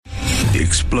the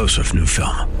explosive new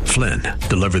film, Flynn,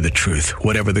 Deliver the Truth,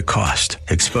 Whatever the Cost,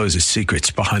 exposes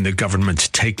secrets behind the government's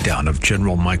takedown of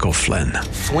General Michael Flynn.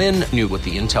 Flynn knew what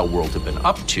the intel world had been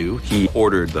up to. He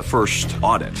ordered the first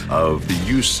audit of the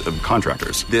use of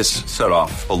contractors. This set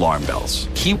off alarm bells.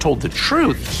 He told the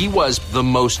truth. He was the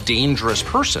most dangerous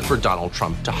person for Donald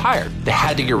Trump to hire. They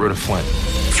had to get rid of Flynn.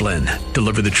 Flynn,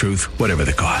 Deliver the Truth, Whatever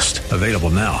the Cost. Available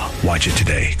now. Watch it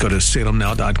today. Go to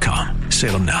salemnow.com.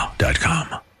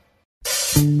 salemnow.com.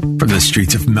 From the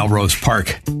streets of Melrose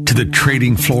Park to the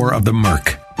trading floor of the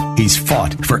Merc, he's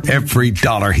fought for every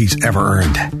dollar he's ever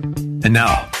earned. And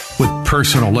now, with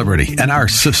personal liberty and our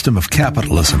system of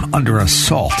capitalism under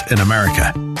assault in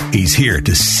America, he's here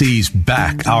to seize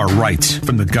back our rights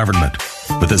from the government.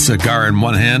 With a cigar in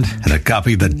one hand and a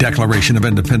copy of the Declaration of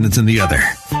Independence in the other,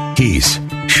 he's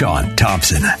Sean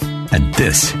Thompson. And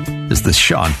this is The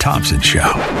Sean Thompson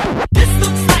Show. This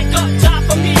looks like a job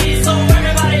for me, so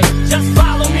everybody just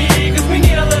follow me, because we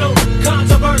need a little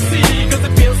controversy, because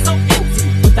it feels so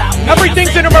empty without me.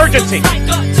 Everything's an emergency.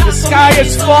 The sky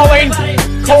is falling.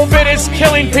 COVID is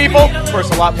killing people. Of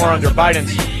course, a lot more under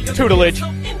Biden's tutelage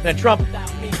than Trump.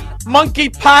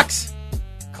 Monkeypox.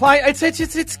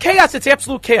 It's chaos. It's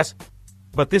absolute chaos.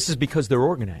 But this is because they're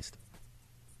organized.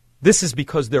 This is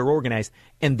because they're organized,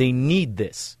 and they need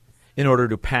this in order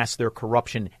to pass their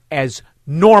corruption as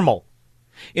normal,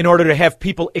 in order to have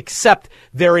people accept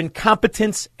their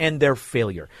incompetence and their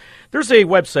failure. There's a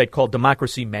website called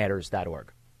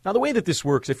democracymatters.org. Now, the way that this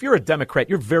works, if you're a Democrat,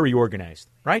 you're very organized,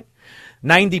 right?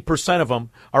 90% of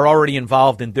them are already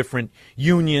involved in different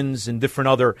unions and different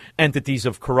other entities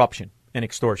of corruption and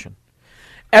extortion.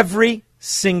 Every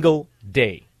single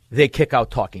day, they kick out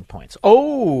talking points.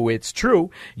 Oh, it's true.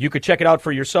 You could check it out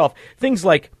for yourself. Things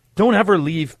like, don't ever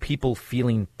leave people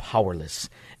feeling powerless.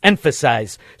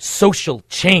 Emphasize social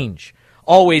change.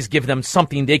 Always give them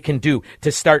something they can do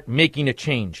to start making a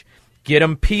change. Get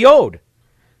them PO'd.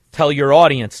 Tell your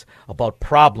audience about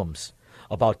problems,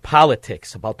 about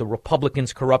politics, about the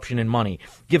Republicans' corruption and money.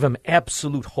 Give them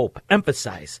absolute hope.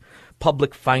 Emphasize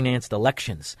public-financed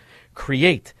elections.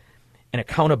 Create an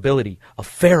accountability, a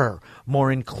fairer,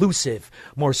 more inclusive,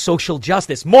 more social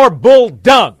justice, more bull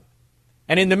dung.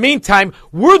 And in the meantime,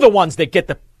 we're the ones that get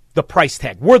the price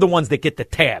tag. We're the ones that get the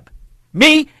tab.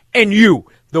 Me and you,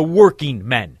 the working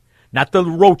men. Not the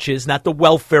roaches, not the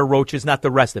welfare roaches, not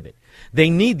the rest of it. They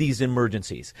need these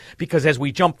emergencies because as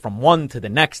we jump from one to the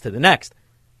next,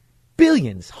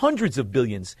 billions, hundreds of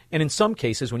billions, and in some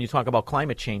cases, when you talk about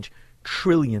climate change,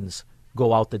 trillions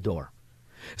go out the door.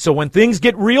 So when things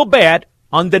get real bad,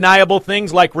 undeniable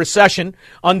things like recession,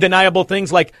 undeniable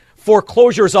things like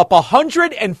foreclosures up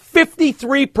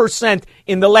 153%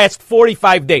 in the last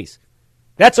 45 days.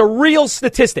 That's a real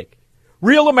statistic.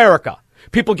 Real America.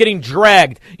 People getting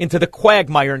dragged into the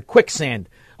quagmire and quicksand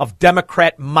of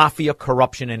Democrat mafia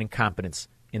corruption and incompetence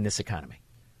in this economy.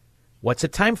 What's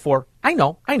it time for? I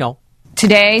know.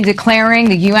 Today, declaring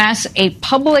the U.S. a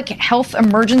public health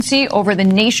emergency over the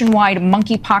nationwide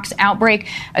monkeypox outbreak.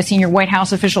 A senior White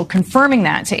House official confirming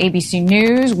that to ABC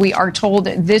News. We are told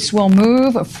this will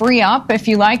free up, if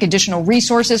you like, additional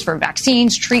resources for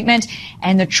vaccines, treatment,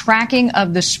 and the tracking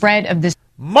of the spread of this.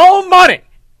 More money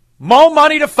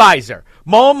to Pfizer.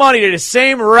 More money to the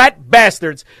same rat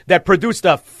bastards that produced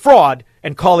a fraud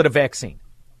and call it a vaccine.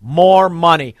 More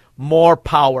money, more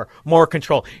power, more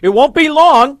control. It won't be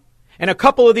long. And a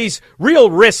couple of these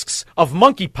real risks of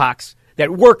monkeypox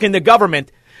that work in the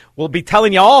government will be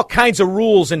telling you all kinds of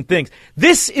rules and things.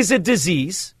 This is a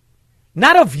disease,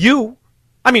 not of you.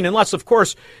 I mean, unless, of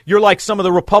course, you're like some of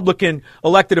the Republican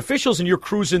elected officials and you're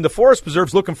cruising the forest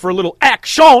preserves looking for a little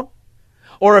action.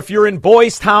 Or if you're in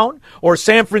Boys Town or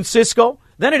San Francisco,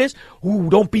 then it is, ooh,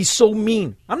 don't be so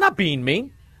mean. I'm not being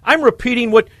mean. I'm repeating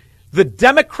what the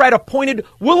Democrat-appointed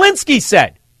Walensky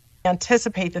said.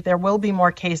 Anticipate that there will be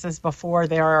more cases before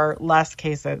there are less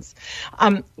cases.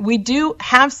 We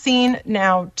have seen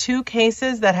now 2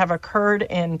 cases that have occurred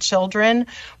in children.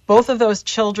 Both of those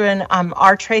children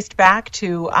are traced back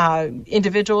to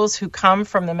individuals who come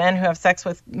from the men who have sex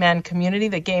with men community,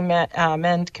 the gay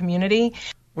men community.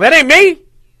 Well, that ain't me.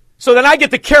 So then I get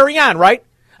to carry on, right?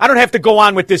 I don't have to go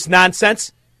on with this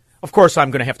nonsense. Of course, I'm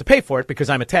going to have to pay for it because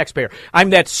I'm a taxpayer. I'm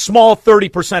that small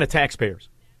 30% of taxpayers.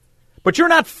 But you're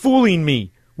not fooling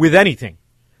me with anything.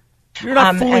 You're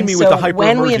not fooling me with the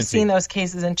hyper-emergency. When we have seen those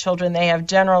cases in children, they have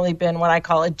generally been what I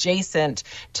call adjacent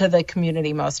to the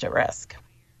community most at risk.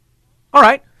 All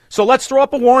right. So let's throw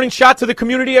up a warning shot to the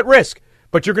community at risk.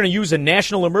 But you're going to use a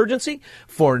national emergency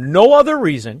for no other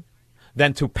reason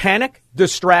than to panic,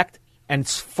 distract, and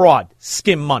fraud,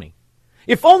 skim money.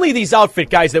 If only these outfit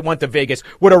guys that went to Vegas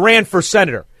would have ran for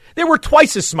senator. They were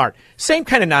twice as smart. Same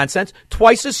kind of nonsense,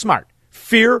 twice as smart.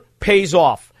 Fear pays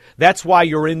off. That's why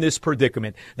you're in this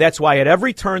predicament. That's why at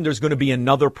every turn there's going to be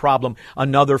another problem,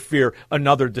 another fear,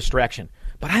 another distraction.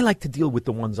 But I like to deal with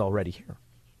the ones already here.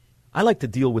 I like to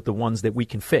deal with the ones that we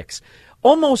can fix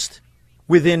almost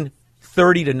within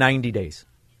 30 to 90 days.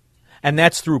 And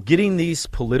that's through getting these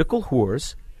political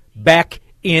whores back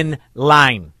in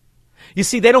line. You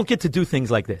see, they don't get to do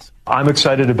things like this. I'm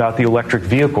excited about the electric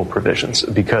vehicle provisions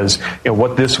because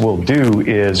what this will do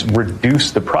is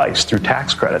reduce the price through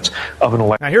tax credits of an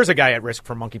electric. Now, here's a guy at risk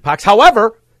for monkeypox.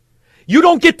 However, you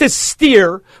don't get to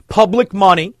steer public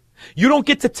money. You don't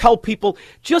get to tell people,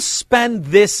 just spend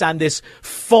this on this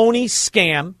phony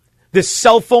scam, this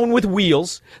cell phone with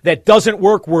wheels that doesn't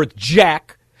work worth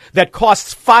jack, that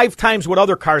costs 5 times what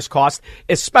other cars cost,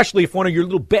 especially if one of your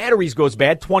little batteries goes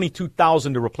bad,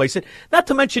 $22,000 to replace it. Not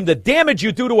to mention the damage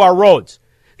you do to our roads.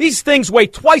 These things weigh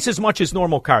twice as much as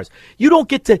normal cars. You don't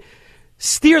get to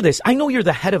steer this. I know you're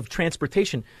the head of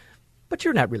transportation, but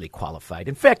you're not really qualified.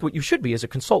 In fact, what you should be is a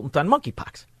consultant on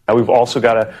monkeypox. We've also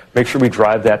got to make sure we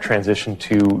drive that transition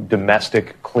to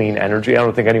domestic clean energy. I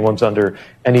don't think anyone's under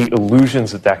any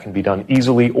illusions that that can be done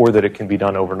easily or that it can be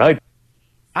done overnight.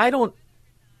 I don't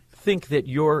think that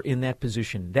you're in that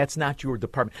position. That's not your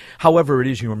department. However, it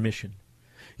is your mission.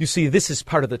 You see, this is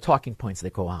part of the talking points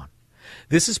that go out.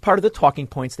 This is part of the talking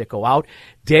points that go out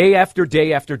day after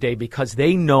day after day because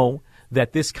they know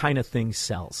that this kind of thing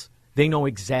sells. They know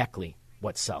exactly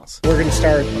what sells. We're going to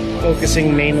start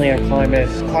focusing mainly on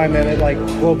climate like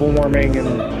global warming,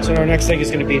 and so our next thing is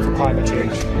going to be for climate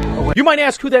change. You might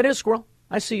ask who that is, Squirrel.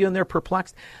 I see you in there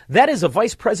perplexed. That is a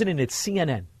vice president at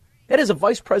CNN.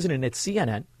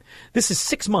 This is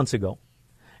 6 months ago,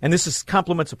 and this is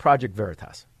compliments of Project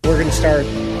Veritas. We're going to start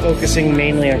focusing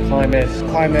mainly on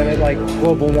climate like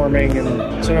global warming,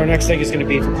 and so our next thing is going to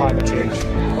be for climate change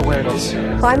awareness.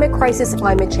 Climate crisis,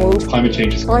 climate change. Climate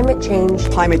change. Climate change.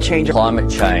 Climate change.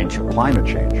 Climate change. Climate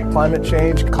change. Climate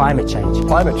change. Climate change.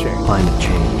 Climate change. Climate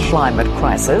change. Climate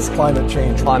crisis. Climate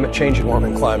change. Climate change.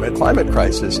 Warming climate. Climate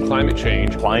crisis. Climate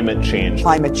change. Climate change.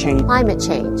 Climate change. Climate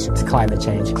change. Climate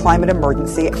change. Climate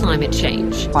emergency. Climate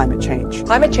change. Climate change.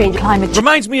 Climate change. Climate change.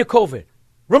 Reminds me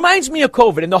of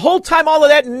COVID. And the whole time, all of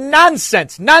that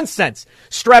nonsense.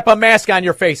 Strap a mask on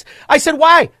your face. I said,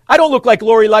 why? I don't look like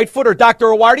Lori Lightfoot or Dr.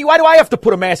 Awardi. Why do I have to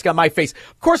put a mask on my face?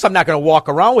 Of course, I'm not going to walk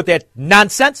around with that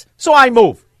nonsense. So I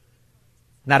move.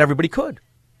 Not everybody could.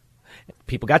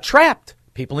 People got trapped.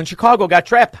 People in Chicago got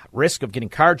trapped. Risk of getting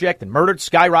carjacked and murdered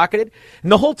skyrocketed.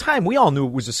 And the whole time, we all knew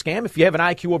it was a scam. If you have an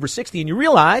IQ over 60 and you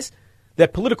realize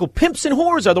that political pimps and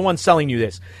whores are the ones selling you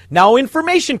this. Now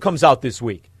information comes out this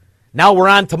week. Now we're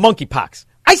on to monkeypox.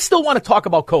 I still want to talk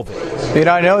about COVID.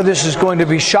 I know this is going to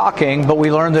be shocking, but we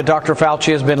learned that Dr.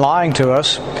 Fauci has been lying to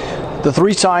us. The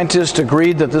 3 scientists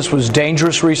agreed that this was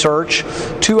dangerous research.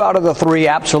 2 out of the 3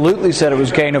 absolutely said it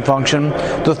was gain of function.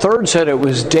 The 3rd said it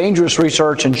was dangerous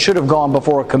research and should have gone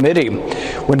before a committee.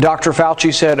 When Dr.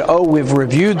 Fauci said, we've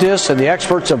reviewed this and the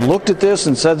experts have looked at this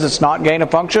and said it's not gain of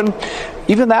function,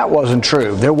 even that wasn't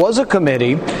true. There was a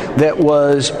committee that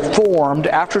was formed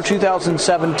after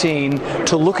 2017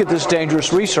 to look at this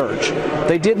dangerous research.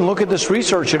 They didn't look at this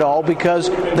research at all because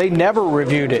they never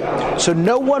reviewed it. So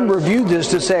no one reviewed this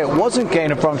to say it wasn't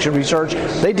gain-of-function research.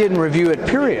 They didn't review it,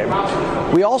 period.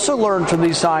 We also learned from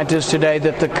these scientists today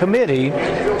that the committee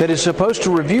that is supposed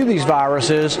to review these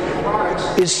viruses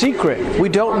is secret. We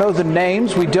don't know the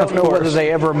names. We don't know whether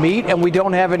they ever meet, and we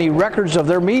don't have any records of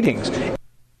their meetings.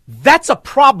 That's a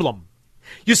problem.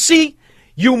 You see,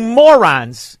 you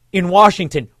morons in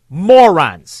Washington,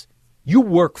 morons, you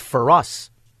work for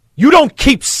us. You don't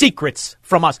keep secrets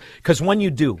from us. Because when you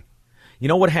do, you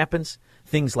know what happens?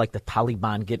 Things like the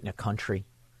Taliban getting a country.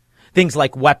 Things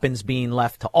like weapons being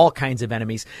left to all kinds of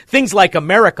enemies. Things like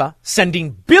America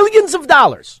sending billions of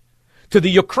dollars to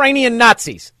the Ukrainian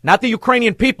Nazis. Not the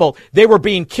Ukrainian people. They were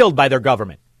being killed by their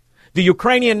government. The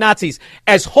Ukrainian Nazis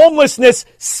as homelessness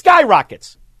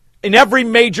skyrockets in every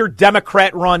major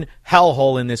Democrat-run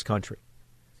hellhole in this country.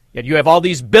 Yet you have all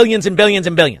these billions and billions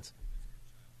and billions.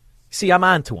 See, I'm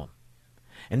on to them.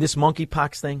 And this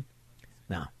monkeypox thing,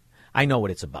 no, I know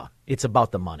what it's about. It's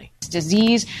about the money.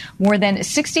 Disease. More than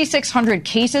 6,600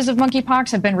 cases of monkeypox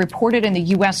have been reported in the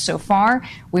U.S. so far.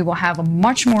 We will have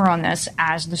much more on this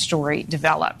as the story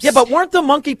develops. Yeah, but weren't the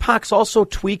monkeypox also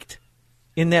tweaked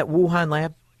in that Wuhan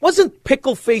lab? Wasn't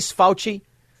Pickleface Fauci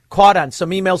caught on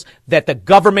some emails that the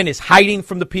government is hiding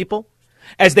from the people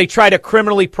as they try to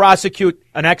criminally prosecute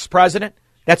an ex-president?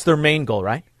 That's their main goal,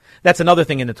 right? That's another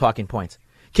thing in the talking points.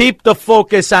 Keep the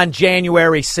focus on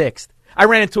January 6th. I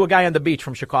ran into a guy on the beach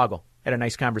from Chicago. Had a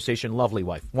nice conversation, lovely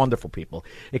wife, wonderful people,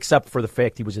 except for the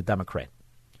fact he was a Democrat.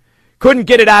 Couldn't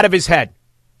get it out of his head.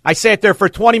 I sat there for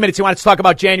 20 minutes. He wanted to talk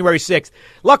about January 6th.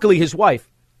 Luckily, his wife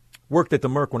worked at the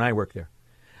Merck when I worked there.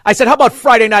 I said, how about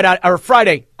Friday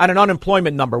on an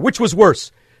unemployment number? Which was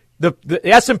worse, the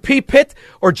S&P pit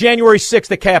or January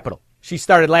 6th at Capitol? She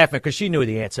started laughing because she knew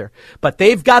the answer. But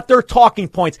they've got their talking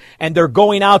points, and they're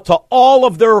going out to all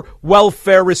of their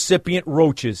welfare recipient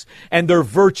roaches and their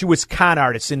virtuous con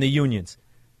artists in the unions.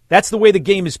 That's the way the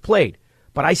game is played.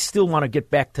 But I still want to get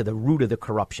back to the root of the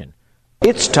corruption.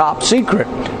 It's top secret.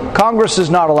 Congress is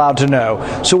not allowed to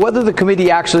know. So whether the committee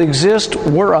actually exists,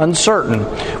 we're uncertain.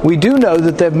 We do know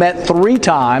that they've met 3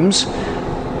 times.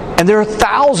 And there are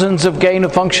thousands of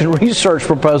gain-of-function research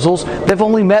proposals. They've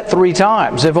only met 3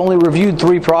 times. They've only reviewed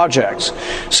 3 projects.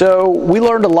 So we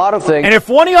learned a lot of things. And if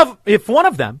one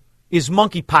of them is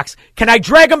monkeypox, can I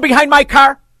drag them behind my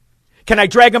car? Can I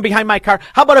drag them behind my car?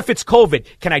 How about if it's COVID?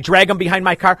 Can I drag them behind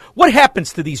my car? What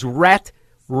happens to these rat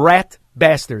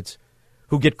bastards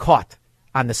who get caught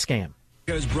on the scam?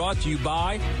 Is brought to you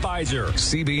by Pfizer.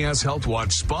 CBS Health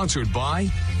Watch sponsored by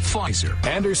Pfizer.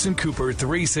 Anderson Cooper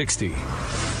 360.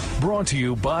 Brought to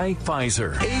you by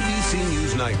Pfizer. ABC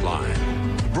News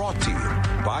Nightline. Brought to you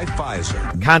by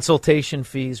Pfizer. Consultation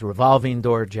fees, revolving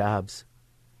door jobs.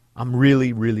 I'm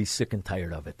really, really sick and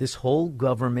tired of it. This whole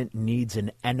government needs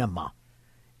an enema.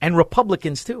 And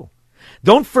Republicans, too.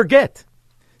 Don't forget,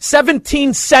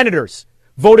 17 senators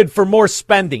voted for more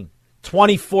spending.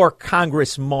 24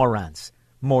 Congress morons,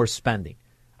 more spending.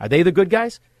 Are they the good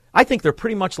guys? I think they're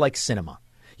pretty much like cinema.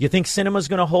 You think cinema's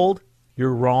going to hold?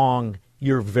 You're wrong.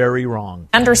 You're very wrong.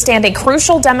 Understanding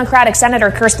crucial Democratic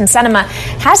Senator Kyrsten Sinema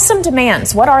has some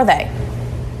demands. What are they?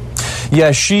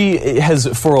 Yeah, she has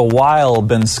for a while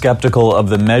been skeptical of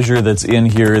the measure that's in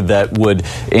here that would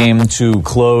aim to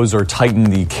close or tighten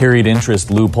the carried interest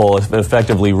loophole,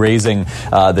 effectively raising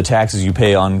the taxes you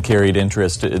pay on carried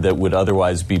interest that would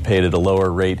otherwise be paid at a lower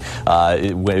rate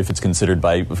if it's considered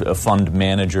by fund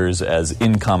managers as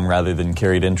income rather than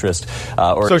carried interest.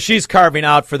 So she's carving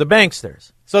out for the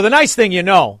banksters. So the nice thing,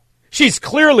 she's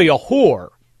clearly a whore,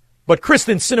 but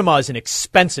Kyrsten Sinema is an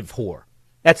expensive whore.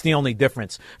 That's the only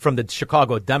difference from the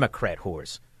Chicago Democrat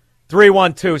whores.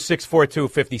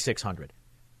 312-642-5600.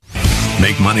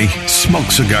 Make money,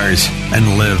 smoke cigars,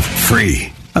 and live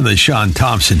free on the Sean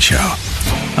Thompson Show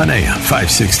on AM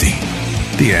 560.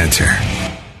 The Answer.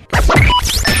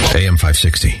 AM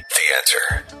 560. The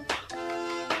Answer.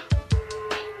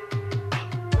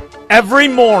 Every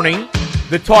morning,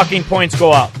 the talking points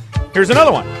go out. Here's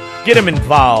another one. Get them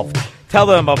involved. Tell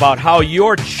them about how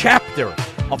your chapter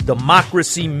of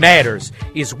Democracy Matters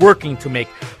is working to make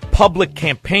public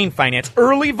campaign finance,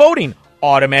 early voting,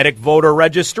 automatic voter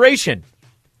registration.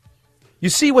 You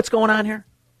see what's going on here?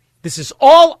 This is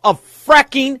all a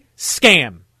fracking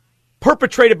scam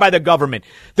perpetrated by the government.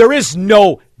 There is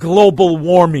no global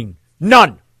warming.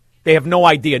 None. They have no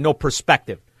idea, no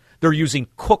perspective. They're using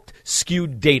cooked,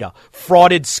 skewed data,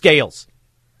 frauded scales.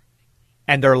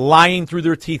 And they're lying through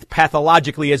their teeth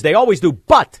pathologically, as they always do,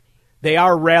 but they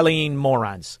are rallying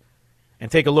morons.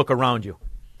 And take a look around you,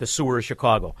 the sewer of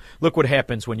Chicago. Look what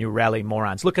happens when you rally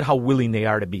morons. Look at how willing they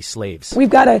are to be slaves. We've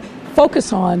got to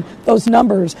focus on those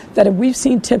numbers that we've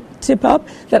seen tip up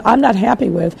that I'm not happy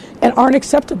with and aren't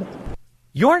acceptable.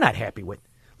 You're not happy with.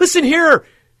 Listen here,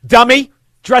 dummy,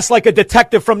 dressed like a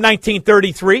detective from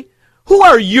 1933. Who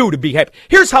are you to be happy?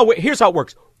 Here's how it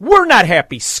works. We're not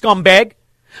happy, scumbag.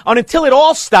 And until it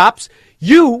all stops,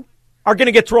 you are going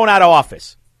to get thrown out of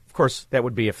office. Of course, that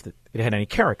would be if it had any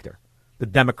character. The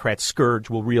Democrat scourge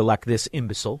will reelect this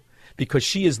imbecile because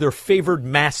she is their favored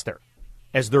master,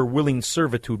 as their willing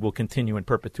servitude will continue in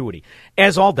perpetuity,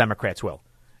 as all Democrats will.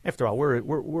 After all,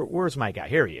 where's my guy?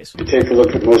 Here he is. You take a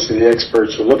look at most of the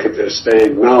experts who look at this, they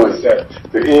acknowledge that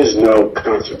there is no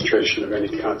concentration of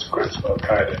any consequence of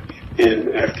Al-Qaeda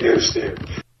in Afghanistan.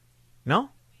 No?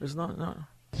 There's no.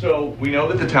 So we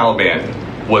know that the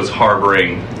Taliban was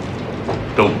harboring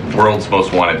the world's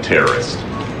most wanted terrorist.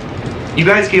 You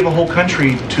guys gave a whole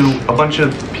country to a bunch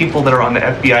of people that are on the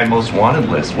FBI most wanted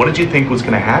list. What did you think was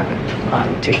going to happen?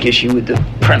 I take issue with the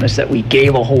premise that we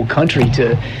gave a whole country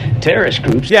to terrorist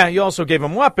groups. Yeah, you also gave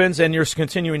them weapons, and you're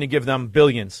continuing to give them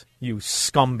billions, you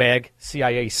scumbag,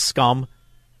 CIA scum.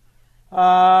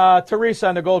 Teresa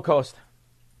on the Gold Coast.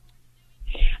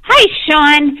 Hi,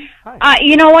 Sean. Hi.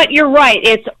 You know what? You're right.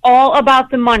 It's all about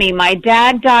the money. My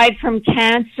dad died from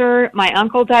cancer. My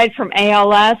uncle died from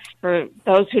ALS, for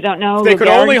those who don't know. They could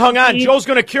only hung on. Joe's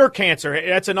going to cure cancer.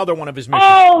 That's another one of his missions.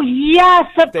 Oh, yes,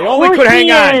 of they course only could hang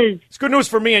he on. is. It's good news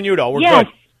for me and you, though. We're yes.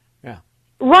 good. Yeah.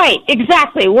 Right,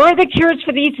 exactly. Where are the cures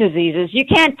for these diseases? You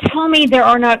can't tell me there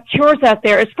are not cures out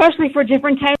there, especially for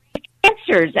different types of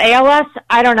cancers. ALS,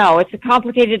 I don't know. It's a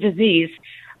complicated disease.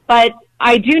 But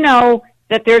I do know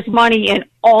that there's money in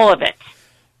all of it,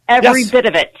 every bit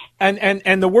of it.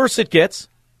 And the worse it gets,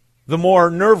 the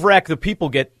more nerve-wracked the people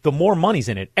get, the more money's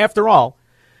in it. After all,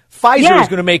 Pfizer is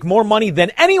going to make more money than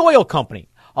any oil company.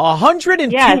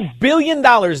 $102 billion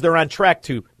they're on track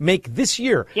to make this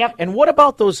year. Yep. And what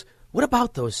about those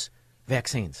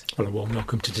vaccines? Hello, warm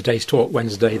welcome to today's talk,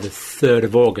 Wednesday, the 3rd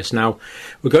of August. Now,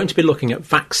 we're going to be looking at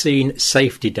vaccine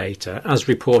safety data as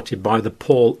reported by the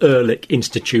Paul Ehrlich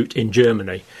Institute in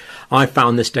Germany. I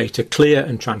found this data clear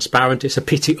and transparent. It's a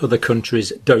pity other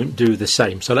countries don't do the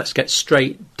same. So let's get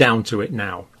straight down to it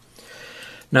now.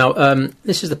 Now,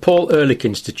 this is the Paul Ehrlich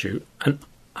Institute, and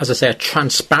as I say, a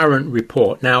transparent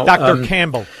report. Now, Dr.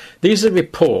 Campbell. These are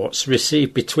reports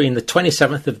received between the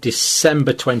 27th of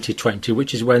December 2020,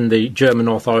 which is when the German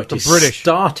authorities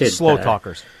started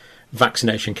their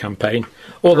vaccination campaign,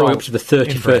 all the way up to the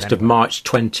 31st of March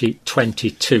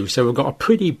 2022. So we've got a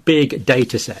pretty big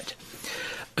data set.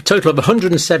 A total of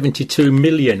 172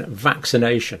 million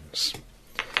vaccinations.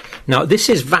 Now, this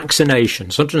is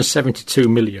vaccinations, 172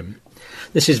 million.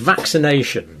 This is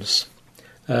vaccinations,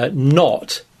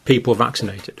 not people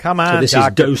vaccinated. Come on, so this Dr.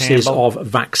 is doses Campbell. of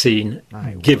vaccine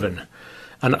given.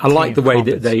 And I like the way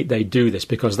that they do this,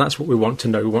 because that's what we want to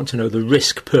know. We want to know the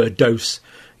risk per dose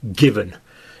given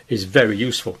is very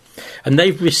useful. And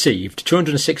they've received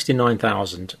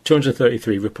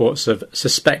 269,233 reports of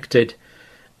suspected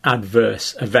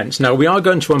adverse events. Now, we are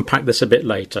going to unpack this a bit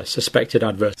later, suspected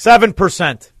adverse.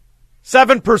 7%.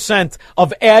 7%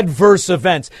 of adverse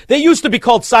events. They used to be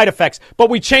called side effects,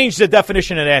 but we changed the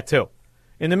definition of that, too.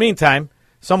 In the meantime,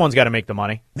 someone's got to make the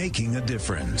money. Making a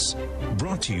difference.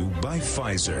 Brought to you by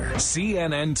Pfizer.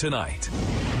 CNN Tonight.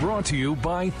 Brought to you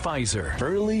by Pfizer.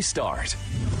 Early Start.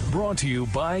 Brought to you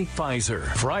by Pfizer.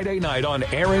 Friday night on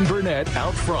Aaron Burnett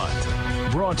Out Front.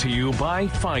 Brought to you by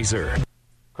Pfizer.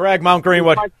 Craig Mount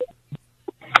Greenwood.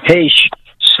 Hey,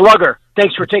 Slugger.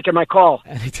 Thanks for taking my call.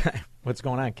 Anytime. What's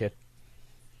going on, kid?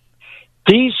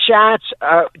 These shots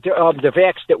of the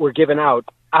vax that were given out,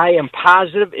 I am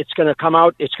positive it's going to come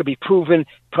out. It's going to be proven,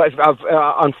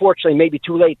 unfortunately, maybe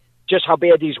too late, just how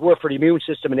bad these were for the immune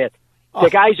system and it.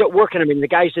 The guys that work in them and the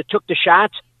guys that took the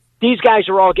shots, these guys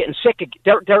are all getting sick.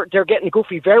 They're getting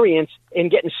goofy variants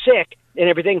and getting sick and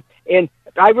everything. And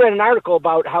I read an article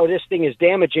about how this thing is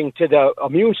damaging to the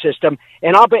immune system,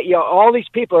 and I'll bet you all these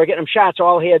people are getting them shots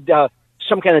all had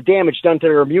some kind of damage done to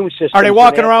their immune system. Are they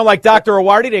walking around like Dr.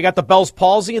 Awardi? They got the Bell's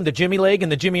palsy and the Jimmy leg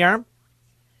and the Jimmy arm?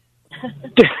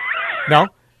 No?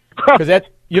 Because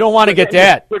you don't want to get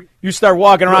that. You start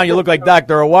walking around, you look like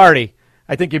Dr. Awardi.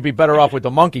 I think you'd be better off with the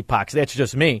monkeypox. That's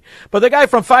just me. But the guy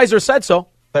from Pfizer said so.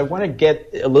 I want to get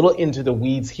a little into the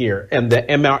weeds here and the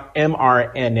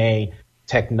mRNA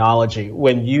technology.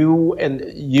 When you and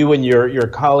your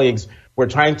colleagues were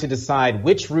trying to decide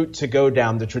which route to go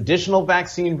down, the traditional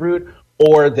vaccine route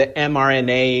or the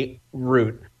mRNA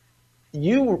route,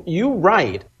 you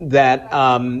write that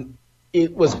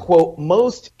it was, quote,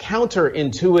 most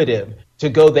counterintuitive to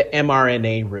go the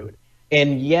mRNA route,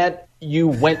 and yet you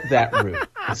went that route.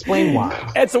 Explain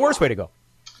why. It's the worst way to go.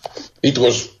 It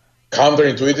was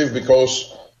counterintuitive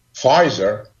because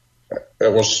Pfizer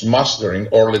was mastering,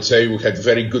 or let's say we had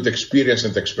very good experience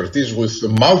and expertise with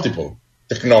multiple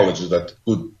technologies that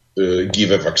could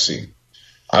give a vaccine.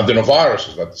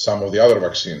 Adenoviruses, that some of the other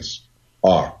vaccines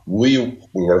are. We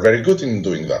were very good in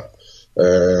doing that.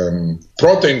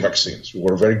 Protein vaccines, we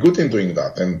were very good in doing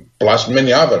that, and plus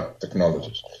many other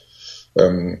technologies.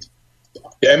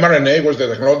 mRNA was the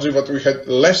technology that we had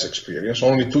less experience,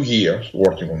 only 2 years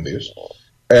working on this.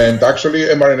 And actually,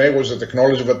 mRNA was a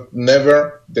technology that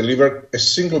never delivered a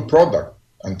single product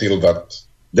until that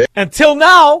day. Until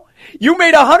now, you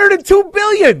made $102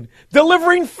 billion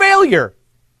delivering failure.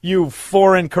 You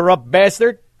foreign corrupt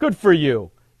bastard. Good for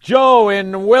you. Joe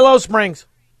in Willow Springs.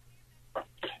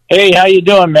 Hey, how you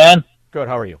doing, man? Good.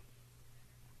 How are you?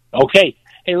 Okay.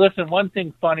 Hey, listen, one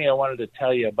thing funny I wanted to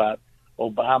tell you about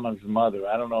Obama's mother.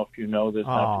 I don't know if you know this.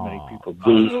 Not too many people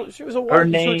do.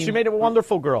 She made a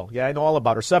wonderful girl. Yeah, I know all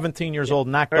about her. 17 years old,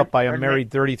 knocked up by a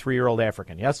married 33-year-old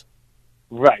African. Yes?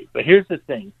 Right. But here's the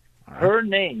thing. Her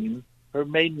name, her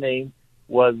maiden name,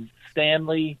 was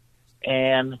Stanley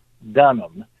Ann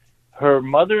Dunham. Her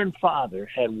mother and father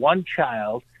had one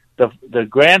child. The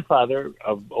grandfather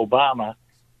of Obama,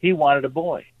 he wanted a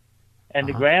boy. And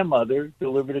the grandmother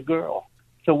delivered a girl.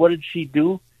 So what did she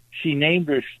do? She named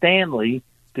her Stanley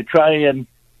to try and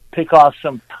pick off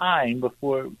some time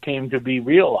before it came to be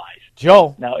realized.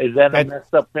 Joe, now is that a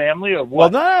messed up family or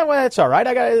what? Well, no, it's all right.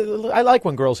 I like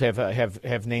when girls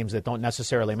have names that don't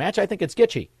necessarily match. I think it's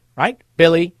kitschy, right?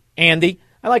 Billy, Andy.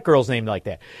 I like girls named like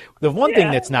that. The one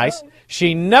thing that's nice,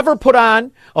 she never put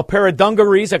on a pair of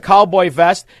dungarees, a cowboy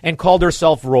vest, and called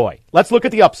herself Roy. Let's look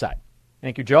at the upside.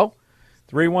 Thank you, Joe.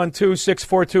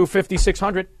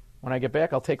 312-642-5600. When I get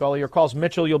back, I'll take all of your calls.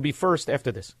 Mitchell, you'll be first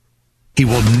after this. He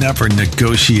will never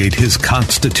negotiate his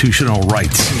constitutional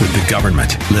rights with the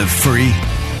government. Live free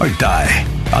or die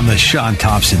on the Sean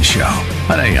Thompson Show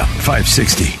on AM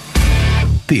 560.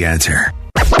 The Answer.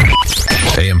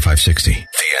 AM 560. The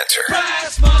Answer.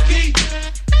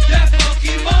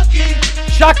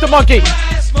 Shock the Monkey.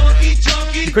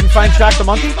 You couldn't find Shock the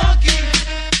Monkey?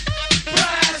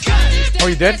 Oh,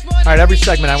 you did? All right, every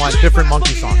segment I want different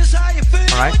monkey songs.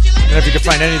 All right? And if you can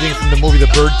find anything from the movie The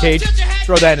Birdcage,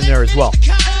 throw that in there as well.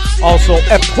 Also,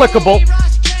 applicable.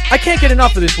 I can't get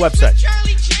enough of this website.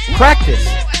 Practice.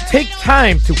 Take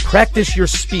time to practice your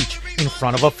speech in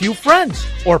front of a few friends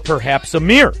or perhaps a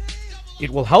mirror. It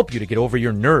will help you to get over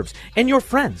your nerves, and your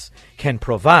friends can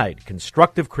provide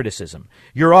constructive criticism.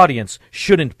 Your audience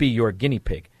shouldn't be your guinea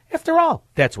pig. After all,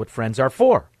 that's what friends are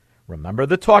for. Remember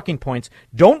the talking points.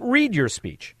 Don't read your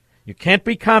speech. You can't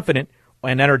be confident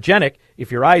and energetic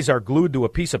if your eyes are glued to a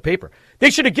piece of paper.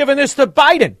 They should have given this to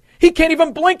Biden. He can't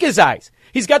even blink his eyes.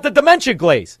 He's got the dementia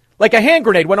glaze. Like a hand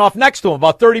grenade went off next to him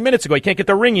about 30 minutes ago. He can't get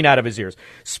the ringing out of his ears.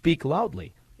 Speak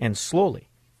loudly and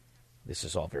slowly. This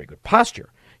is all very good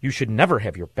posture. You should never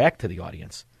have your back to the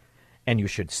audience. And you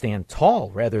should stand tall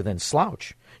rather than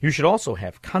slouch. You should also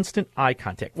have constant eye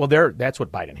contact. Well, that's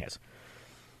what Biden has.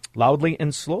 Loudly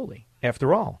and slowly.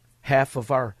 After all, half of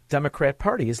our Democrat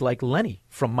Party is like Lenny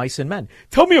from Mice and Men.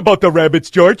 Tell me about the rabbits,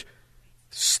 George.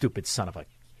 Stupid son of a...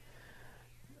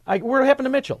 What happened to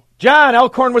Mitchell? John,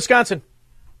 Elkhorn, Wisconsin.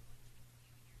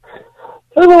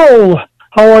 Hello.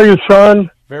 How are you, Sean?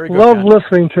 Very good. Love John.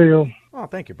 Listening to you. Oh,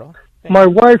 thank you, brother. My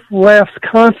wife laughs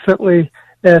constantly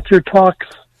at your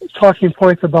talking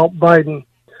points about Biden.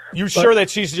 You sure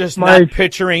that she's just not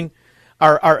picturing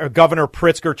our Governor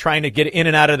Pritzker trying to get in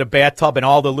and out of the bathtub and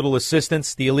all the little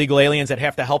assistants, the illegal aliens that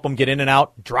have to help him get in and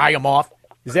out, dry him off?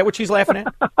 Is that what she's laughing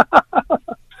at?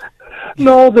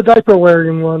 No, the diaper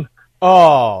wearing one.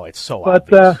 Oh, it's so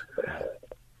obvious.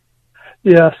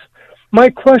 Yes.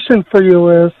 My question for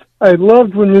you is, I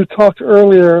loved when you talked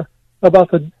earlier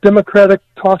about the Democratic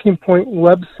Talking Point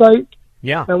website.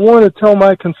 Yeah. I want to tell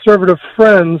my conservative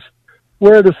friends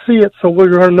where to see it so we're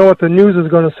going to know what the news is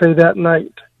going to say that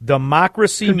night.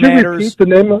 Democracy Matters. Repeat the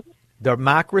name of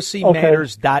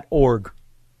DemocracyMatters.org.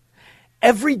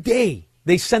 Every day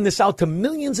they send this out to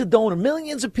millions of donors,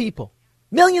 millions of people,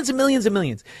 millions and millions and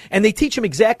millions. And they teach them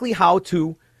exactly how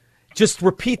to just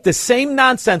repeat the same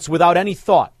nonsense without any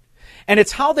thought. And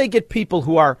it's how they get people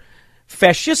who are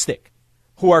fascistic,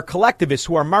 who are collectivists,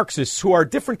 who are Marxists, who are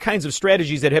different kinds of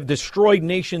strategies that have destroyed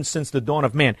nations since the dawn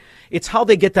of man. It's how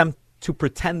they get them to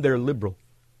pretend they're liberal.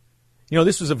 You know,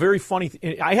 this was a very funny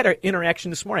I had an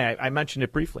interaction this morning. I mentioned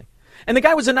it briefly. And the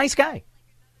guy was a nice guy,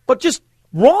 but just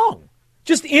wrong,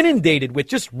 just inundated with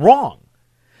just wrong.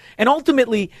 And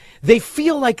ultimately, they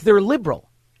feel like they're liberal,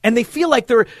 and they feel like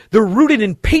they're rooted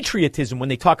in patriotism when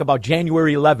they talk about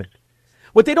January 11th.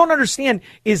 What they don't understand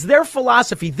is their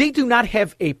philosophy. They do not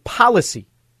have a policy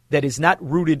that is not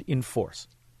rooted in force.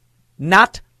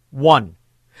 Not one.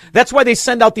 That's why they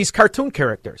send out these cartoon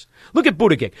characters. Look at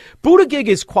Buttigieg. Buttigieg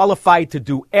is qualified to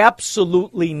do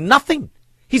absolutely nothing.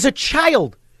 He's a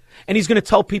child. And he's going to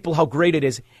tell people how great it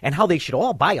is and how they should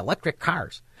all buy electric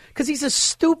cars. Because he's a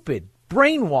stupid,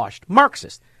 brainwashed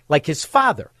Marxist, like his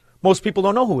father. Most people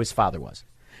don't know who his father was.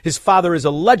 His father is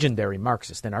a legendary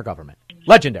Marxist in our government.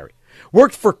 Legendary.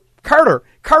 Worked for Carter.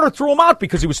 Carter threw him out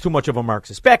because he was too much of a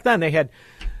Marxist. Back then, they had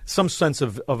some sense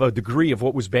of a degree of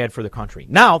what was bad for the country.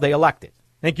 Now, they elect it.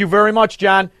 Thank you very much,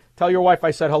 John. Tell your wife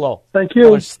I said hello. Thank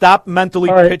you. Stop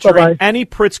mentally picturing bye-bye. any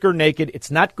Pritzker naked.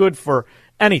 It's not good for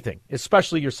anything,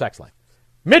 especially your sex life.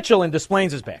 Mitchell in Des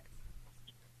Plaines is back.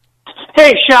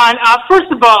 Hey, Sean.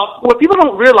 First of all, what people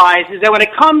don't realize is that when it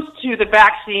comes to the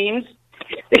vaccines,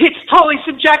 it's totally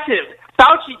subjective.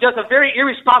 Fauci does a very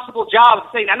irresponsible job of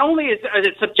saying not only is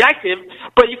it subjective,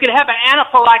 but you can have an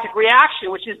anaphylactic reaction,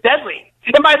 which is deadly.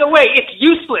 And by the way, it's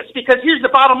useless because here's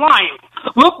the bottom line.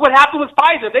 Look what happened with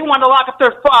Pfizer. They wanted to lock up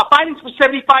their findings for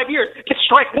 75 years. It's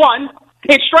strike one.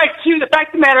 And strike two, the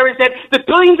fact of the matter is that the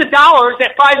billions of dollars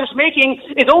that Pfizer's making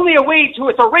is only a way to,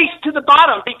 it's a race to the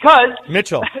bottom because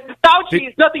Mitchell, Fauci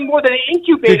is nothing more than an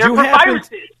incubator for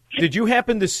viruses. Did you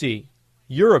happen to see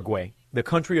Uruguay, the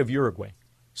country of Uruguay,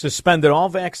 suspended all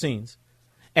vaccines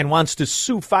and wants to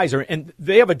sue Pfizer, and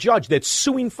they have a judge that's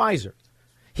suing Pfizer.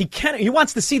 He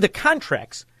wants to see the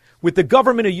contracts with the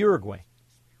government of Uruguay.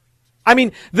 I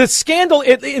mean, the scandal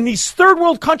in these third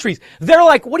world countries, they're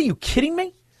like, what, are you kidding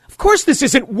me? Of course this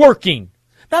isn't working.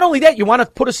 Not only that, you want to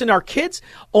put us in our kids?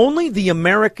 Only the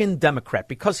American Democrat,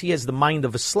 because he has the mind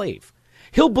of a slave.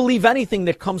 He'll believe anything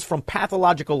that comes from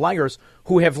pathological liars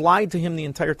who have lied to him the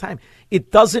entire time. It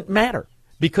doesn't matter,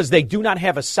 because they do not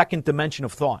have a second dimension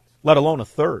of thought, let alone a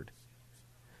third.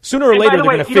 Sooner or later, they're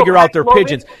going to figure out their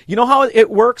pigeons. You know how it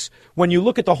works? When you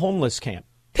look at the homeless camp,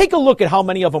 take a look at how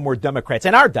many of them were Democrats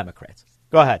and are Democrats.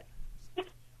 Go ahead.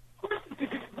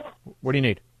 What do you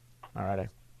need? All right, I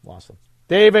lost him.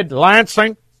 David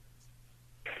Lansing.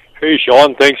 Hey,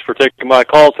 Sean. Thanks for taking my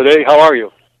call today. How are you?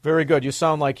 Very good. You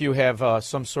sound like you have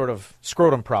some sort of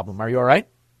scrotum problem. Are you all right?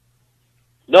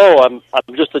 No, I'm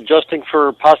just adjusting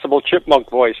for possible chipmunk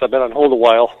voice. I've been on hold a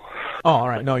while. Oh, all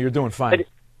right. No, you're doing fine.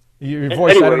 Your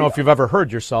voice, anyway, I don't know if you've ever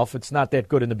heard yourself. It's not that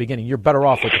good in the beginning. You're better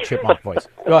off with the chipmunk voice.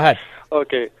 Go ahead.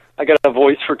 Okay. I got a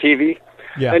voice for TV.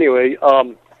 Yeah. Anyway,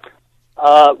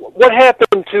 what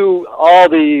happened to all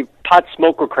the pot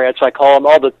smokocrats, I call them,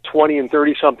 all the 20 and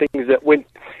 30-somethings that went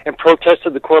and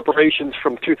protested the corporations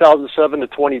from 2007 to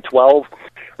 2012?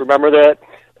 Remember that?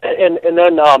 And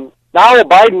then now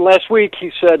Biden last week,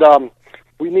 he said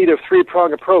we need a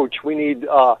three-prong approach. We need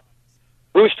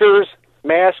boosters,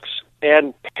 masks,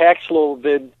 and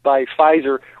Paxlovid by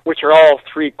Pfizer, which are all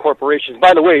three corporations.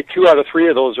 By the way, 2 out of 3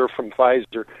 of those are from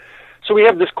Pfizer. So we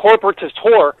have this corporatist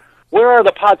whore. Where are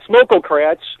the pot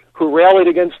smokocrats who rallied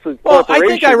against the corporations? I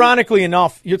think ironically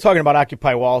enough, you're talking about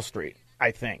Occupy Wall Street, I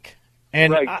think.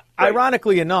 And right.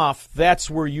 Ironically enough, that's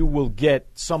where you will get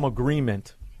some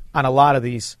agreement on a lot of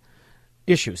these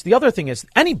issues. The other thing is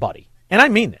anybody, and I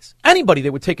mean this, anybody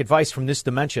that would take advice from this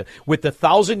dementia with the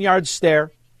 1,000-yard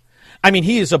stare, I mean,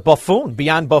 he is a buffoon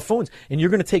beyond buffoons. And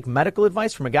you're going to take medical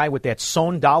advice from a guy with that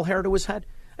sewn doll hair to his head?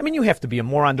 I mean, you have to be a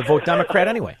moron to vote Democrat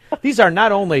anyway. These are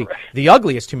not only the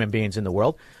ugliest human beings in the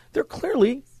world, they're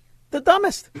clearly the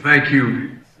dumbest. Thank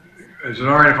you. Is it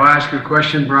all right if I ask you a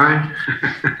question, Brian?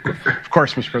 Of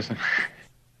course, Mr. President.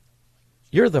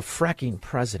 You're the fracking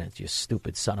president, you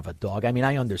stupid son of a dog. I mean,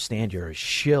 I understand you're a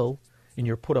shill and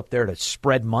you're put up there to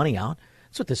spread money out.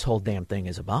 That's what this whole damn thing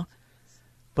is about.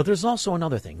 But there's also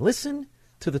another thing. Listen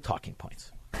to the talking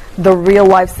points. The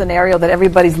real-life scenario that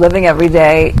everybody's living every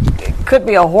day could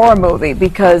be a horror movie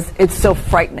because it's so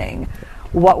frightening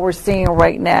what we're seeing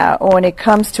right now. When it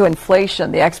comes to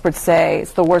inflation, the experts say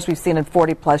it's the worst we've seen in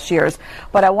 40-plus years.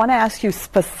 But I want to ask you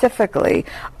specifically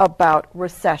about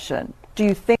recession. Do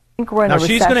you think we're in a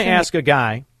recession? Now, she's going to ask a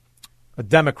guy, a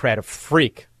Democrat, a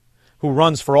freak, who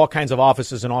runs for all kinds of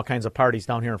offices and all kinds of parties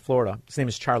down here in Florida. His name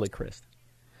is Charlie Crist.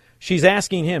 She's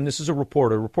asking him, this is a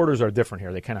reporter. Reporters are different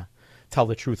here. They kind of tell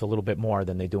the truth a little bit more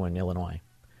than they do in Illinois.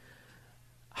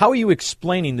 How are you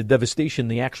explaining the devastation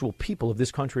the actual people of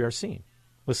this country are seeing?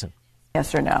 Listen.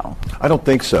 Yes or no? I don't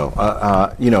think so.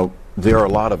 There are a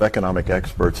lot of economic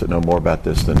experts that know more about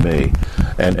this than me.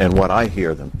 And what I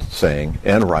hear them saying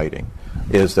and writing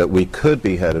is that we could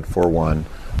be headed for one.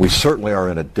 We certainly are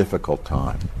in a difficult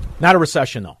time. Not a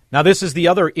recession, though. Now, this is the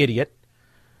other idiot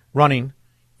running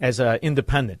as an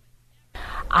independent.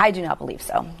 I do not believe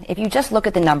so. If you just look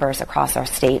at the numbers across our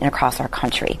state and across our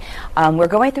country, we're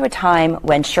going through a time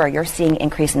when, sure, you're seeing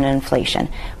increase in inflation,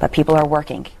 but people are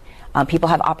working. People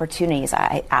have opportunities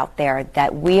out there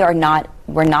that we're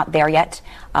not there yet.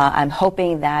 I'm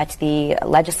hoping that the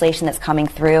legislation that's coming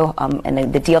through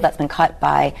and the deal that's been cut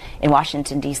in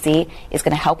Washington, D.C. is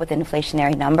going to help with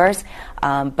inflationary numbers,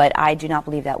 but I do not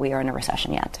believe that we are in a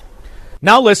recession yet.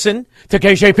 Now listen to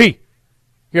KJP.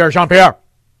 Here, Jean-Pierre,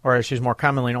 or as she's more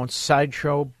commonly known,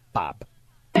 Sideshow Bob.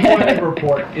 The employment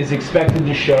report is expected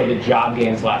to show that job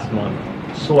gains last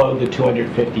month slowed to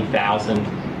 250,000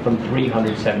 from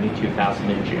 372,000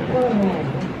 in June.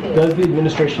 Does the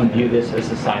administration view this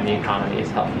as a sign the economy is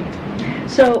healthy?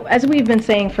 So, as we've been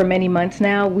saying for many months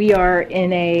now, we are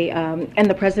in and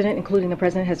the president, including the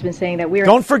president, has been saying that we are...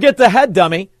 Don't forget the head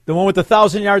dummy, the one with the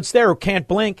 1,000-yard stare who can't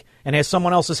blink and has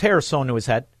someone else's hair sewn to his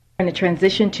head. In a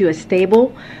transition to a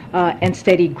stable and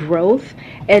steady growth.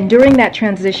 And during that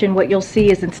transition, what you'll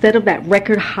see is instead of that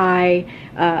record high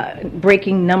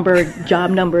breaking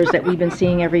job numbers that we've been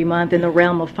seeing every month in the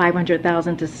realm of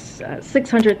 500,000 to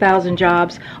 600,000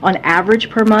 jobs on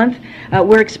average per month,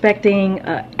 we're expecting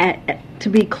to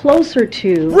be closer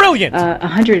to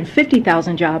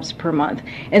 150,000 jobs per month.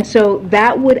 And so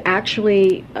that would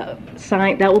actually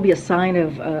that will be a sign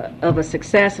of a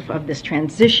success of this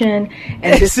transition.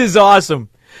 And this is awesome.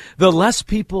 The less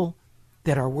people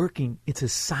that are working, it's a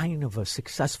sign of a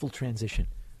successful transition.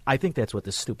 I think that's what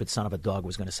this stupid son of a dog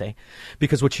was going to say,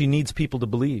 because what she needs people to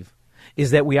believe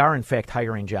is that we are, in fact,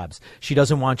 hiring jobs. She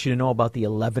doesn't want you to know about the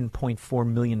 11.4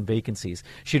 million vacancies.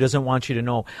 She doesn't want you to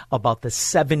know about the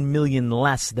 7 million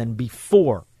less than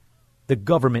before the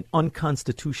government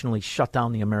unconstitutionally shut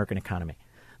down the American economy.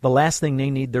 The last thing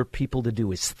they need their people to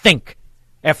do is think.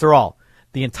 After all,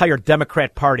 the entire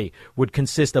Democrat Party would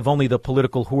consist of only the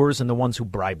political whores and the ones who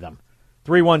bribe them.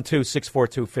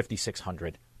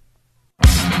 312-642-5600.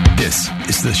 This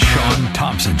is the Sean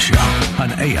Thompson Show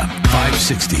on AM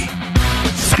 560.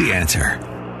 The Answer.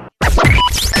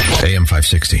 AM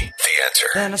 560. The Answer.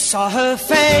 Then I saw her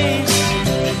face.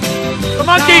 The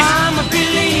Monkees.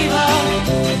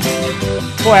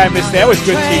 Boy, I missed that. That was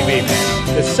good TV, man.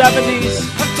 The 70s.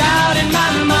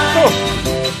 Oh,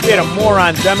 we had a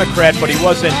moron Democrat, but he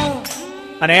wasn't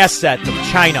an asset of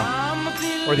China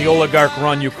or the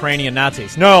oligarch-run Ukrainian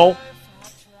Nazis. No.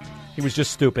 He was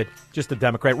just stupid. Just a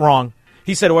Democrat. Wrong.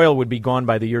 He said oil would be gone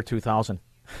by the year 2000.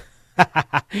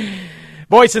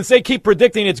 Boy, since they keep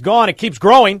predicting it's gone, it keeps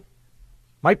growing.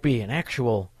 Might be an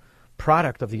actual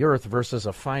product of the earth versus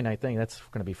a finite thing. That's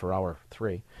going to be for hour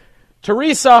 3.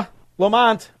 Teresa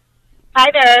Lamont.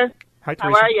 Hi there. Hi,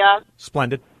 Teresa. How are you?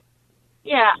 Splendid.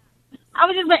 Yeah. I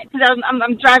was just because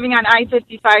I'm driving on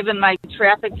I-55 in my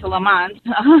traffic to Lamont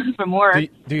from work.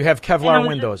 Do you have Kevlar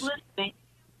windows?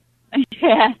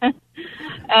 Yeah.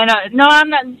 And no, I'm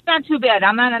not. It's not too bad.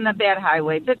 I'm not on the bad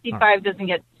highway. 55 doesn't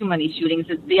get too many shootings.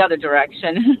 It's the other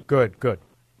direction. Good.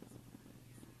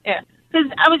 Yeah.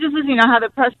 Because I was just listening to how the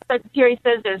press secretary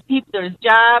says there's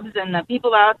jobs, and the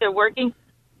people out there working.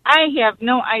 I have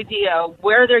no idea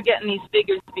where they're getting these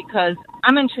figures because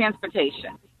I'm in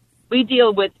transportation. We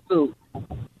deal with food.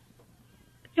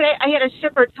 Today, I had a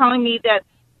shipper telling me that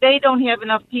they don't have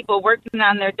enough people working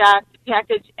on their dock to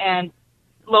package and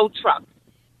load trucks.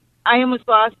 I almost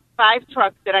lost 5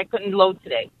 trucks that I couldn't load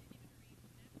today.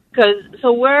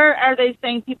 So where are they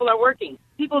saying people are working?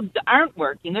 People aren't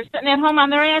working. They're sitting at home on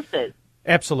their asses.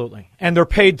 Absolutely. And they're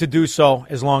paid to do so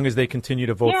as long as they continue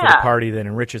to vote for the party that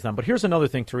enriches them. But here's another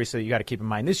thing, Teresa, that you got to keep in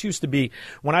mind. This used to be,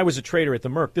 when I was a trader at the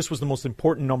Merc, this was the most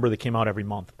important number that came out every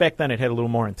month. Back then it had a little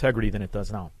more integrity than it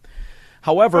does now.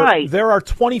 However, there are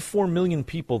 24 million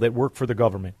people that work for the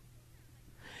government.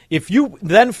 If you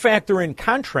then factor in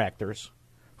contractors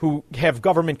who have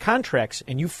government contracts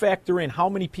and you factor in how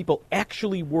many people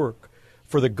actually work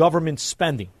for the government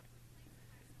spending,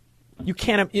 you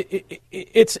can't.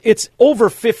 It's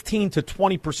over 15 to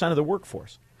 20% of the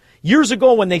workforce. Years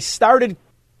ago, when they started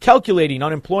calculating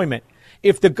unemployment,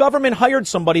 if the government hired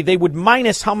somebody, they would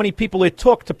minus how many people it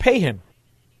took to pay him,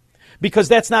 because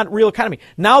that's not real economy.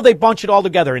 Now they bunch it all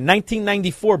together. In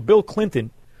 1994, Bill Clinton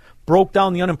broke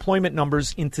down the unemployment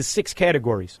numbers into 6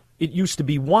 categories. It used to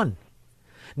be 1.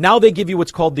 Now they give you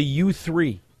what's called the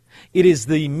U3. It is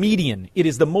the median. It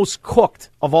is the most cooked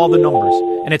of all the numbers.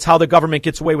 And it's how the government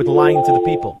gets away with lying to the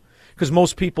people. Because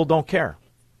most people don't care.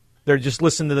 They're just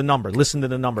listen to the number, listen to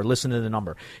the number, listen to the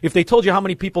number. If they told you how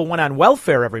many people went on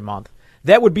welfare every month,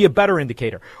 that would be a better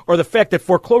indicator. Or the fact that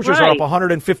foreclosures are up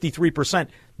 153%,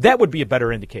 that would be a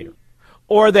better indicator.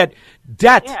 Or that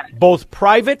debt, both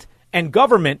private and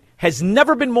government, has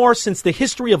never been more since the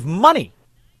history of money.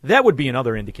 That would be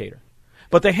another indicator.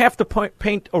 But they have to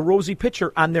paint a rosy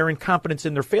picture on their incompetence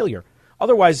and their failure.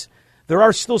 Otherwise, there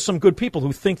are still some good people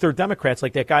who think they're Democrats,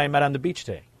 like that guy I met on the beach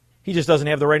today. He just doesn't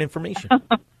have the right information,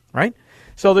 right?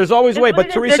 So there's always a way. But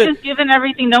Teresa, they're just giving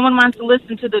everything. No one wants to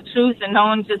listen to the truth, and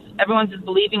everyone's just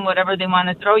believing whatever they want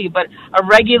to throw you. But a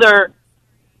regular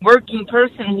working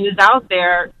person who's out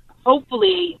there,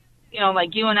 hopefully,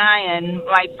 like you and I and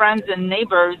my friends and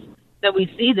neighbors, that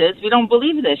we see this, we don't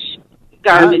believe this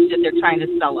garbage that they're trying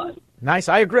to sell us. Nice.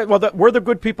 I agree. Well, we're the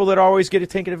good people that always get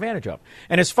taken advantage of.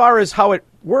 And as far as how it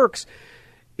works,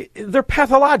 they're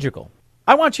pathological.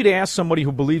 I want you to ask somebody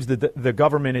who believes that the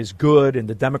government is good and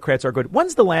the Democrats are good.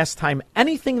 When's the last time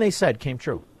anything they said came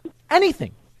true?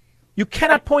 Anything. You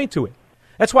cannot point to it.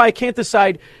 That's why I can't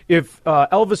decide if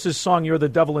Elvis's song, You're the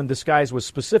Devil in Disguise, was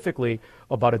specifically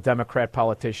about a Democrat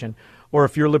politician, or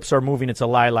if Your Lips Are Moving, it's a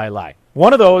lie, lie, lie.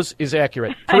 One of those is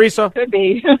accurate. Teresa, could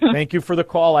be. Thank you for the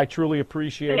call. I truly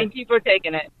appreciate it. Thank you for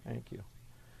taking it. Thank you.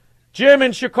 Jim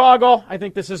in Chicago. I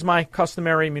think this is my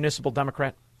customary municipal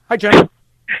Democrat. Hi, Jim.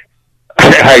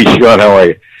 Hi, Sean. How are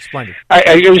you? Splendid.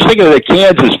 I was thinking of the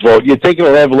Kansas vote. You think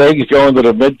it'll have legs going to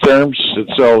the midterms?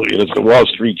 It's the Wall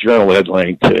Street Journal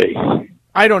headline today.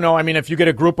 I don't know. I mean, if you get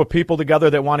a group of people together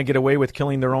that want to get away with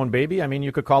killing their own baby, I mean,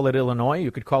 you could call it Illinois. You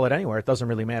could call it anywhere. It doesn't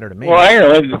really matter to me. Well,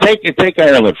 Ireland, take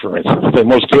Ireland, for instance, the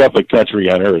most Catholic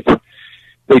country on earth.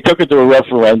 They took it to a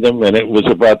referendum, and it was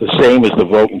about the same as the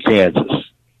vote in Kansas.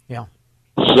 Yeah.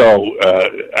 So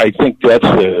I think that's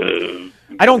the...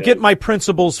 I don't get my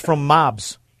principles from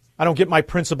mobs. I don't get my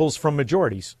principles from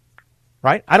majorities,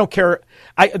 right? I don't care.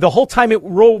 The whole time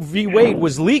Roe v. Wade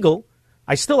was legal,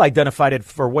 I still identified it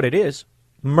for what it is,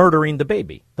 murdering the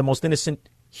baby, the most innocent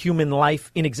human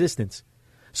life in existence.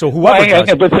 So whoever does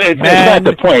it, but it's men,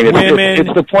 not the point. women,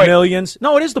 it's the point. Millions.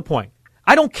 No, it is the point.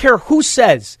 I don't care who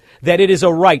says that it is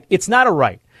a right. It's not a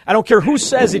right. I don't care who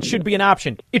says it should be an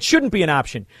option. It shouldn't be an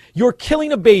option. You're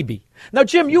killing a baby. Now,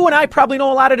 Jim, you and I probably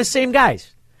know a lot of the same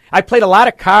guys. I played a lot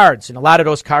of cards in a lot of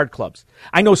those card clubs.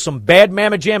 I know some bad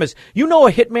mamma jammas. You know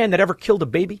a hitman that ever killed a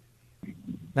baby?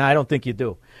 No, I don't think you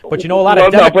do. But you know a lot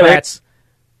of Democrats.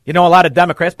 You know a lot of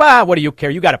Democrats. What do you care?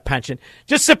 You got a pension.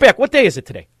 Just sit back. What day is it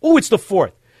today? Oh, it's the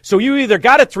 4th. So you either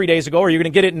got it 3 days ago or you're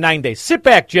going to get it in 9 days. Sit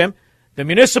back, Jim. The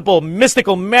municipal,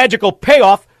 mystical, magical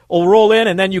payoff will roll in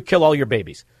and then you kill all your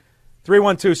babies.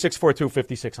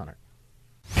 312-642-5600.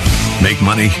 Make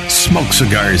money, smoke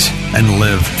cigars, and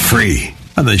live free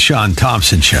on The Sean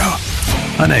Thompson Show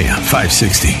on AM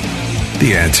 560.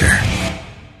 The Answer.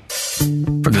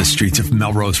 From the streets of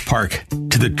Melrose Park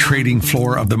to the trading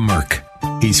floor of the Merc,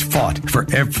 he's fought for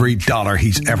every dollar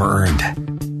he's ever earned.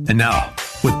 And now,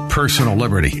 with personal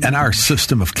liberty and our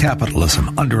system of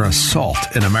capitalism under assault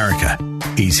in America,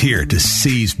 he's here to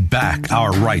seize back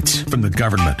our rights from the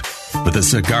government. With a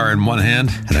cigar in one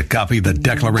hand and a copy of the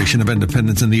Declaration of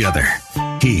Independence in the other,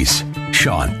 he's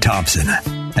Sean Thompson.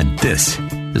 And this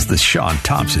is The Sean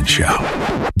Thompson Show.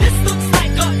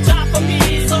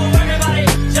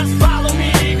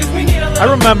 I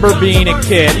remember being a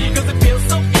kid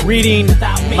reading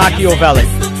Machiavelli,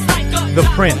 The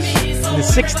Prince. In the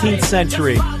 16th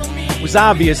century, it was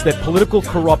obvious that political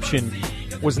corruption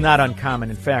was not uncommon.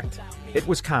 In fact, it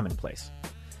was commonplace.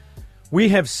 We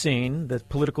have seen that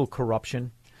political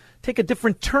corruption take a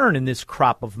different turn in this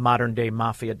crop of modern-day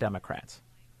mafia Democrats.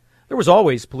 There was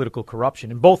always political corruption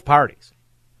in both parties.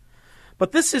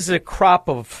 But this is a crop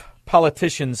of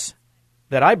politicians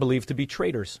that I believe to be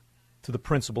traitors to the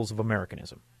principles of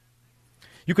Americanism.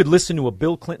 You could listen to a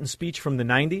Bill Clinton speech from the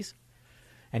 90s,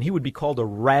 and he would be called a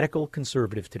radical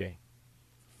conservative today.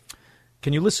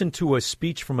 Can you listen to a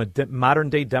speech from a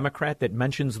modern-day Democrat that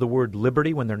mentions the word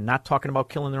liberty when they're not talking about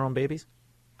killing their own babies?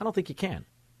 I don't think you can.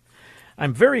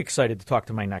 I'm very excited to talk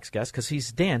to my next guest because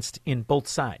he's danced in both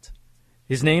sides.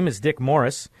 His name is Dick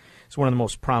Morris. He's one of the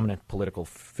most prominent political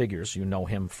figures. You know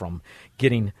him from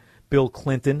getting Bill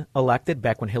Clinton elected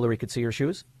back when Hillary could see her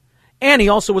shoes. And he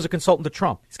also was a consultant to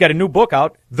Trump. He's got a new book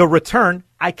out, The Return.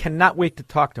 I cannot wait to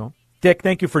talk to him. Dick,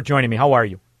 thank you for joining me. How are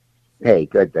you? Hey,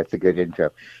 good. That's a good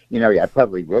intro. You know, I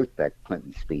probably wrote that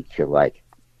Clinton speech you like.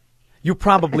 You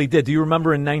probably did. Do you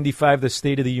remember in 95, the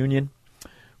State of the Union,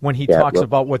 when he talks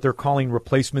about what they're calling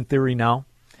replacement theory now?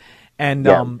 And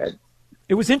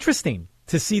it was interesting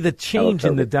to see the change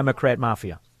in the Democrat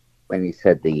mafia. When he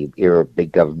said the era of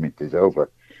big government is over,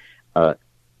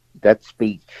 that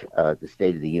speech, the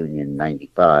State of the Union in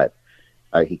 95,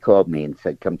 he called me and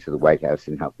said, come to the White House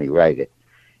and help me write it.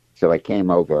 So I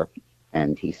came over.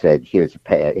 And he said, here's a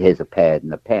pad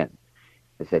and a pen.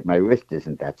 I said, my wrist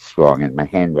isn't that strong and my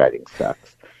handwriting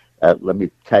sucks. Let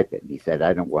me type it. And he said,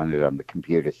 I don't want it on the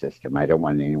computer system. I don't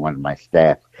want anyone on my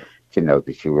staff to know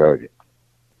that you wrote it.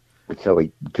 So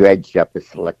he dredged up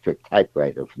this electric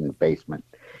typewriter from the basement.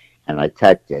 And I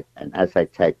typed it. And as I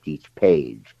typed each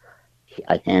page,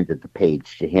 I handed the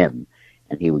page to him.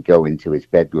 And he would go into his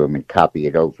bedroom and copy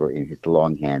it over in his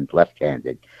longhand,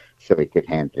 left-handed, so he could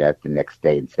hand it out the next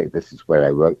day and say, this is what I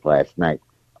wrote last night.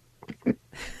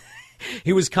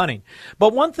 He was cunning.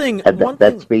 But one thing...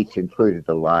 That speech included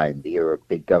the line, the era of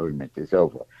big government is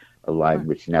over, a line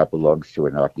which now belongs to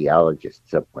an archaeologist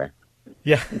somewhere.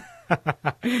 Yeah.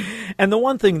 And the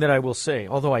one thing that I will say,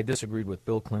 although I disagreed with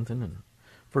Bill Clinton and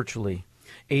virtually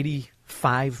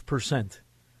 85%,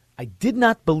 I did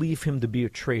not believe him to be a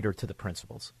traitor to the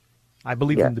principles. I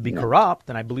believed him to be corrupt,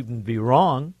 and I believed him to be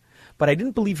wrong, but I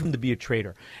didn't believe him to be a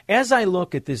traitor. As I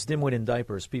look at this dimwit in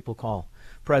diapers people call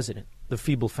president, the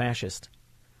feeble fascist,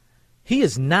 he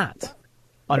is not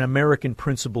an American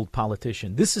principled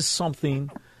politician. This is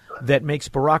something that makes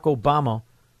Barack Obama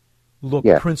look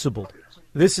principled.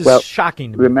 This is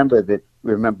shocking to me.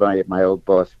 Remember my old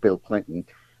boss, Bill Clinton,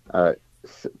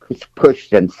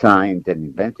 pushed and signed and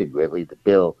invented, really, the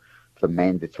bill for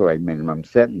mandatory minimum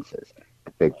sentences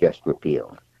that they've just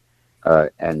repealed.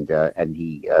 And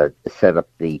he set up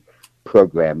the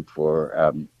program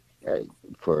for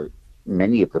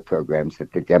many of the programs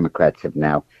that the Democrats have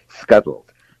now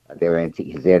scuttled.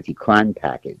 His anti-crime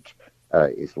package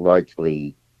is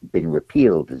largely been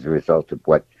repealed as a result of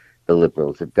what the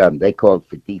liberals have done. They called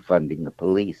for defunding the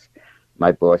police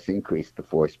My boss increased the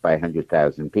force by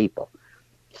 100,000 people.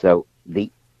 So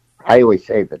I always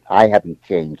say that I haven't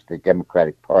changed, the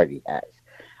Democratic Party has.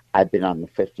 I've been on the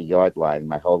 50-yard line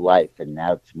my whole life, and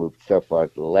now it's moved so far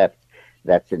to the left,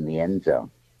 that's in the end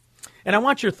zone. And I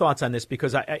want your thoughts on this,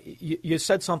 because you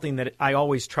said something that I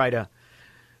always try to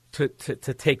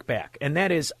take back, and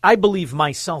that is, I believe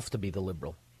myself to be the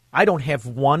liberal. I don't have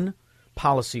one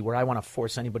policy where I want to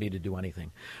force anybody to do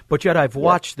anything. But yet I've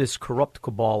watched this corrupt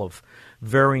cabal of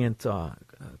variant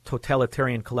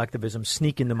totalitarian collectivism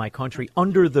sneak into my country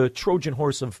under the Trojan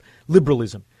horse of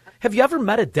liberalism. Have you ever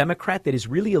met a Democrat that is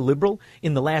really a liberal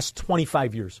in the last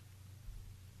 25 years?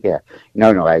 Yeah.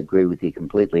 No, I agree with you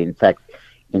completely. In fact,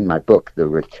 in my book, The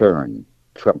Return,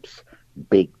 Trump's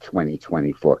big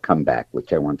 2024 comeback,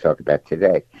 which I want to talk about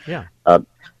today,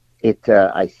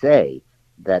 I say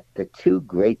that the two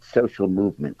great social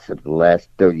movements of the last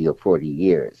 30 or 40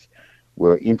 years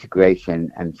were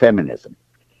integration and feminism.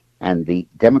 And the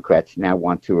Democrats now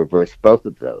want to reverse both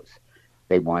of those.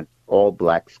 They want all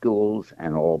black schools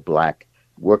and all black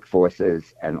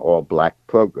workforces and all black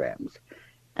programs.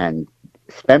 And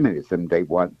feminism, they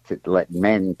want to let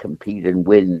men compete and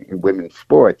win in women's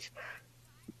sports,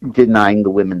 denying the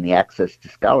women the access to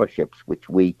scholarships, which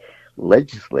we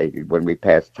legislated when we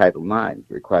passed Title IX,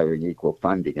 requiring equal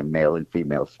funding in male and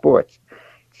female sports.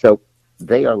 So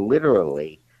they are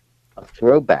literally a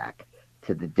throwback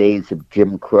to the days of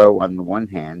Jim Crow on the one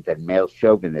hand and male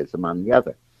chauvinism on the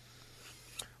other.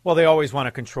 Well, they always want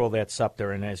to control that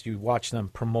scepter, and as you watch them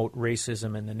promote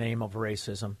racism in the name of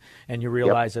racism, and you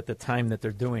realize at the time that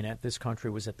they're doing it, this country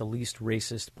was at the least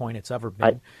racist point it's ever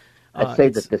been. I say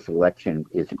that this election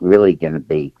is really going to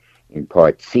be, in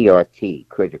part, CRT,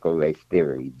 critical race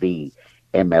theory, v.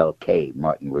 MLK,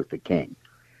 Martin Luther King,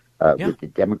 with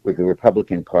the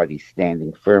Republican Party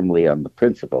standing firmly on the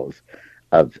principles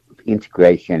of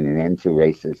integration and end to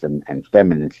racism and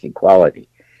feminist equality,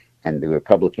 and the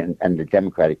Republican and the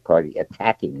Democratic Party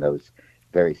attacking those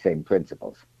very same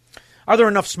principles. Are there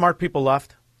enough smart people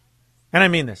left? And I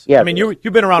mean this. Yeah, I mean, you've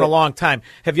been around a long time.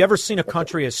 Have you ever seen a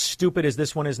country as stupid as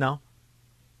this one is now?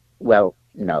 Well,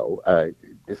 no.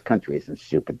 This country isn't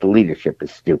stupid. The leadership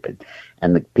is stupid.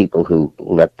 And the people who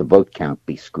let the vote count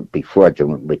be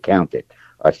fraudulently counted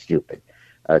are stupid.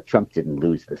 Trump didn't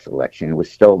lose this election. It was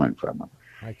stolen from him.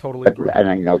 I totally agree. And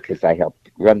I know because I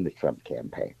helped run the Trump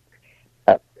campaign.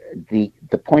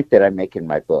 The point that I make in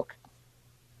my book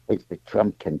is that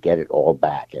Trump can get it all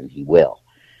back, and he will.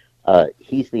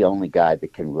 He's the only guy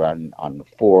that can run on the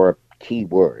 4 key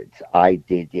words, I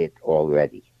did it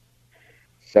already.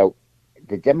 So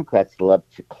the Democrats love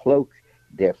to cloak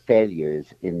their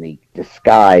failures in the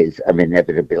disguise of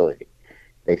inevitability.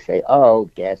 They say, oh,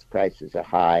 gas prices are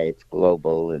high, it's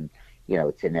global, and,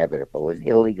 it's inevitable. And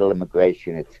illegal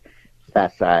immigration, it's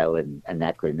facile and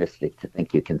anachronistic to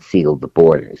think you can seal the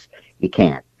borders. You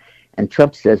can't. And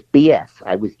Trump says, BS,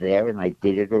 I was there and I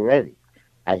did it already.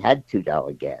 I had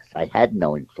 $2 gas. I had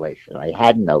no inflation. I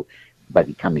had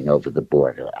nobody coming over the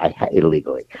border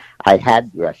illegally. I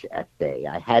had Russia at bay.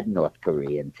 I had North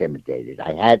Korea intimidated.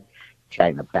 I had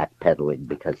China backpedaling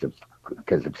because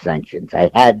of sanctions.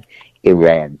 I had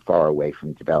Iran far away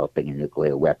from developing a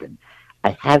nuclear weapon.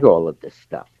 I had all of this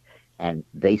stuff, and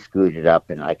they screwed it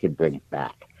up, and I can bring it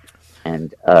back.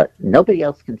 And nobody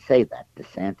else can say that.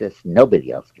 DeSantis,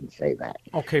 nobody else can say that.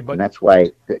 Okay, but... And that's why,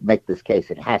 to make this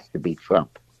case, it has to be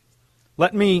Trump.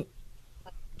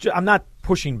 I'm not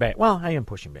pushing back. Well, I am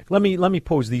pushing back. Let me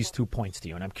pose these 2 points to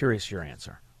you, and I'm curious your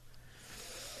answer.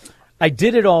 I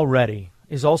did it already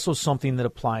is also something that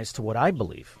applies to what I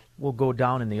believe will go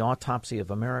down in the autopsy of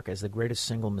America as the greatest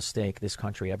single mistake this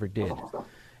country ever did.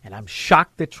 And I'm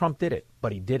shocked that Trump did it,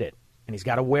 but he did it, and he's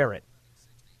got to wear it.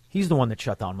 He's the one that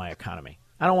shut down my economy.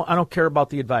 I don't care about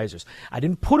the advisors. I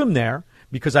didn't put him there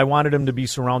because I wanted him to be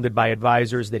surrounded by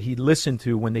advisors that he'd listen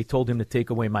to when they told him to take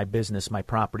away my business, my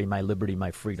property, my liberty,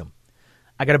 my freedom.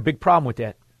 I got a big problem with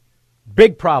that.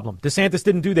 Big problem. DeSantis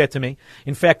didn't do that to me.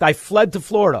 In fact, I fled to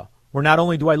Florida, where not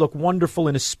only do I look wonderful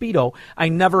in a Speedo, I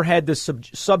never had to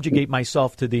subjugate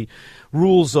myself to the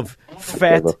rules of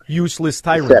fat, useless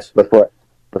tyrants.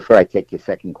 Before I take your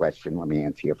second question, let me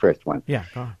answer your first one. Yeah,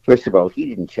 go on. First of all, he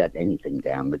didn't shut anything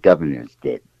down. The governors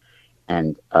did.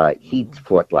 And he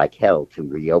fought like hell to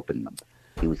reopen them.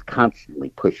 He was constantly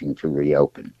pushing to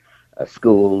reopen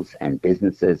schools and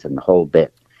businesses and the whole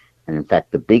bit. And in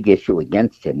fact, the big issue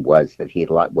against him was that he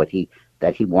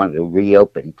wanted to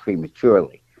reopen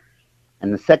prematurely.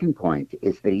 And the second point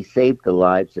is that he saved the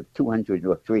lives of 200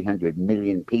 or 300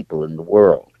 million people in the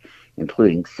world,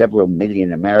 including several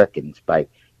million Americans, by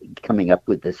coming up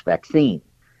with this vaccine.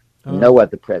 No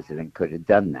other president could have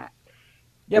done that.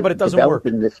 Yeah, but it doesn't work.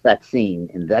 Developing this vaccine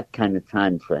in that kind of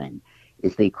time frame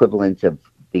is the equivalent of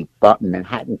the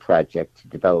Manhattan Project to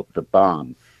develop the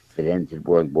bomb that ended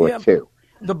World War II.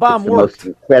 The bomb it's worked. The most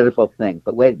incredible thing.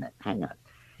 But wait a minute, hang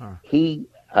on. He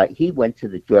went to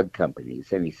the drug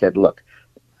companies and he said, look,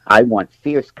 I want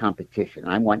fierce competition.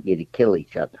 I want you to kill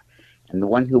each other. And the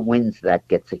one who wins that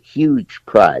gets a huge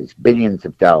prize, billions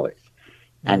of dollars.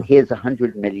 And here's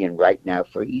 $100 million right now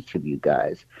for each of you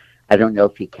guys. I don't know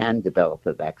if you can develop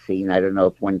a vaccine. I don't know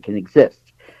if one can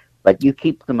exist. But you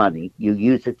keep the money. You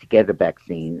use it to get a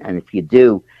vaccine. And if you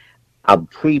do, I'll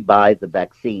pre-buy the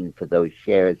vaccine for those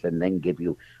shares and then give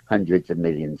you hundreds of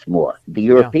millions more. The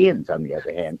Europeans, on the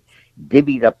other hand,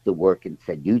 divvied up the work and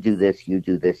said, you do this, you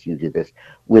do this, you do this.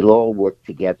 We'll all work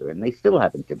together. And they still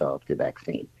haven't developed a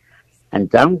vaccine. And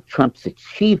Donald Trump's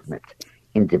achievement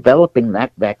in developing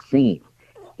that vaccine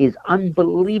is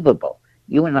unbelievable.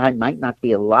 You and I might not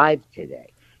be alive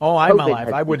today. Oh, I'm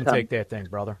alive. I wouldn't take that thing,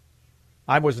 brother.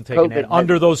 I wasn't taking that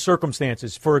under those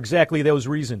circumstances for exactly those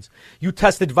reasons. You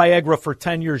tested Viagra for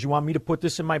 10 years. You want me to put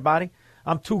this in my body?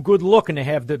 I'm too good looking to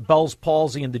have the Bell's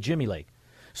palsy and the Jimmy leg.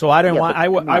 So I didn't want. I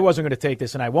wasn't going to take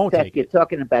this, and I won't take it. You're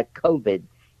talking about COVID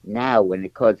now when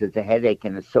it causes a headache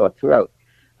and a sore throat.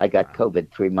 I got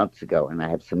COVID 3 months ago, and I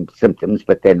have some symptoms,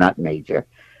 but they're not major.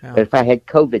 Yeah. But if I had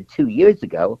COVID 2 years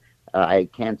ago, I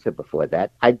had cancer before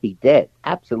that, I'd be dead.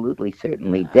 Absolutely,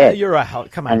 certainly dead. You're a hell.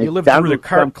 Come on, you lived through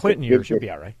the Clinton years. You'll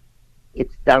be all right.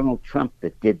 It's Donald Trump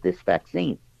that did this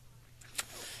vaccine.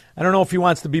 I don't know if he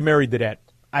wants to be married to that.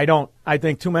 I don't. I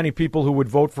think too many people who would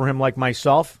vote for him, like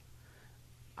myself.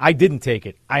 I didn't take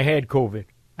it. I had COVID.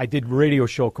 I did radio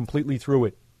show completely through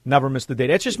it. Never missed a day.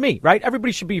 That's just me, right?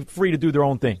 Everybody should be free to do their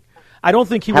own thing. I don't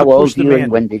think he would push the man. How old are you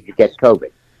and when did you get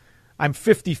COVID? I'm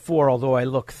 54, although I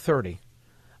look 30.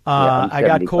 I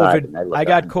got COVID. I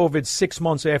got COVID 6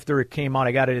 months after it came out.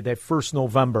 I got it that first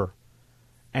November,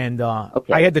 and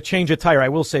I had to change a tire. I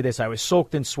will say this: I was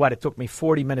soaked in sweat. It took me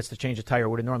 40 minutes to change a tire. It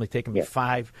would have normally taken me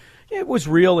 5. It was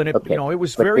real, and it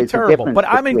was very terrible. But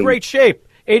I'm in great shape.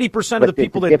 80% of the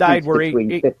people that died were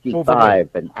 55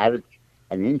 and out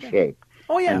and in shape.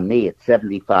 Oh yeah, and me at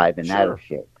 75 and out of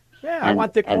shape. Yeah, I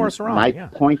want Dick Morris around. My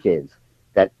point is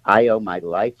that I owe my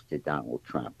life to Donald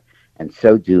Trump. And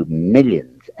so do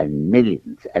millions and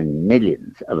millions and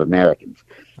millions of Americans.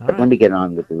 But let me get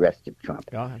on with the rest of Trump.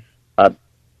 Go ahead.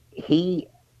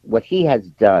 What he has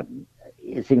done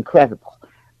is incredible.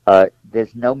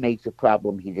 There's no major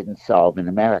problem he didn't solve in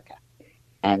America.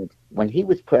 And when he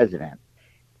was president,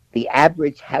 the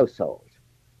average household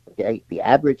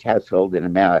in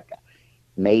America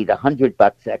made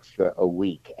 $100 extra a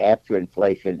week after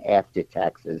inflation, after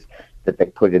taxes that they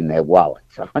put in their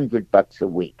wallets. $100 a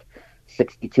week.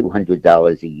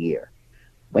 $6,200 a year.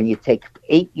 When you take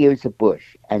 8 years of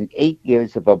Bush and 8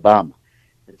 years of Obama,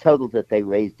 the total that they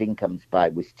raised incomes by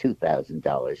was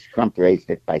 $2,000. Trump raised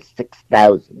it by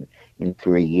 $6,000 in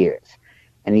 3 years.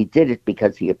 And he did it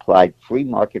because he applied free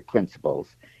market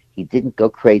principles. He didn't go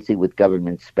crazy with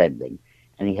government spending.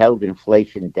 And he held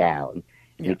inflation down.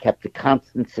 And he kept a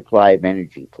constant supply of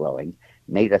energy flowing,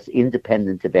 made us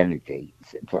independent of energy,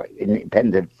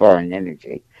 independent foreign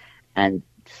energy, and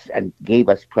gave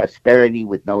us prosperity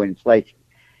with no inflation.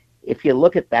 If you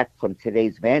look at that from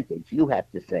today's vantage, you have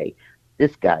to say,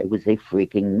 this guy was a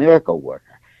freaking miracle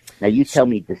worker. Now, you tell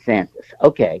me DeSantis.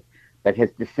 Okay, but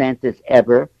has DeSantis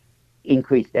ever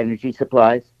increased energy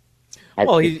supplies?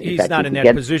 Well, he's not in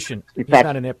that position. He's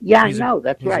not in that. Yeah, I know.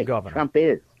 That's right. Trump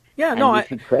is. Yeah, no,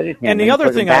 and the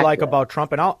other thing I like about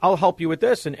Trump, and I'll help you with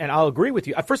this, and I'll agree with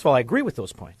you. First of all, I agree with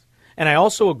those points. And I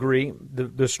also agree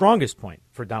the strongest point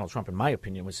for Donald Trump, in my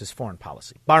opinion, was his foreign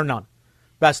policy, bar none.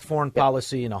 Best foreign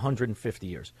policy in 150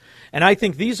 years. And I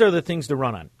think these are the things to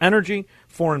run on: energy,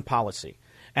 foreign policy.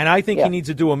 And I think he needs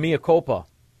to do a mea culpa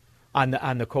on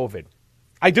the COVID.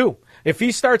 I do. If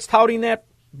he starts touting that,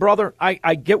 brother,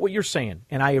 I get what you're saying,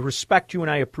 and I respect you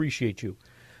and I appreciate you.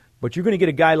 But you're going to get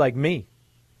a guy like me,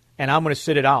 and I'm going to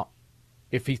sit it out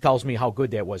if he tells me how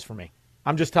good that was for me.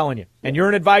 I'm just telling you. And you're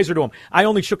an advisor to him. I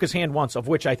only shook his hand once, of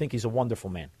which I think he's a wonderful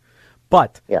man.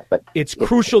 But it's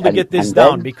crucial to get this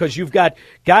down because you've got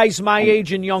guys my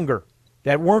age and younger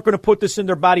that weren't going to put this in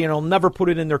their body and will never put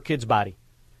it in their kid's body.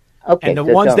 Okay, and the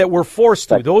ones that were forced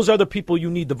to, those are the people you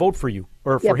need to vote for you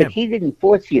or for him. But he didn't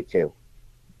force you to.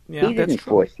 Yeah, he didn't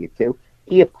force you to.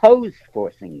 He opposed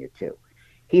forcing you to.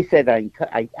 He said,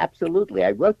 I absolutely,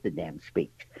 I wrote the damn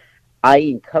speech. I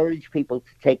encourage people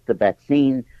to take the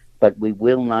vaccine, but we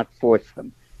will not force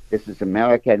them. This is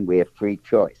America, and we have free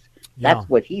choice. Yeah. That's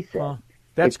what he said. Well,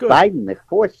 that's it's good. Biden that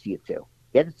forced you to.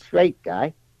 Get it straight,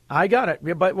 guy. I got it.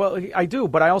 Yeah, but I do.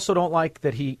 But I also don't like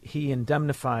that he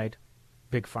indemnified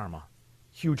Big Pharma.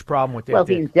 Huge problem with that. Well,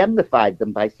 he indemnified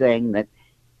them by saying that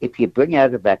if you bring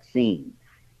out a vaccine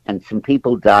and some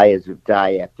people die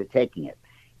after taking it,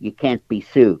 you can't be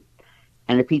sued.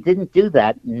 And if he didn't do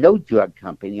that, no drug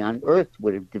company on earth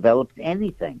would have developed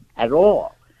anything at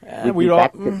all. We'd be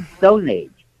back to the Stone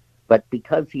Age. But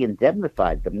because he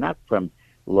indemnified them, not from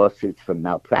lawsuits from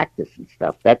malpractice and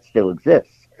stuff, that still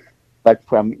exists, but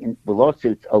from the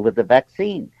lawsuits over the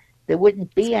vaccine, there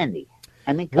wouldn't be any.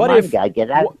 I mean, come on, guy, get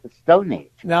out of the Stone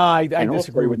Age. No, I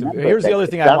disagree with you. Here's the other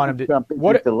thing I want him to... Trump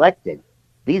is elected,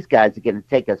 these guys are going to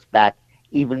take us back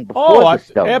even before the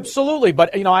Stone Age. Absolutely,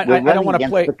 but I don't want to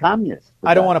play the communists.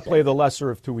 I don't want to play the lesser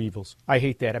of two evils. I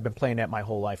hate that. I've been playing that my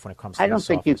whole life when it comes to I don't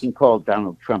think you can call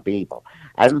Donald Trump evil.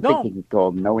 I don't think you can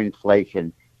call no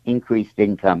inflation, increased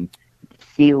income,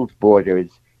 sealed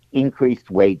borders, increased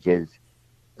wages,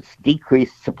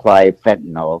 decreased supply of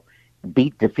fentanyl,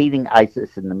 defeating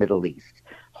ISIS in the Middle East,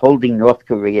 holding North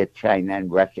Korea, China,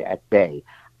 and Russia at bay.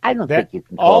 I don't think you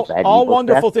can call that all evil.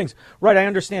 wonderful things. Right, I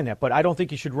understand that, but I don't think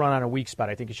he should run on a weak spot.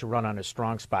 I think he should run on a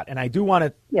strong spot. And I do want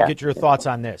to get your thoughts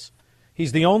on this.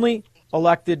 He's the only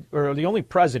elected or the only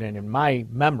president in my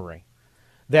memory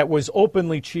that was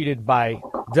openly cheated by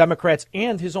Democrats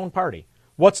and his own party.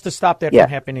 What's to stop that from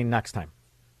happening next time?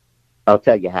 I'll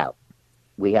tell you how.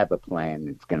 We have a plan.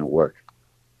 It's going to work.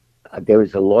 There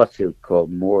is a lawsuit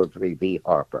called Moore v.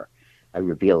 Harper. I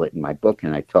reveal it in my book,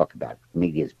 and I talk about it. The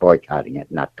media is boycotting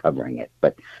it, not covering it,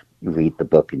 but you read the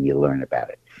book and you learn about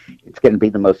it. It's going to be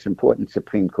the most important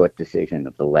Supreme Court decision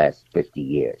of the last 50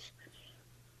 years.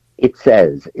 It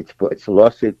says it's a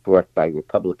lawsuit brought by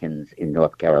Republicans in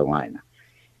North Carolina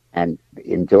and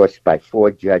endorsed by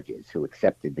 4 judges who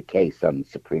accepted the case on the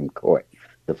Supreme Court,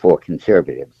 the 4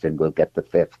 conservatives, and we'll get the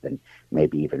 5th, and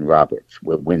maybe even Roberts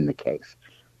will win the case.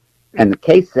 And the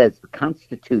case says the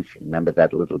Constitution, remember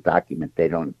that little document they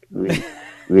don't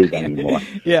read anymore,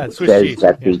 it says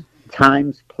that the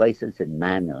times, places, and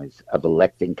manners of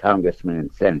electing congressmen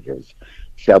and senators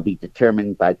shall be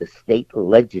determined by the state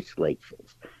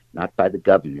legislatures, not by the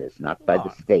governors, not by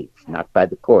the states, not by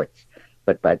the courts,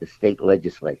 but by the state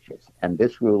legislatures. And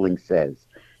this ruling says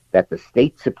that the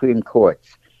state Supreme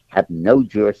Courts have no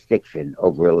jurisdiction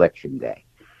over Election Day.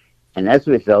 And as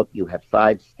a result, you have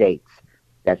 5 states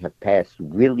that have passed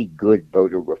really good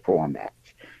voter reform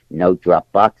acts. No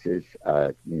drop boxes,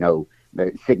 no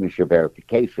signature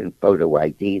verification, photo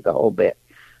ID, the whole bit.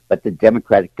 But the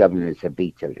Democratic governors have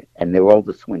vetoed it. And they're all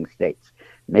the swing states.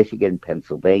 Michigan,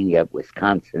 Pennsylvania,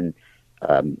 Wisconsin,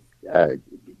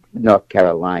 North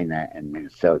Carolina, and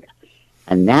Minnesota.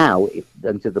 And now,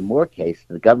 under the Moore case,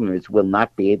 the governors will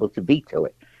not be able to veto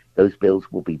it. Those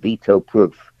bills will be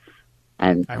veto-proof.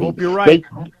 And I hope you're right.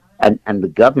 And the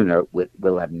governor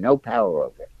will have no power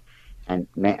over it. And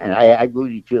I had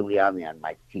Rudy Giuliani on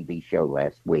my TV show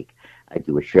last week. I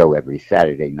do a show every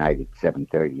Saturday night at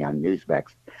 7:30 on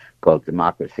Newsmax called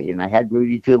Democracy. And I had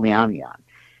Rudy Giuliani on.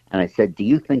 And I said, do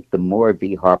you think the Moore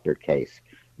v. Harper case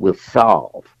will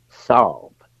solve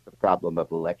the problem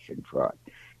of election fraud?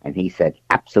 And he said,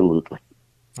 absolutely.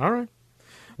 All right.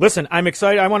 Listen, I'm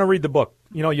excited. I want to read the book.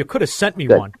 You could have sent me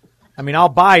one. I mean, I'll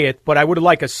buy it, but I would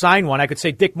like a signed one. I could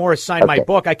say Dick Morris signed my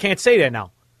book. I can't say that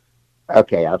now.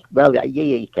 Okay.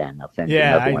 You can. I'll send you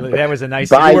another one. That was a nice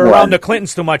thing. You were around the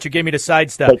Clintons too much. You gave me the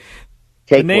sidestep.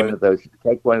 Take one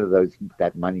of those,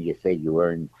 that money you say you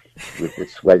earned with the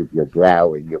sweat of your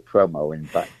brow and your promo, and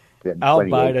I'll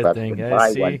buy the thing.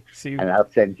 And I'll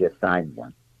send you a signed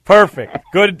one. Perfect.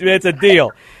 Good. It's a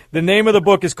deal. The name of the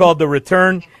book is called The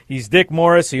Return. He's Dick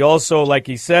Morris. He also, like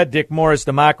he said, Dick Morris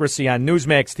Democracy on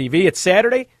Newsmax TV. It's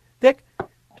Saturday, Dick?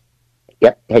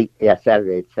 Yep.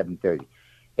 Saturday at 7:30.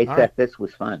 Except this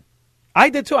was fun. I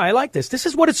did too. I like this. This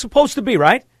is what it's supposed to be,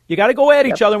 right? You got to go at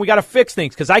each other, and we got to fix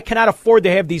things, because I cannot afford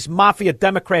to have these mafia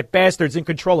Democrat bastards in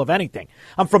control of anything.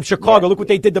 I'm from Chicago. Look what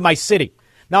they did to my city.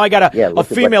 Now I got a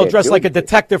female dressed like a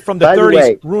detective from the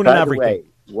 30s ruining everything.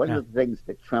 One of the things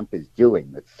that Trump is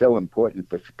doing that's so important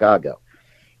for Chicago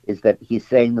is that he's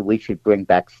saying that we should bring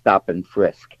back stop and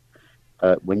frisk.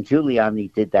 When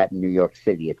Giuliani did that in New York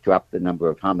City, it dropped the number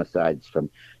of homicides from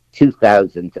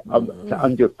 2,000 to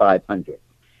under 500.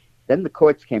 Then the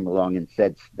courts came along and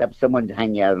said that someone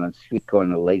hanging out on a street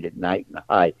corner late at night in a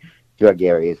high drug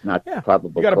area is not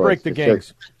probable. You got to break the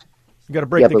gangs. You got to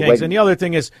break the gangs. And the other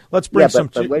thing is, let's bring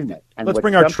let's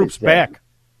bring our troops back.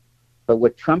 But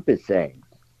what Trump is saying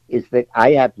is that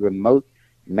I have remote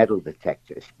metal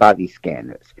detectors, body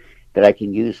scanners, that I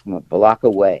can use from a block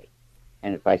away.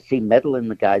 And if I see metal in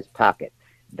the guy's pocket,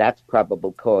 that's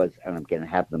probable cause, and I'm going to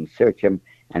have them search him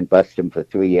and bust him for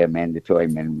 3-year mandatory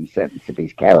minimum sentence if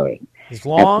he's carrying. As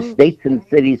long... If the states and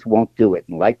cities won't do it,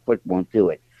 and Lightfoot won't do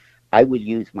it, I would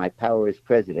use my power as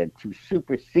president to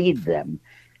supersede them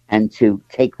and to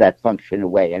take that function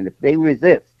away. And if they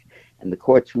resist and the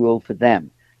courts rule for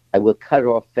them, I will cut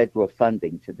off federal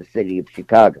funding to the city of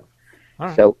Chicago.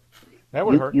 Right. So that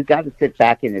would hurt. You got to sit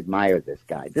back and admire this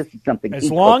guy. This is something.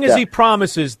 As long as he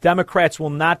promises Democrats will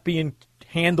not be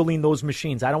handling those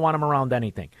machines, I don't want him around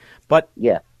anything. But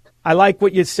yeah, I like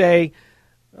what you say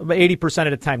 80%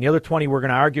 of the time. The other 20 we're going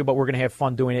to argue, but we're going to have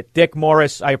fun doing it. Dick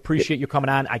Morris, I appreciate you coming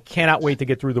on. I cannot wait to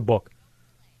get through the book.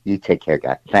 You take care,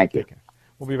 guy. Thank you.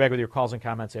 We'll be back with your calls and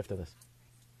comments after this.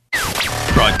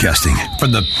 Broadcasting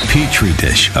from the petri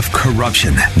dish of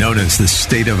corruption known as the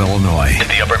state of Illinois. In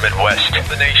the upper Midwest,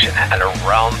 the nation, and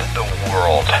around the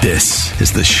world. This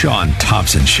is the Sean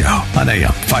Thompson Show on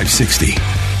AM 560.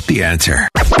 The Answer.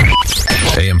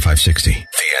 AM 560. The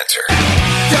Answer.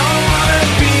 Don't wanna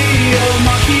be a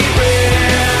monkey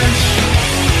wrench.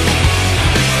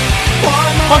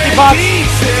 Monkeypox.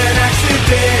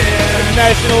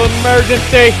 National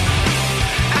emergency.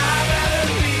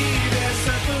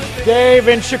 Dave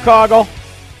in Chicago.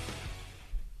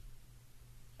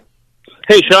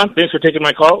 Hey, Sean. Thanks for taking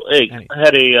my call. Hey, I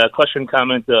had a question,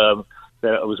 comment that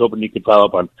I was hoping you could follow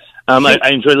up on. I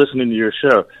enjoy listening to your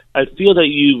show. I feel that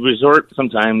you resort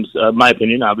sometimes, my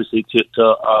opinion, obviously,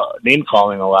 to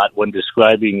name-calling a lot when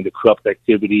describing the corrupt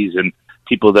activities and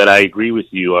people that I agree with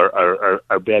you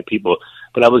are bad people.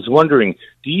 But I was wondering,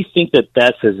 do you think that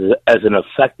that's as an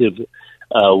effective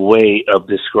way of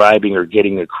describing or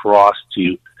getting across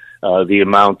to the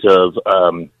amount of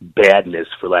badness,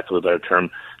 for lack of a better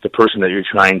term, the person that you're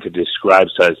trying to describe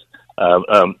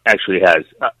actually has?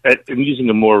 I'm using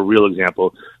a more real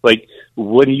example. Like,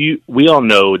 we all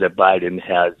know that Biden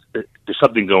there's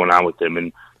something going on with him,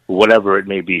 and whatever it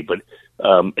may be, but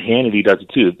Hannity does it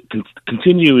too.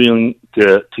 Continuing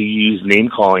to use name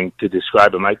calling to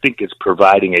describe him, I think it's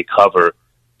providing a cover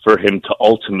for him to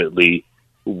ultimately,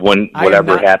 when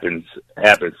whatever happens.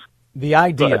 The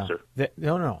idea,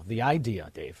 the idea,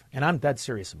 Dave, and I'm dead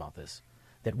serious about this,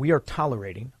 that we are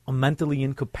tolerating a mentally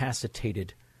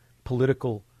incapacitated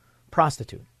political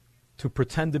prostitute to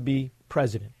pretend to be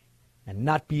president and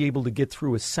not be able to get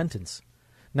through his sentence,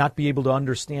 not be able to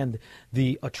understand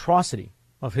the atrocity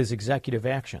of his executive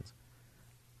actions.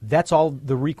 That's all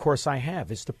the recourse I have,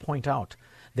 is to point out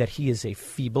that he is a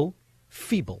feeble,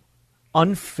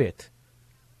 unfit,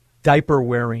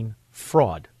 diaper-wearing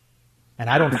fraud. And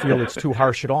I don't feel it's too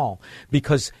harsh at all,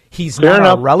 because he's not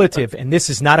a relative, and this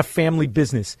is not a family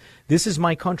business. This is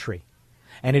my country,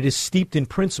 and it is steeped in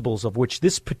principles of which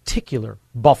this particular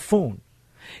buffoon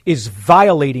is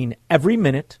violating every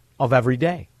minute of every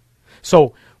day.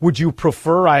 So would you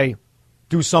prefer I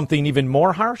do something even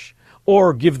more harsh,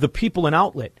 or give the people an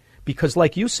outlet? Because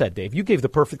like you said, Dave, you gave the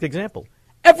perfect example.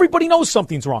 Everybody knows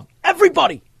something's wrong.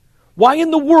 Everybody. Why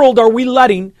in the world are we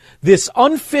letting this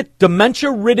unfit,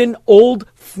 dementia-ridden old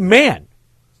man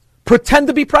pretend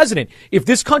to be president? If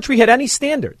this country had any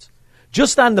standards,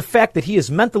 just on the fact that he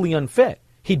is mentally unfit,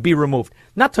 he'd be removed.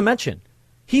 Not to mention,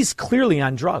 he's clearly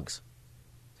on drugs.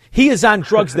 He is on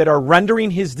drugs that are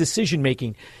rendering his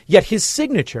decision-making, yet his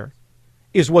signature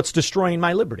is what's destroying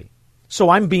my liberty. So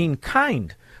I'm being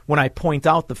kind when I point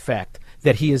out the fact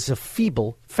that he is a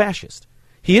feeble fascist.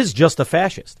 He is just a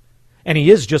fascist. And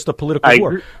he is just a political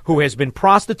whore who has been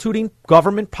prostituting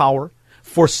government power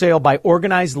for sale by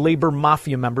organized labor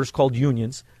mafia members called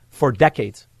unions for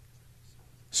decades.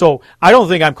 So I don't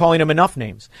think I'm calling him enough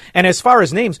names. And as far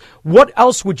as names, what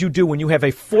else would you do when you have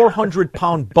a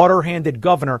 400-pound butter-handed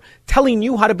governor telling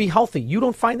you how to be healthy? You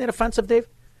don't find that offensive, Dave?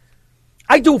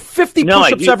 I do 50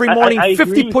 push-ups every morning, I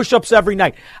 50 push-ups every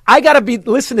night. I got to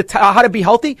listen to how to be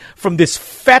healthy from this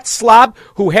fat slob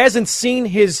who hasn't seen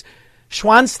his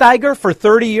Schwansteiger for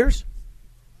 30 years?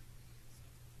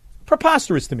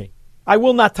 Preposterous to me. I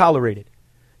will not tolerate it.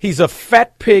 He's a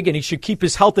fat pig, and he should keep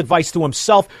his health advice to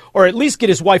himself, or at least get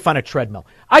his wife on a treadmill.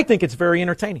 I think it's very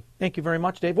entertaining. Thank you very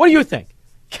much, Dave. What do you think?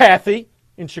 Kathy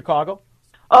in Chicago.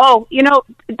 Oh,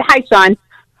 hi, Sean.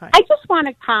 Hi. I just want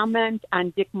to comment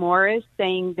on Dick Morris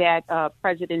saying that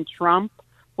President Trump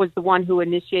was the one who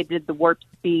initiated the warp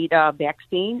speed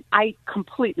vaccine. I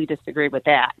completely disagree with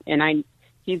that, and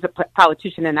he's a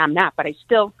politician and I'm not, but I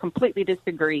still completely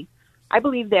disagree. I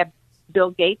believe that Bill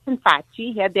Gates and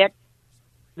Fauci had that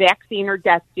vaccine or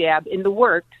death jab in the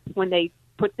works when they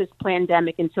put this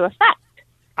pandemic into effect.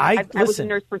 I was a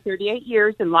nurse for 38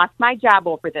 years and lost my job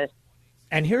over this.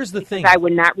 And here's the thing. I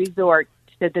would not resort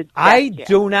to the death jab.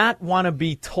 Do not want to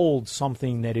be told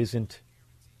something that isn't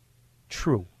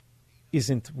true,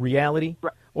 isn't reality,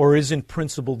 or isn't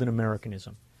principled in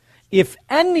Americanism. If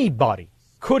anybody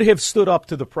could have stood up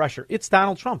to the pressure, it's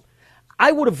Donald Trump.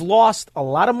 I would have lost a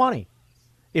lot of money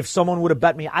if someone would have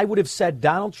bet me. I would have said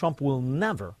Donald Trump will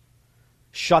never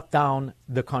shut down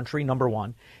the country, number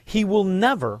one. He will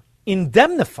never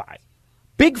indemnify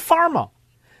Big Pharma.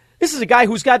 This is a guy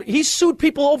he's sued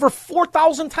people over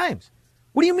 4,000 times.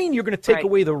 What do you mean you're going to take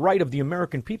away the right of the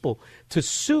American people to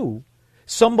sue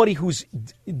somebody who's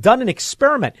done an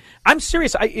experiment? I'm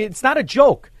serious. It's not a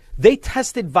joke. They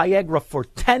tested Viagra for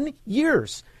 10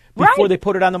 years before they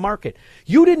put it on the market.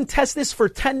 You didn't test this for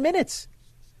 10 minutes.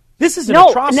 This is an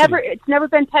atrocity. It's never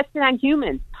been tested on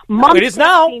humans. It is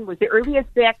now. Vaccine was the earliest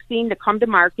vaccine to come to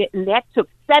market, and that took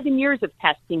 7 years of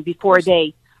testing before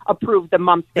they approved the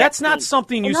mumps vaccine. That's not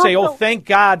something you say, thank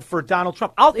God for Donald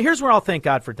Trump. Here's where I'll thank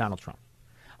God for Donald Trump.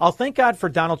 I'll thank God for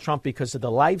Donald Trump because of the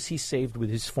lives he saved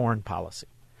with his foreign policy.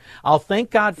 I'll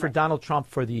thank God for Donald Trump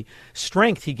for the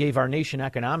strength he gave our nation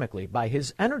economically by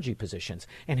his energy positions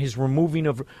and his removing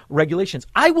of regulations.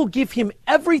 I will give him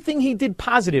everything he did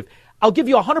positive. I'll give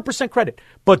you 100% credit.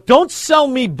 But don't sell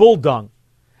me bull dung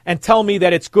and tell me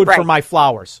that it's good for my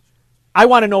flowers. I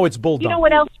want to know it's bull dung. You know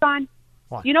what else, John?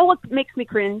 What? You know what makes me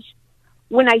cringe?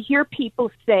 When I hear people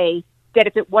say that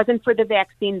if it wasn't for the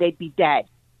vaccine, they'd be dead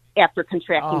after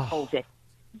contracting COVID.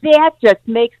 That just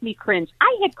makes me cringe.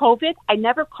 I had COVID. I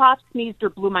never coughed, sneezed, or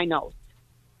blew my nose.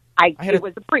 It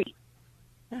was a breeze.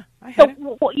 Yeah, I had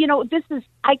it.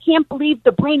 I can't believe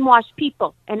the brainwashed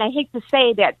people. And I hate to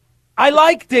say that. I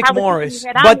like Dick Morris,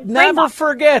 but never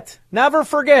forget,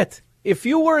 if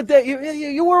you were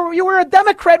you were a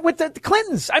Democrat with the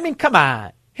Clintons. I mean, come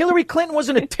on. Hillary Clinton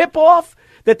wasn't a tip-off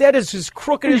that is as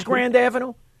crooked as Grand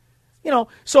Avenue.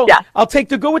 I'll take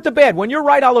the good with the bad. When you're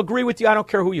right, I'll agree with you. I don't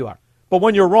care who you are. But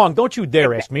when you're wrong, don't you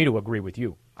dare ask me to agree with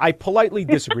you. I politely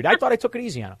disagreed. I thought I took it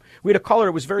easy on him. We had a caller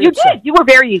that was very upset. You did. You were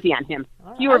very easy on him.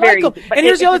 You were very easy. And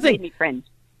here's the other thing.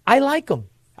 I like him.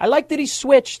 I like that he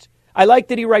switched. I like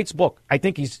that he writes book. I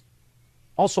think he's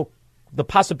also the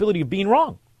possibility of being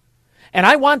wrong. And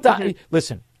I want to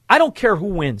listen, I don't care who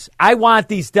wins. I want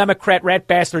these Democrat rat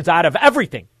bastards out of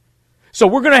everything. So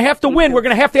we're going to have to win. We're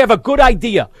going to have a good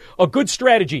idea, a good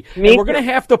strategy. And we're going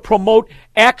to have to promote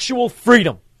actual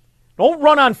freedom. Don't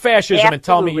run on fascism and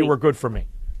tell me you were good for me.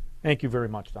 Thank you very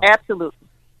much, Don. Absolutely.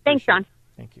 Thanks, John.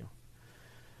 Thank you.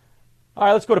 All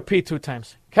right, let's go to Pete 2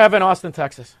 times. Kevin, Austin,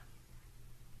 Texas.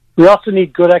 We also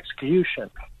need good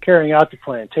execution, carrying out the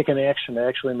plan, taking action to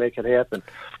actually make it happen.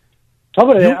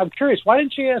 I'm curious, why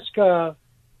didn't you ask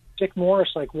Dick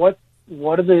Morris, what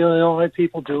do the Illinois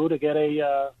people do to get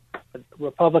a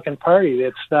Republican Party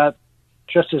that's not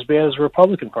just as bad as the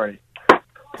Republican Party?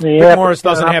 Dick Morris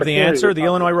doesn't have the answer. The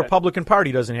Illinois Republican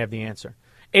Party doesn't have the answer.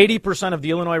 80% of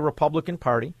the Illinois Republican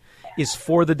Party is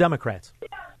for the Democrats.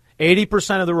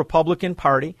 80% of the Republican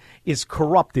Party is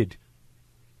corrupted.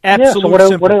 Absolutely.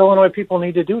 So what do Illinois people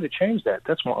need to do to change that?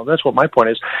 That's what my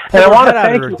point is. And I want to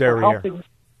thank you for helping.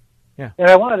 Yeah. And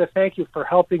I wanted to thank you for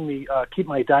helping me keep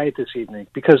my diet this evening,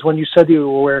 because when you said you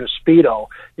were wearing a Speedo,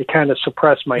 it kind of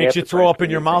suppressed my appetite. Makes you throw up in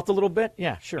your mouth a little bit?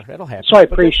 Yeah, sure. That'll happen. So I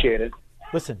appreciate it.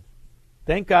 Listen,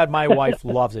 thank God my wife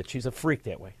loves it. She's a freak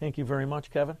that way. Thank you very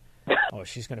much, Kevin. Oh,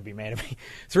 she's going to be mad at me.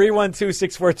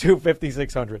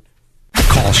 312-642-5600.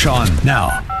 Call Sean now.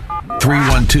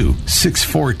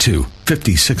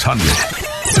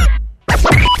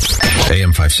 312-642-5600.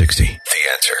 AM 560. The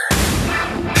Answer.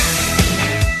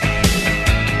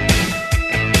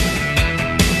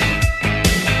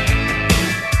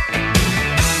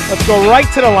 Let's go right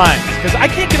to the lines, because I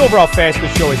can't get over how fast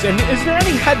this show is. And is there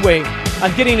any headway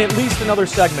on getting at least another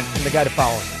segment from the guy to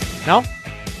follow? No?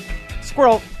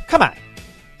 Squirrel, come on.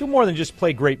 Do more than just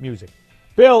play great music.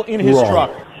 Bill in his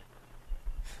truck.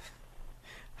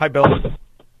 Hi, Bill.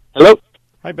 Hello?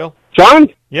 Hi, Bill. Sean?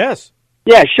 Yes.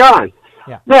 Yeah, Sean.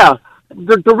 Yeah.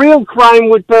 The real crime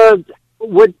with the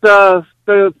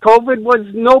COVID was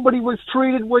nobody was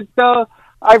treated with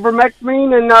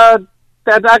ivermectin and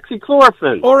that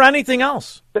oxychloroquine or anything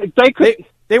else.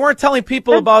 They weren't telling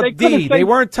people about D. They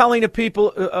weren't telling the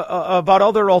people about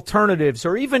other alternatives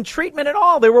or even treatment at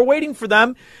all. They were waiting for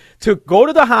them to go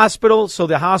to the hospital so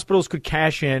the hospitals could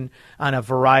cash in on a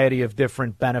variety of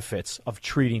different benefits of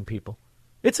treating people.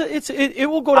 It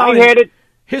will go down in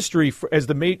history as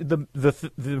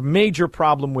the major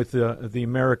problem with the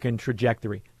American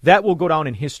trajectory. That will go down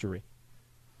in history.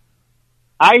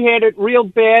 I had it real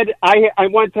bad. I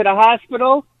went to the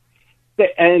hospital,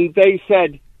 and they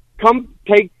said, "Come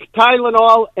take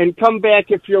Tylenol and come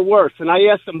back if you're worse." And I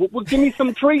asked them, "Well, give me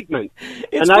some treatment."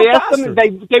 And I asked them,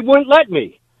 they wouldn't let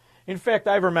me. In fact,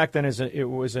 ivermectin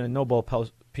was a Nobel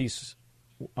Peace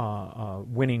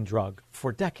winning drug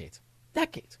for decades.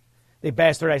 Decades. They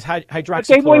bastardized But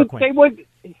hydroxychloroquine. they would.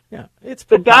 Yeah, it's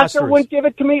the doctor preposterous. wouldn't give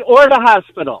it to me, or the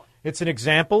hospital. It's an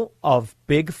example of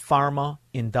big pharma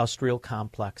industrial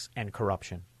complex and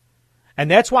corruption. And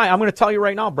that's why I'm going to tell you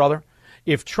right now, brother,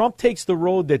 if Trump takes the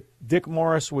road that Dick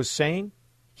Morris was saying,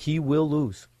 he will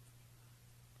lose.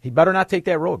 He better not take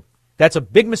that road. That's a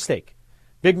big mistake.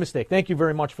 Big mistake. Thank you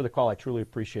very much for the call. I truly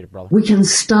appreciate it, brother. We can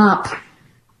stop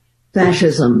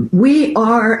fascism. We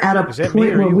are at a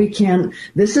point where we can.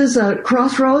 This is a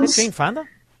crossroads.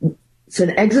 It's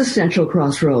an existential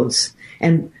crossroads,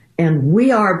 and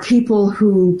we are people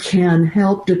who can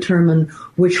help determine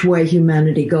which way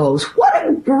humanity goes. What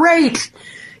a great!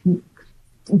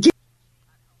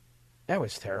 That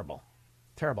was terrible.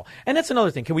 Terrible. And that's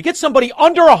another thing. Can we get somebody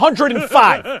under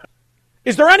 105?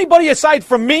 Is there anybody aside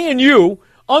from me and you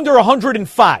under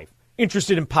 105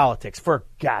 interested in politics? For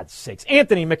God's sakes.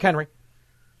 Anthony McHenry.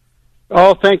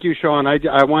 Oh, thank you, Sean.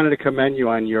 I wanted to commend you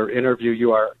on your interview.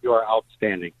 You are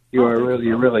outstanding. You're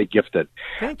really gifted.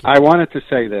 Thank you. I wanted to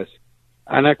say this,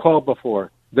 and I called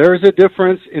before. There is a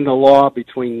difference in the law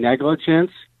between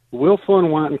negligence, willful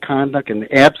and wanton conduct,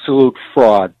 and absolute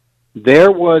fraud.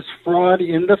 There was fraud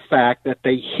in the fact that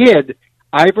they hid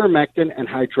ivermectin and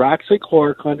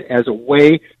hydroxychloroquine as a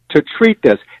way to treat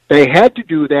this. They had to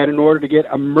do that in order to get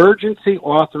emergency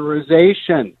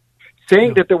authorization,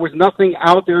 saying that there was nothing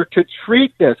out there to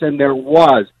treat this, and there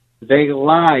was. They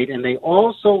lied, and they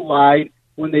also lied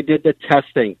when they did the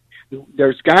testing.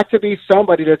 There's got to be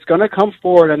somebody that's going to come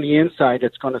forward on the inside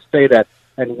that's going to say that.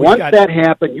 And once that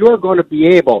happens, you're going to be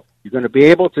able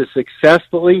to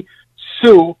successfully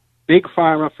sue Big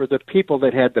Pharma for the people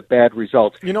that had the bad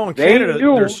results. You know, in Canada,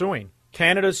 they're suing.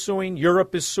 Canada's suing.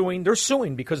 Europe is suing. They're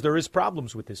suing because there is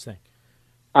problems with this thing.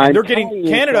 And they're getting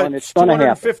Canada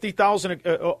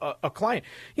 $250,000 a client.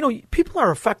 You know, people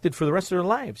are affected for the rest of their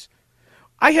lives.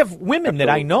 I have women that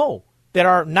I know that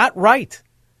are not right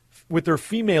with their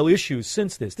female issues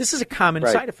since this. This is a common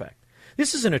side effect.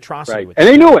 This is an atrocity. Right. And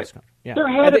they knew it. Yeah. There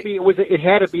had to be. It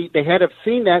had to be. They had to have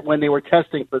seen that when they were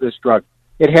testing for this drug.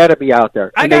 It had to be out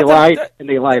there, and they lied. And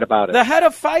they lied about it. The head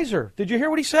of Pfizer. Did you hear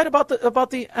what he said about the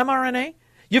mRNA?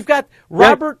 You've got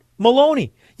Robert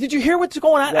Maloney. Did you hear what's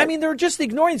going on? I mean, they're just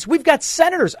ignoring this. We've got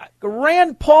senators.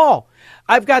 Rand Paul.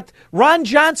 I've got Ron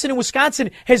Johnson in Wisconsin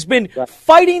has been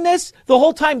fighting this the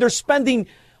whole time. They're spending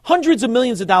hundreds of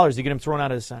millions of dollars to get him thrown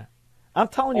out of the Senate. I'm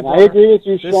telling you, I agree with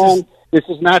you, Sean. This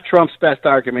is not Trump's best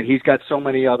argument. He's got so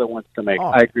many other ones to make.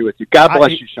 I agree with you. God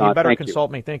bless you, Sean. You better Thank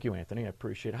consult me. Thank you, Anthony. I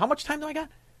appreciate it. How much time do I got?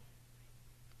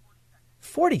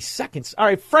 40 seconds. All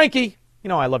right, Frankie. You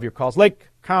know I love your calls. Lake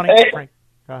County. Hey. Frank,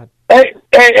 go ahead.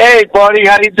 Hey, buddy.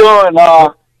 How you doing?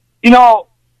 You know,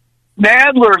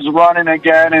 Nadler's running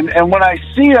again, and when I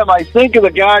see him, I think of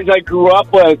the guys I grew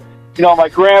up with. You know, my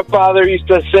grandfather used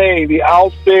to say the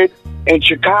outfit in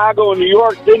Chicago and New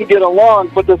York didn't get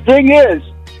along. But the thing is,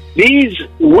 these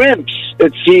wimps,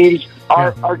 it seems,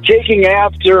 are taking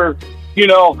after, you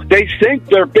know, they think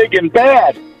they're big and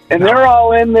bad. And they're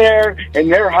all in there, and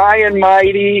they're high and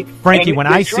mighty. Frankie, when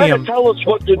I see him, tell us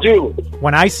what to do.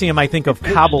 When I see him, I think of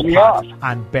Cobblepot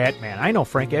on Batman. I know,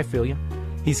 Frankie, I feel you.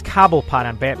 He's Cobblepot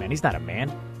on Batman. He's not a man.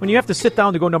 When you have to sit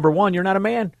down to go number one, you're not a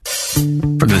man.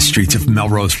 From the streets of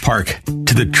Melrose Park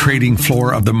to the trading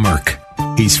floor of the Merc,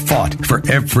 he's fought for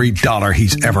every dollar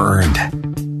he's ever earned.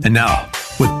 And now,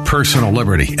 with personal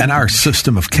liberty and our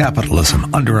system of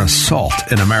capitalism under assault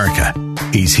in America,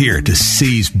 he's here to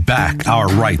seize back our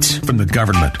rights from the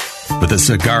government. With a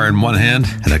cigar in one hand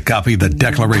and a copy of the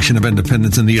Declaration of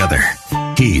Independence in the other,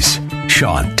 he's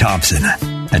Sean Thompson.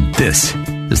 And this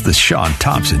is The Sean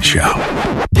Thompson Show.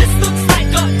 This looks like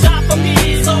a job for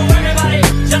me, so everybody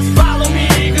just follow me,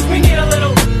 because we need a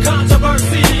little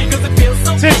controversy, because it feels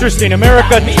so... It's interesting.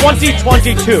 America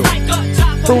 2022,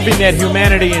 proving that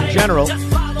humanity in general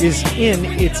is in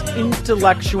its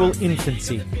intellectual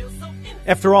infancy.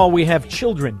 After all, we have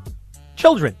children,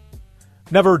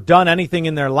 never done anything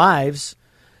in their lives,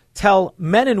 tell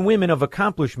men and women of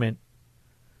accomplishment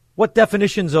what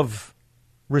definitions of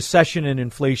recession and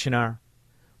inflation are,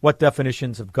 what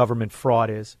definitions of government fraud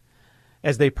is,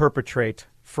 as they perpetrate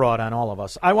fraud on all of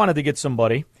us. I wanted to get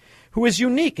somebody who is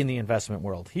unique in the investment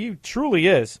world. He truly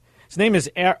is. His name is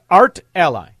Art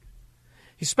Ally.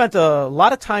 He spent a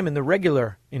lot of time in the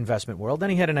regular investment world, then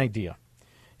he had an idea.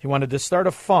 He wanted to start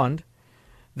a fund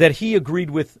that he agreed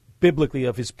with biblically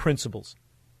of his principles.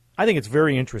 I think it's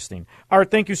very interesting.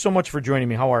 Art, thank you so much for joining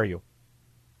me. How are you?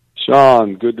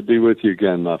 Sean, good to be with you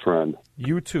again, my friend.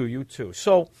 You too.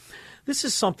 So this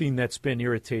is something that's been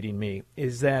irritating me,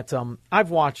 is that I've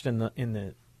watched in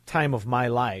the time of my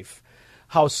life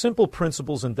how simple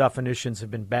principles and definitions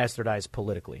have been bastardized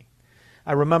politically.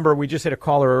 I remember we just had a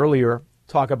caller earlier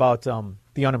talk about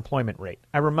the unemployment rate.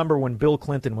 I remember when Bill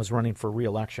Clinton was running for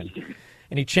re-election,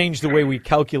 and he changed the way we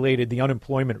calculated the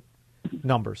unemployment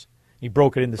numbers. He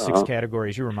broke it into 6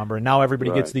 categories, you remember, and now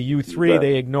everybody gets the U3.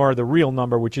 They ignore the real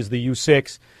number, which is the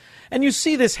U6. And you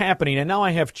see this happening, and now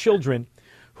I have children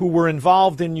who were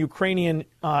involved in Ukrainian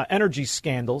energy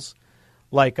scandals,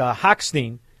 like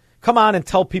Hochstein, come on and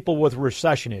tell people what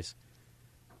recession is.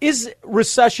 Is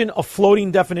recession a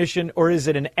floating definition, or is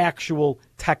it an actual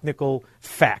technical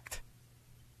fact?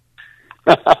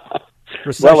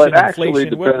 Recession, well, it actually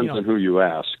inflation, depends on who you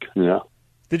ask. Yeah.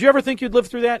 Did you ever think you'd live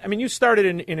through that? I mean, you started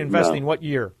in investing what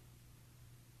year?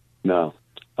 No.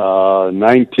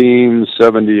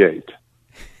 1978.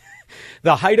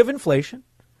 The height of inflation,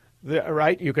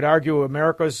 right? You could argue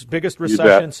America's biggest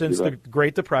recession since the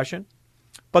Great Depression.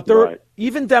 But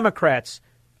even Democrats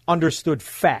understood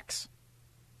facts.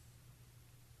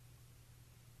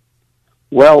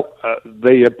 Well,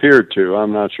 they appeared to.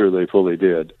 I'm not sure they fully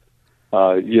did.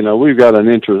 We've got an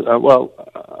interest. I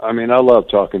love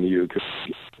talking to you.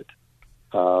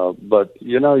 But,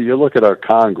 you look at our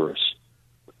Congress,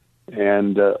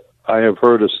 and I have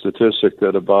heard a statistic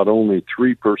that about only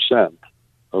 3%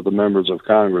 of the members of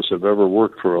Congress have ever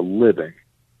worked for a living.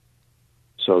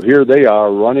 So here they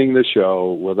are running the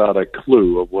show without a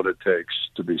clue of what it takes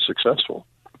to be successful.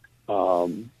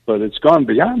 But it's gone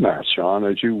beyond that, Sean,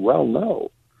 as you well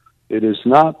know. It is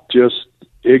not just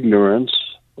ignorance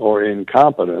or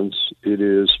incompetence. It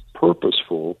is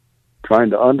purposeful,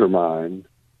 trying to undermine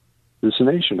this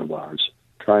nation of ours,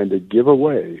 trying to give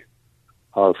away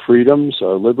our freedoms,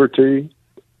 our liberty,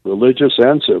 religious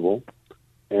and civil.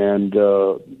 And,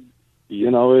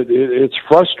 it's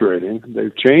frustrating.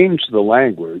 They've changed the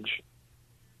language.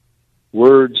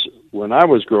 Words, when I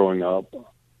was growing up,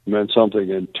 meant something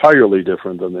entirely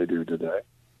different than they do today.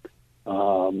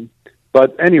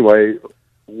 But anyway,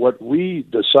 what we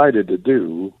decided to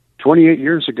do 28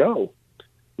 years ago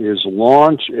is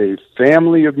launch a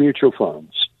family of mutual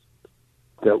funds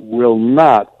that will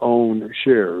not own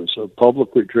shares of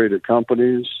publicly traded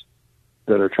companies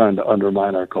that are trying to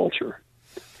undermine our culture.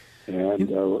 And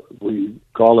we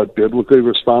call it biblically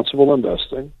responsible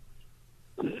investing,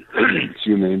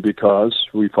 because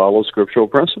we follow scriptural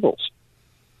principles.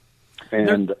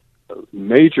 And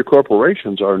major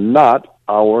corporations are not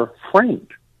our friend.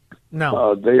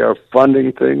 No. They are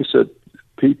funding things that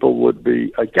people would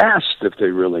be aghast if they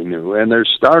really knew. And they're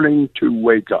starting to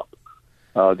wake up.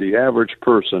 The average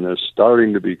person is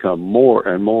starting to become more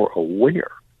and more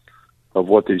aware of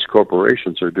what these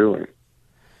corporations are doing.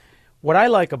 What I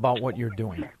like about what you're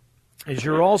doing is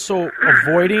you're also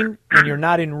avoiding and you're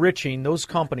not enriching those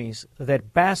companies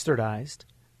that bastardized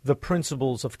the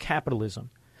principles of capitalism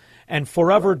and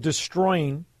forever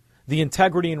destroying the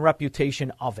integrity and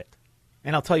reputation of it.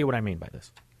 And I'll tell you what I mean by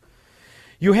this.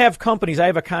 You have companies. I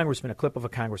have a clip of a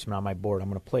congressman on my board. I'm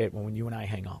going to play it when you and I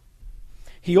hang up.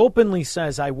 He openly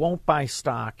says, I won't buy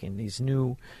stock in these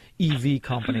new EV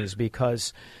companies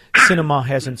because Sinema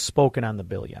hasn't spoken on the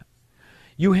bill yet.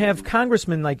 You have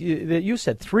congressmen, like you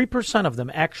said, 3% of them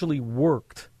actually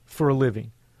worked for a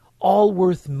living, all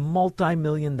worth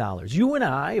multi-million dollars. You and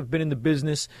I have been in the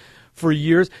business for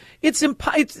years. It's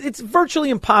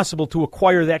virtually impossible to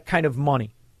acquire that kind of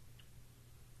money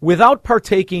without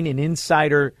partaking in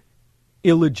insider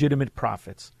illegitimate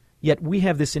profits. Yet we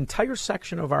have this entire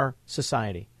section of our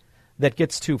society that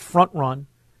gets to front run,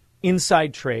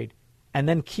 inside trade, and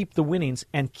then keep the winnings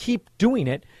and keep doing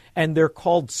it, and they're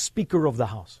called Speaker of the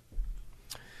House.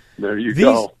 There you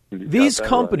go. These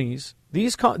companies,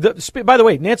 by the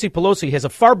way, Nancy Pelosi has a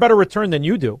far better return than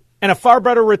you do, and a far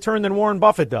better return than Warren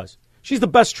Buffett does. She's the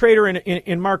best trader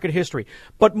in market history.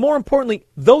 But more importantly,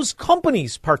 those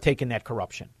companies partake in that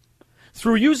corruption.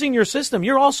 Through using your system,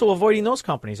 you're also avoiding those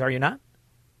companies, are you not?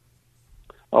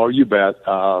 Oh, you bet.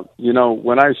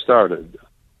 When I started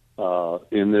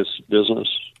in this business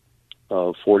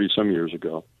 40-some years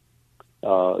ago,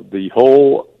 the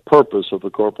whole purpose of the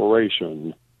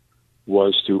corporation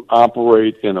was to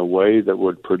operate in a way that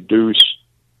would produce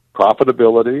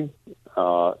profitability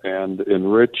and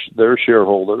enrich their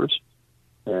shareholders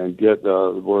and get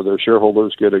where their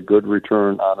shareholders get a good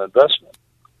return on investment.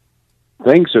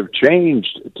 Things have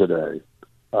changed today.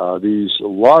 These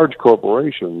large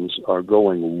corporations are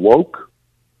going woke,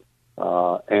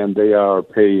 and they are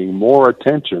paying more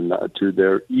attention to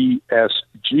their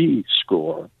ESG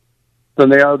score than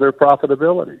they are their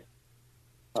profitability.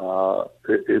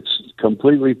 It's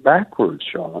completely backwards,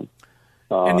 Sean.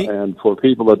 And for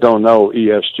people that don't know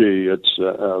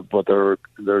ESG, but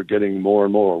they're getting more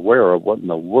and more aware of what in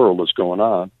the world is going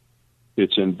on.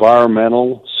 It's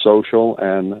environmental, social,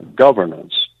 and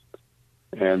governance.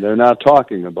 And they're not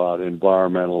talking about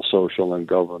environmental, social, and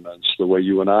governance the way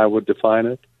you and I would define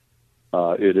it.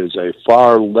 It is a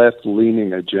far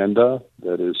left-leaning agenda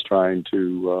that is trying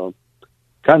to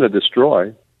kind of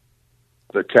destroy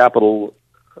the capital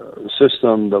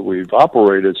system that we've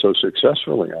operated so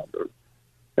successfully under.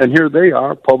 And here they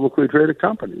are, publicly traded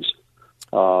companies.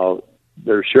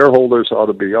 Their shareholders ought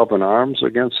to be up in arms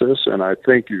against this, and I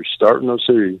think you're starting to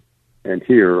see and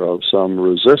hear of some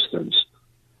resistance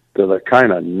to the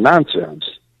kind of nonsense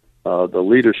the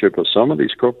leadership of some of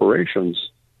these corporations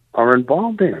are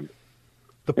involved in.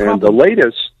 And the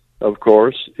latest, of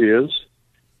course, is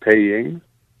paying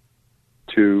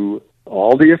to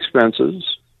all the expenses,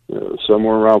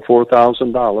 somewhere around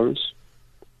 $4,000,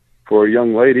 for a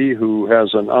young lady who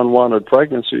has an unwanted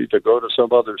pregnancy to go to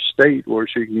some other state where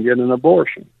she can get an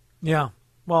abortion. Yeah,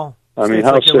 well, I mean, states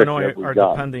how like sick Illinois have we are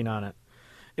gotten? depending on it.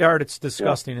 Yeah, it's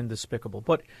disgusting and despicable.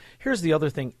 But here's the other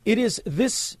thing. It is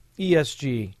this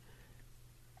ESG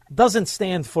doesn't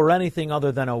stand for anything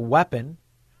other than a weapon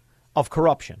of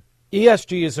corruption.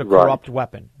 ESG is a corrupt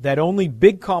weapon that only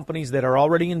big companies that are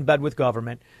already in bed with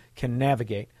government can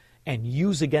navigate and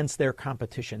use against their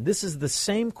competition. This is the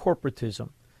same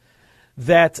corporatism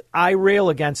that I rail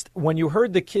against. When you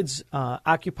heard the kids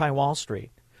Occupy Wall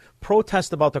Street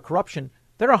protest about the corruption,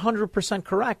 they're 100%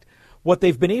 correct. What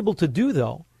they've been able to do,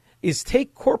 though, is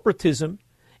take corporatism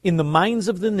in the minds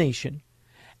of the nation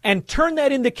and turn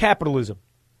that into capitalism,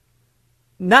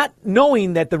 not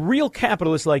knowing that the real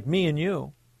capitalists like me and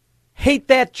you hate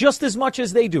that just as much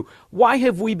as they do. Why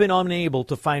have we been unable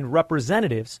to find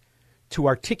representatives to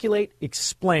articulate,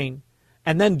 explain,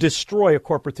 and then destroy a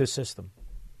corporatist system?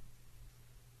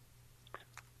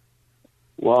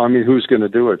 Well, I mean, who's going to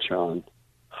do it, Sean?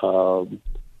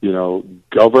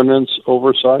 Governance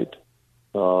oversight,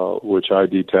 which I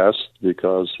detest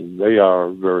because they are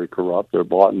very corrupt. They're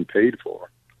bought and paid for.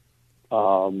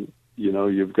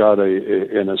 You've got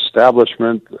an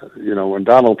establishment. When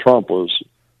Donald Trump was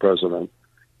president,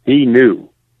 he knew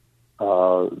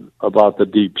about the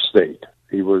deep state.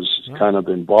 He was kind of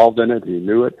involved in it. He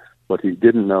knew it. What he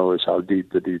didn't know is how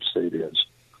deep the deep state is.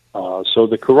 So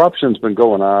the corruption's been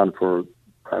going on for,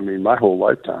 my whole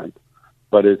lifetime.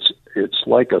 But it's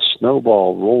like a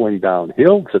snowball rolling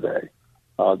downhill today.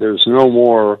 There's no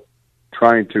more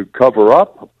trying to cover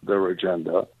up their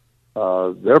agenda.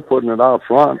 They're putting it out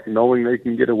front, knowing they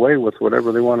can get away with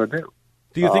whatever they want to do.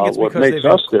 Do you think it's what because makes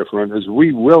us different is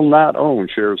we will not own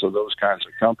shares of those kinds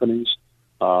of companies.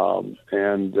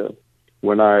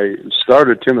 When I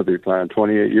started Timothy Plan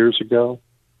 28 years ago,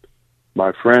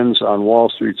 my friends on Wall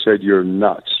Street said, "You're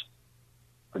nuts."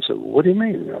 I said, "Well, what do you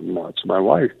mean I'm nuts?" My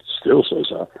wife still says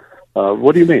that.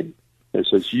 What do you mean? It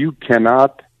says, "You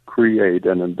cannot create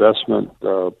an investment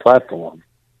platform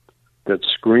that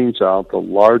screens out the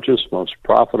largest, most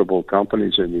profitable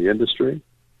companies in the industry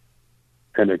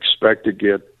and expect to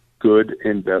get good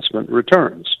investment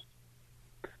returns."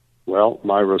 Well,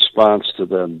 my response to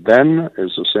them then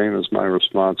is the same as my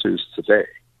response is today.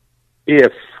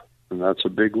 If, and that's a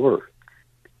big word,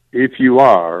 if you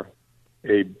are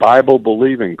a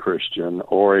Bible-believing Christian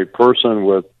or a person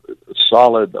with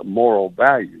solid moral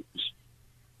values,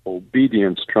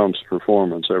 obedience trumps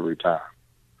performance every time.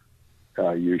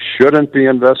 You shouldn't be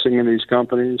investing in these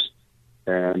companies,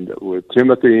 and with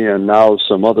Timothy and now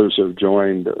some others have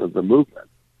joined the movement,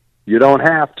 you don't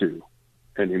have to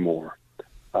anymore.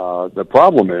 The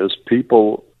problem is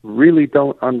people really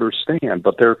don't understand,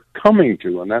 but they're coming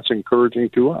to, and that's encouraging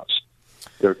to us.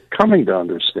 They're coming to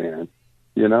understand,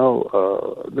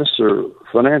 Mr.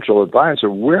 Financial Advisor,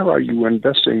 where are you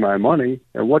investing my money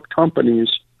and what companies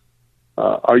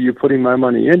are you putting my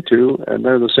money into? And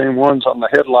they're the same ones on the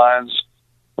headlines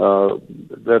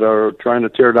that are trying to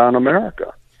tear down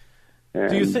America.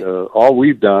 And all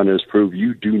we've done is prove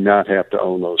you do not have to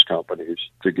own those companies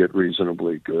to get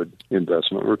reasonably good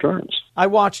investment returns. I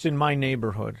watched in my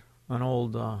neighborhood, an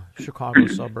old Chicago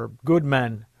suburb, good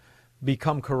men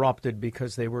become corrupted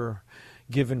because they were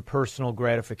given personal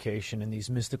gratification in these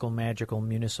mystical, magical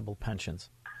municipal pensions.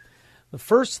 The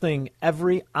first thing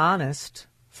every honest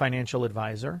financial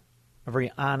advisor,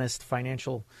 every honest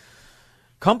financial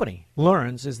company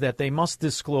learns is that they must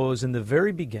disclose in the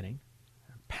very beginning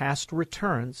past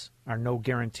returns are no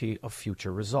guarantee of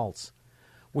future results.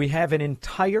 We have an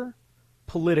entire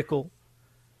political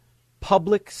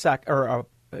public sector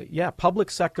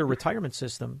retirement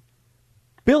system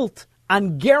built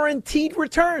on guaranteed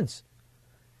returns.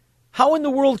 How in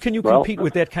the world can you compete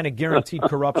with that kind of guaranteed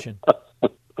corruption?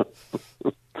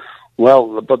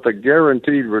 Well, but the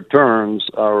guaranteed returns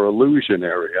are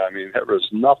illusionary. I mean, there is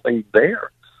nothing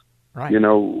there. Right. You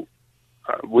know,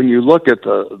 when you look at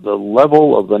the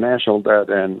level of the national debt,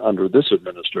 and under this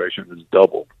administration is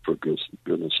doubled, for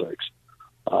goodness sakes,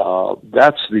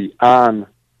 that's the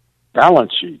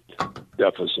on-balance sheet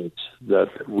deficits that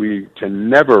we can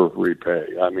never repay.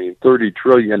 I mean, $30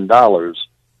 trillion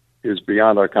is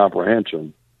beyond our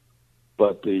comprehension.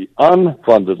 But the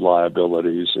unfunded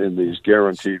liabilities in these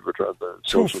guaranteed returns,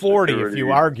 240 if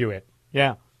you argue it.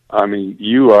 Yeah. I mean,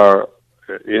 you are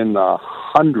in the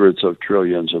hundreds of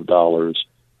trillions of dollars.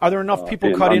 Are there enough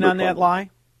people cut in on that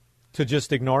lie to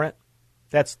just ignore it?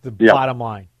 That's the bottom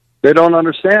line. They don't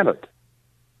understand it.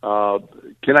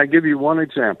 Can I give you one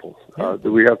example? Yeah.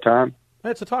 Do we have time?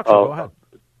 It's a talk show. Go ahead.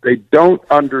 They don't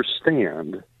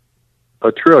understand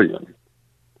 $1 trillion.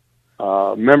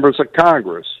 Members of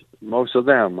Congress, most of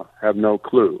them have no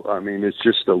clue. I mean, it's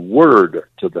just a word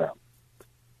to them.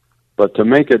 But to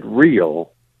make it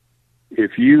real,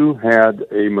 if you had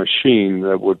a machine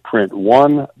that would print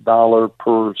 $1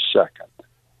 per second,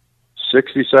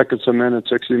 60 seconds a minute,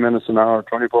 60 minutes an hour,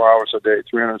 24 hours a day,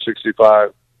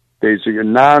 365 days a year,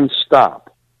 nonstop,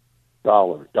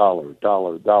 dollar,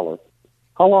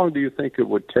 how long do you think it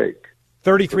would take?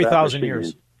 33,000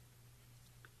 years.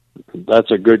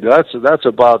 That's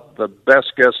about the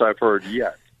best guess I've heard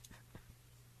yet.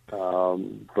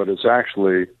 But it's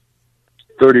actually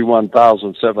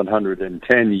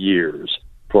 31,710 years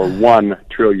for $1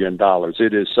 trillion.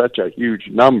 It is such a huge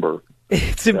number.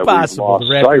 It's impossible to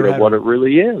wrap your head around what it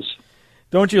really is.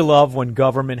 Don't you love when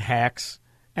government hacks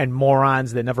and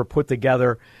morons that never put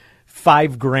together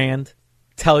 $5,000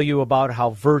 tell you about how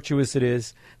virtuous it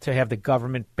is to have the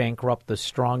government bankrupt the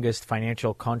strongest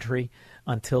financial country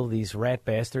until these rat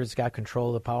bastards got control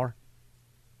of the power?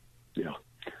 Yeah.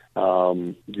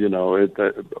 You know,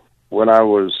 when I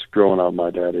was growing up,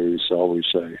 my daddy used to always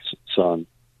say, son,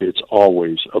 it's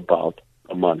always about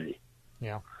the money.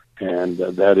 Yeah. And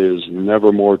that is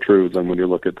never more true than when you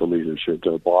look at the leadership.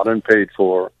 They're bought and paid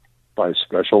for by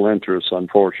special interests,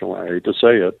 unfortunately. I hate to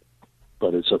say it,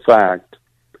 but it's a fact.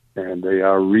 And they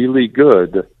are really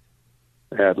good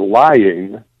at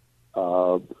lying.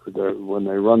 When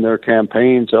they run their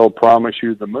campaigns, they'll promise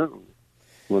you the moon.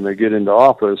 When they get into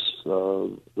office,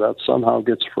 that somehow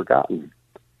gets forgotten.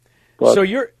 But so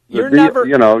you're never...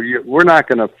 You know, we're not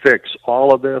going to fix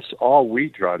all of this. All we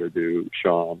try to do,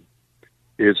 Sean,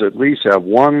 is at least have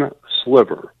one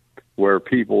sliver where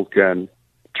people can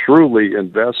truly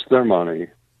invest their money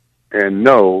and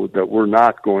know that we're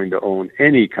not going to own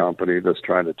any company that's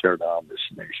trying to tear down this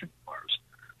nation of ours,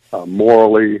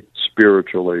 morally,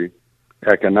 spiritually,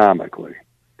 economically.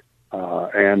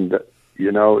 And,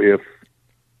 you know, if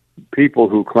people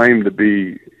who claim to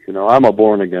be, you know, I'm a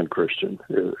born-again Christian.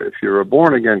 If you're a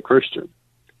born-again Christian,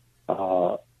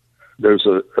 there's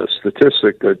a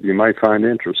statistic that you might find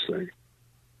interesting,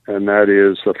 and that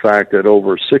is the fact that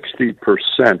over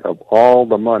 60% of all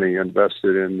the money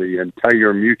invested in the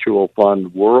entire mutual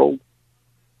fund world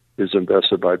is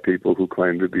invested by people who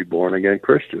claim to be born-again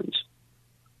Christians.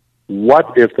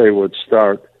 What if they would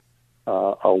start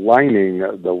aligning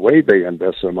the way they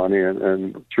invest their money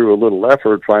and through a little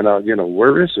effort find out, you know,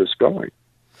 where is this going?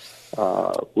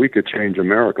 We could change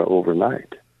America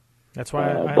overnight. That's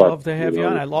why I love to have you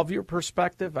on. I love your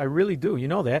perspective. I really do. You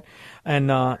know that.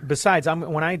 And besides,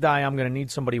 when I die, I'm going to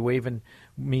need somebody waving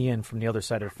me in from the other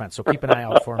side of the fence. So keep an eye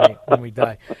out for me when we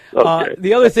die. Okay.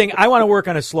 The other thing, I want to work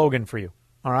on a slogan for you.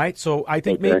 All right? So I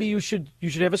think maybe you should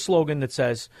have a slogan that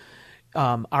says,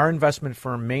 our investment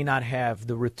firm may not have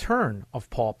the return of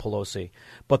Paul Pelosi,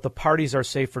 but the parties are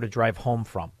safer to drive home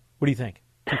from. What do you think?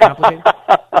 Too complicated?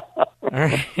 All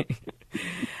right.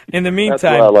 In the meantime,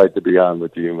 that's why I like to be on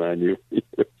with you, man.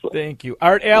 Thank you.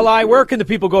 Art Ally, where can the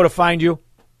people go to find you?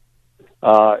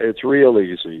 It's real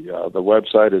easy. The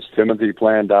website is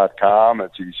timothyplan.com.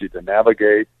 It's easy to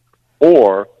navigate.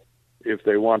 Or if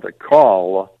they want to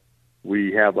call,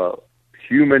 we have a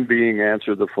human being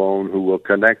answer the phone who will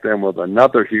connect them with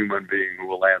another human being who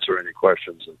will answer any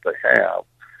questions that they have.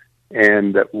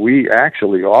 And we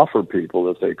actually offer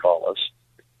people, if they call us,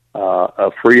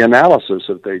 a free analysis.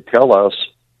 If they tell us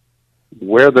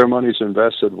where their money's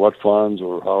invested, what funds,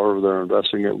 or however they're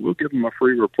investing it, we'll give them a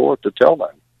free report to tell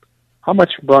them how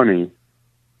much money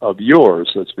of yours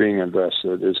that's being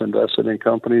invested is invested in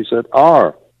companies that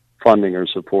are funding or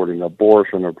supporting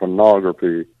abortion or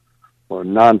pornography or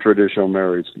non-traditional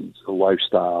marriage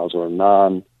lifestyles or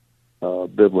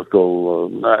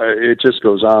non-biblical. It just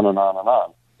goes on and on and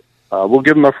on. we'll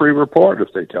give them a free report if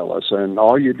they tell us. And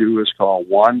all you do is call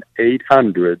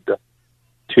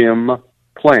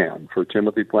 1-800-TIM-PLAN for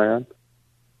Timothy Plan.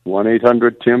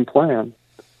 1-800-TIM-PLAN.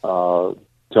 Tell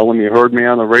them you heard me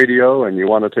on the radio and you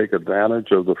want to take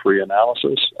advantage of the free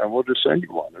analysis, and we'll just send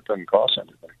you one. It doesn't cost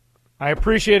anything. I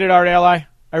appreciate it, Art Ally.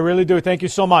 I really do. Thank you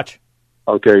so much.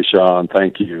 Okay, Sean.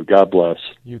 Thank you. God bless.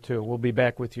 You too. We'll be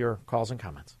back with your calls and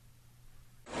comments.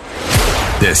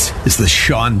 This is the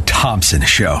Sean Thompson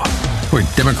Show, where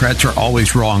Democrats are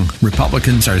always wrong,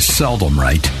 Republicans are seldom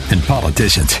right, and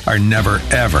politicians are never,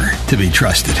 ever to be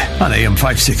trusted. On AM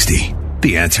 560,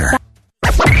 The Answer.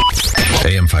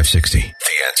 AM 560, The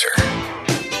Answer.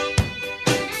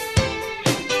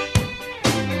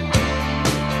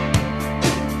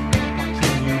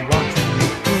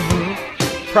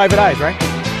 Private Eyes, right?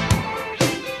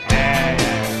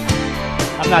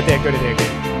 I'm not that good at that game.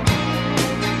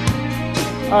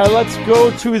 All right, let's go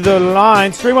to the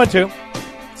lines.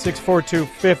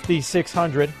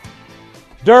 312-642-5600.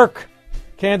 Dirk,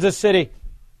 Kansas City.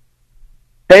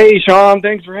 Hey, Sean.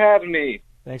 Thanks for having me.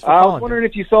 Thanks for calling. I was wondering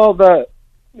if you saw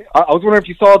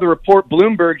the report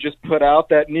Bloomberg just put out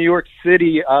that New York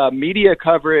City media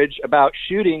coverage about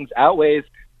shootings outweighs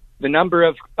the number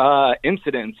of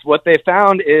incidents. What they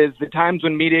found is the times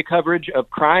when media coverage of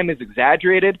crime is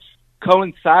exaggerated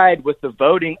coincide with the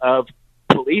voting of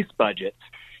police budgets.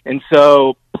 And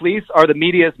so police are the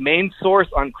media's main source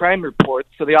on crime reports.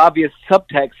 So the obvious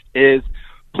subtext is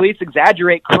police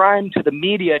exaggerate crime to the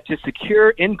media to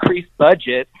secure increased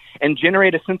budget and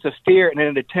generate a sense of fear in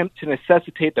an attempt to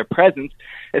necessitate their presence,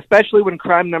 especially when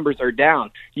crime numbers are down.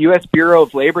 U.S. Bureau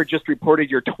of Labor just reported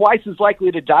you're twice as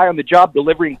likely to die on the job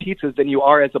delivering pizzas than you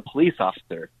are as a police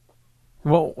officer.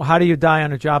 Well, how do you die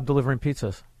on a job delivering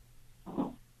pizzas?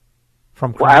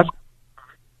 From crime?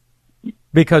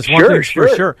 Because one thing's for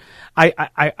sure.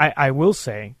 I will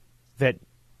say that...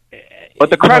 But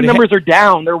the crime numbers are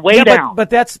down. They're way down. But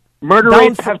that's... Murder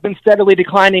rates have been steadily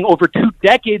declining over 2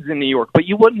 decades in New York, but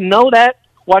you wouldn't know that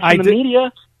watching the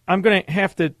media. I'm going to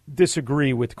have to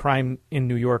disagree with crime in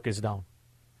New York is down.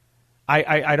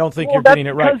 I don't think you're getting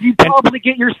it right. Because you probably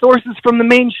get your sources from the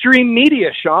mainstream media,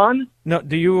 Sean. No,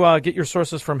 do you get your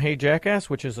sources from Hey Jackass,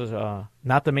 which is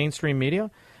not the mainstream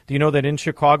media? Do you know that in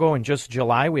Chicago in just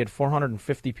July we had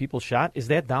 450 people shot? Is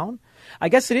that down? I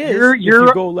guess it is.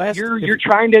 You're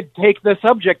trying to take the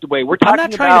subject away. We're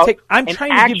talking about an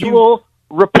actual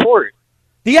report.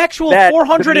 The actual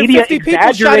 450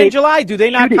 people shot in July, do they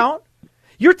not count?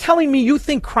 You're telling me you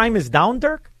think crime is down,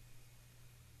 Dirk?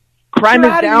 Crime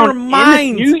is down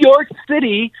in New York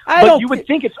City, but you would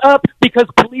think it's up because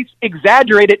police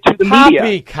exaggerate it to the media.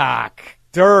 Poppycock.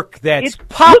 Dirk, that's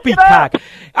poppycock.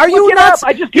 Are you nuts?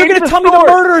 You're going to tell me the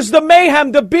murders, the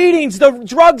mayhem, the beatings, the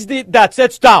drugs,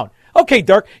 that's down. Okay,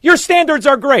 Dirk, your standards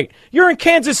are great. You're in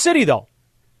Kansas City, though.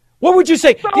 What would you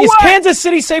say? Is Kansas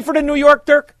City safer than New York,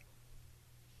 Dirk?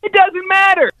 It doesn't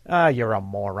matter. You're a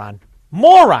moron.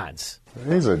 Morons.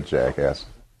 He's a jackass.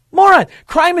 Moron.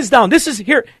 Crime is down. This is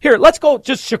here, let's go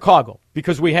just Chicago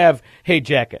because we have Hey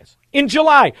Jackass. In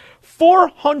July,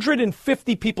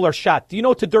 450 people are shot. Do you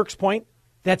know, to Dirk's point,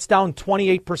 that's down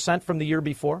 28% from the year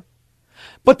before?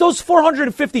 But those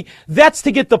 450, that's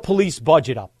to get the police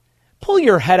budget up. Pull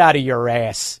your head out of your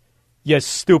ass, you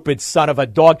stupid son of a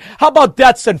dog. How about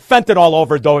deaths and fentanyl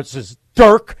overdoses,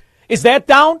 Dirk? Is that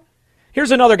down?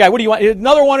 Here's another guy. What do you want?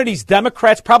 Another one of these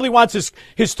Democrats probably wants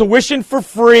his tuition for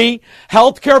free,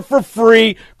 health care for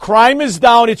free, crime is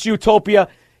down, it's utopia.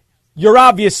 You're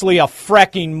obviously a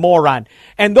fracking moron.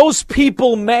 And those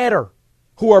people matter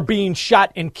who are being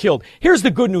shot and killed. Here's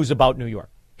the good news about New York.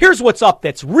 Here's what's up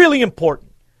that's really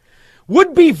important.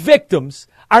 Would-be victims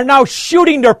are now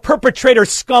shooting their perpetrator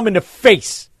scum in the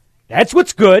face. That's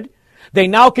what's good. They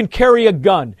now can carry a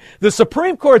gun. The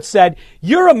Supreme Court said,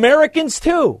 you're Americans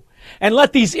too. And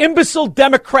let these imbecile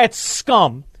Democrat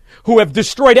scum who have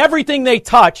destroyed everything they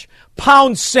touch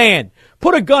pound sand.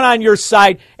 Put a gun on your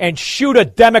side and shoot a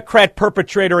Democrat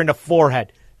perpetrator in the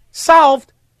forehead.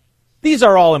 Solved. These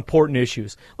are all important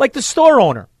issues. Like the store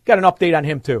owner. Got an update on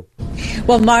him, too.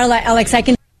 Well, Marla, Alex,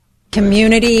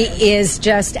 community is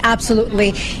just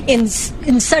absolutely in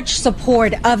such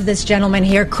support of this gentleman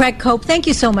here. Craig Cope, thank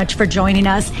you so much for joining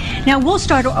us. Now, we'll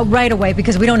start right away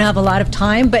because we don't have a lot of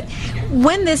time, but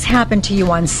when this happened to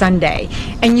you on Sunday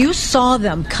and you saw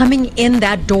them coming in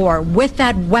that door with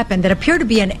that weapon that appeared to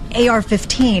be an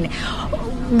AR-15,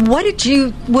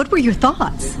 what were your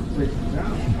thoughts?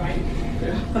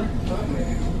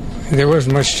 There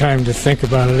wasn't much time to think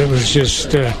about it. It was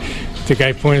just the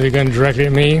guy pointed the gun directly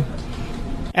at me.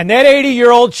 And that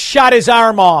 80-year-old shot his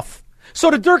arm off.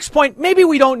 So to Dirk's point, maybe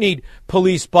we don't need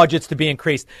police budgets to be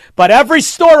increased, but every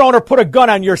store owner put a gun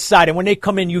on your side, and when they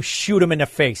come in, you shoot them in the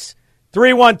face.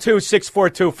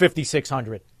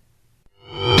 312-642-5600.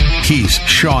 He's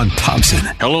Sean Thompson.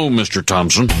 Hello, Mr.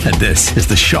 Thompson. And this is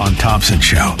the Sean Thompson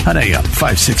Show on AM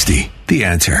 560. The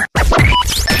Answer.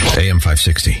 AM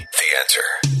 560. The Answer.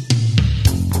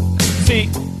 See,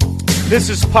 this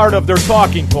is part of their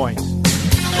talking points.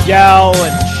 Yell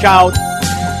and shout,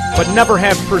 but never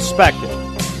have perspective.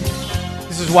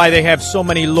 This is why they have so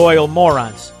many loyal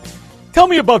morons. Tell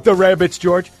me about the rabbits,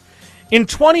 George. In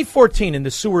 2014, in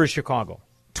the sewer of Chicago,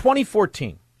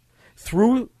 2014,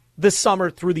 through the summer,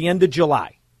 through the end of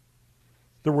July,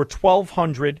 there were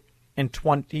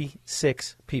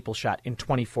 1,226 people shot in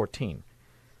 2014.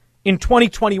 In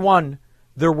 2021,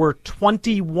 there were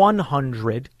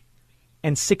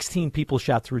 2,116 people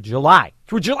shot through July.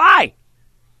 Through July!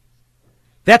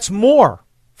 That's more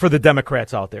for the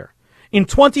Democrats out there. In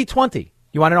 2020,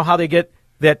 you want to know how they get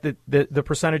that the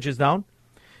percentages down?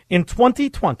 In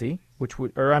 2020,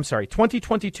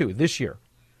 2022, this year,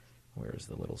 where's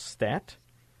the little stat?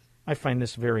 I find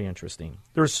this very interesting.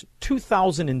 There's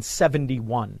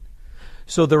 2,071.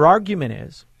 So their argument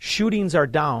is shootings are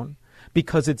down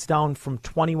because it's down from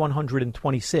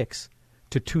 2,126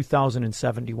 to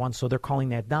 2,071. So they're calling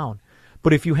that down.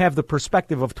 But if you have the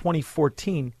perspective of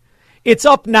 2014, it's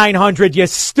up 900, you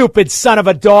stupid son of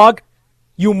a dog.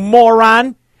 You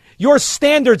moron. Your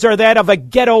standards are that of a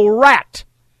ghetto rat.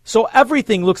 So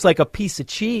everything looks like a piece of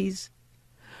cheese.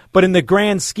 But in the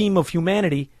grand scheme of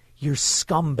humanity, you're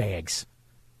scumbags.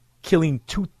 Killing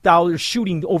 2,000,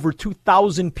 shooting over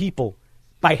 2,000 people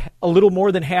by a little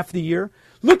more than half the year.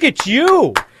 Look at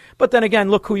you. But then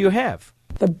again, look who you have.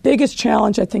 The biggest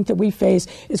challenge I think that we face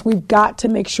is we've got to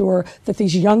make sure that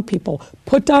these young people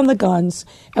put down the guns,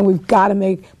 and we've got to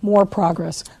make more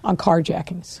progress on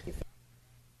carjackings.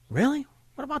 Really?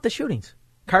 What about the shootings?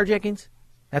 Carjackings?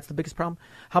 That's the biggest problem?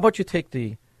 How about you take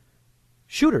the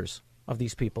shooters of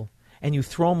these people and you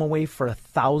throw them away for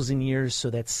 1,000 years so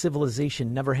that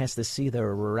civilization never has to see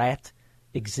their rat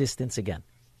existence again?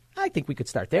 I think we could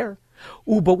start there.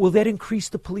 Ooh, but will that increase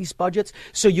the police budgets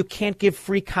so you can't give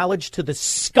free college to the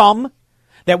scum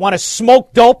that want to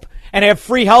smoke dope and have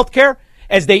free health care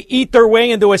as they eat their way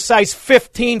into a size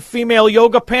 15 female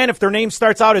yoga pant if their name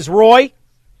starts out as Roy?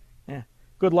 Yeah,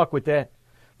 good luck with that.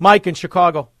 Mike in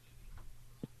Chicago.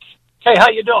 Hey, how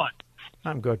you doing?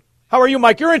 I'm good. How are you,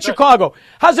 Mike? You're in Chicago.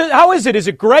 How is it? Is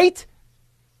it great?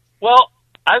 Well,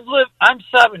 I'm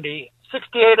 70.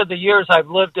 68 of the years I've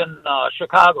lived in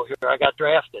Chicago here. I got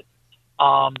drafted.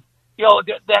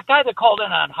 That guy that called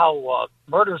in on how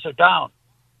murders are down.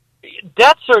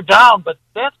 Deaths are down, but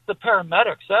that's the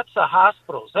paramedics. That's the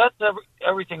hospitals. That's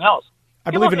everything else.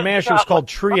 I believe in MASH it was called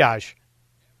triage.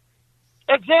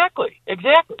 Exactly.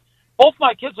 Both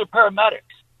my kids are paramedics.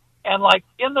 And, like,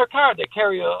 in their car, they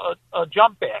carry a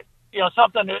jump bag.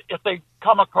 Something if they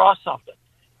come across something.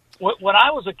 When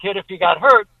I was a kid, if you got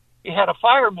hurt, you had a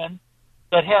fireman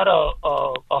that had a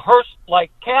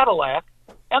hearse-like Cadillac,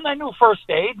 and they knew first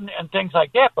aid and things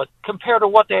like that. But compared to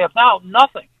what they have now,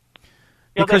 nothing.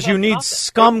 Because you need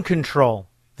scum control.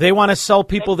 They want to sell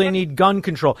people. They need gun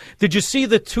control. Did you see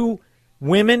the two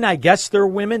women? I guess they're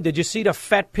women. Did you see the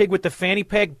fat pig with the fanny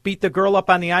pack beat the girl up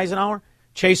on the Eisenhower?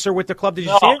 Chase her with the club. Did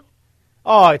you see it?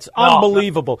 Oh, it's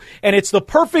unbelievable. And it's the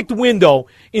perfect window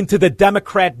into the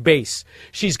Democrat base.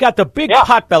 She's got the big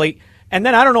pot belly. And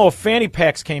then I don't know if fanny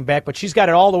packs came back, but she's got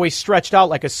it all the way stretched out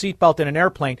like a seatbelt in an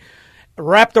airplane,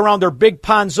 wrapped around her big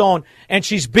ponzone, and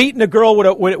she's beating a girl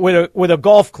with a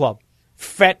golf club.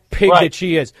 Fat pig that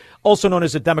she is, also known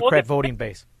as a Democrat voting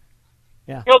base.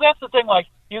 Yeah. That's the thing. Like,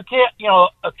 you can't,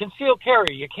 a concealed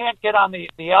carry, you can't get on the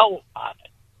L on it.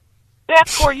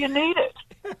 That's where you need it,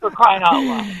 for crying out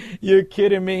loud. You're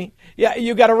kidding me? Yeah,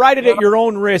 you got to ride it at your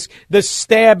own risk. The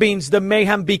stabbings, the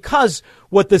mayhem, because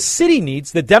what the city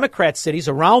needs, the Democrat cities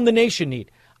around the nation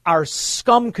need, are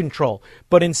scum control.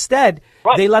 But instead,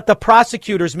 they let the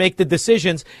prosecutors make the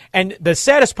decisions. And the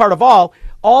saddest part of all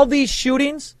these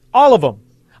shootings, all of them,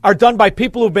 are done by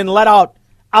people who've been let out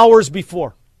hours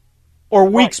before, or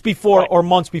weeks before, or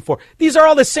months before. These are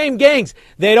all the same gangs.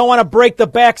 They don't want to break the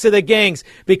backs of the gangs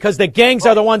because the gangs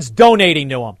are the ones donating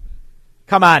to them.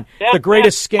 Come on, the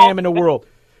greatest scam in the world.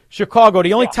 Chicago,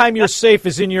 the only time you're safe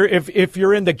is if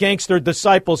you're in the gangster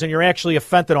disciples and you're actually a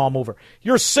fentanyl mover.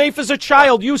 You're safe as a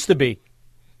child used to be.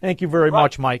 Thank you very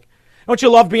much, Mike. Don't you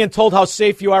love being told how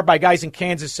safe you are by guys in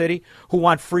Kansas City who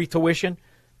want free tuition?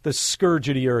 The scourge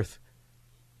of the earth.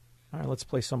 All right, let's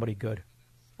play somebody good.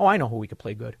 Oh, I know who we could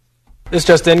play good. This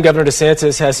just in, Governor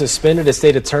DeSantis has suspended a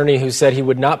state attorney who said he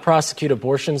would not prosecute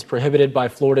abortions prohibited by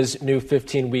Florida's new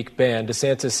 15-week ban.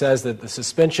 DeSantis says that the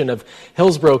suspension of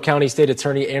Hillsborough County State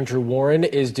Attorney Andrew Warren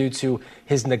is due to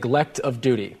his neglect of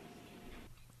duty.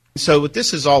 So what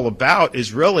this is all about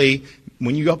is really,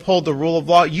 when you uphold the rule of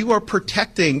law, you are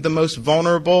protecting the most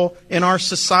vulnerable in our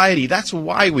society. That's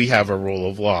why we have a rule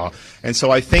of law. And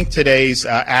so I think today's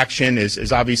action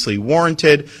is obviously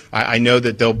warranted. I know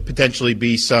that there'll potentially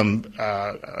be some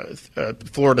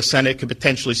Florida Senate could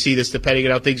potentially see this depending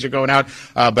on how things are going out.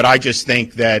 But I just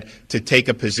think that to take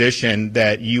a position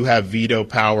that you have veto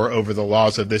power over the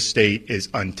laws of this state is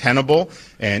untenable.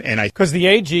 Because the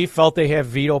AG felt they have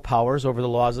veto powers over the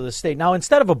laws of the state. Now,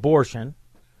 instead of abortion,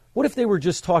 what if they were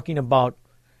just talking about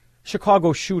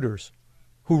Chicago shooters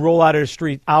who roll out of the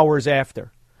street hours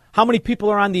after? How many people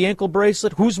are on the ankle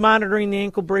bracelet? Who's monitoring the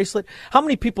ankle bracelet? How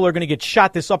many people are going to get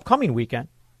shot this upcoming weekend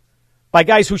by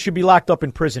guys who should be locked up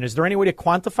in prison? Is there any way to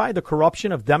quantify the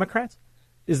corruption of Democrats?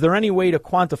 Is there any way to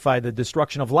quantify the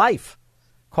destruction of life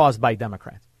caused by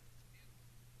Democrats?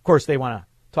 Of course, they want to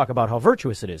talk about how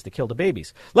virtuous it is to kill the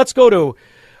babies. Let's go to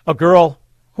a girl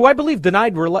who I believe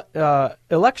denied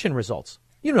election results.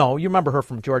 You know, you remember her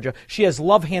from Georgia. She has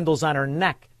love handles on her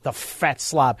neck, the fat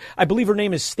slob. I believe her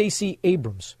name is Stacey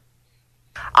Abrams.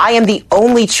 I am the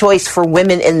only choice for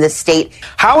women in this state.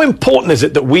 How important is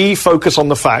it that we focus on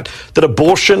the fact that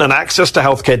abortion and access to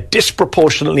health care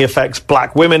disproportionately affects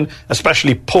black women,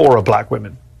 especially poorer black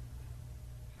women?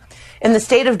 In the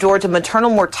state of Georgia, maternal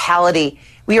mortality,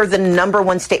 we are the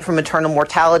 #1 state for maternal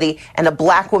mortality, and a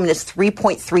black woman is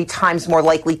 3.3 times more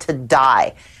likely to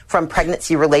die from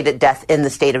pregnancy-related death in the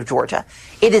state of Georgia.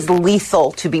 It is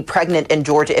lethal to be pregnant in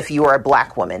Georgia if you are a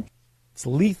black woman. It's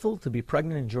lethal to be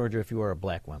pregnant in Georgia if you are a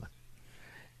black woman.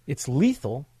 It's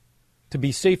lethal to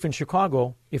be safe in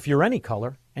Chicago if you're any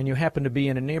color and you happen to be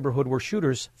in a neighborhood where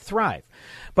shooters thrive.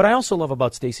 But I also love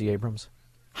about Stacey Abrams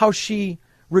how she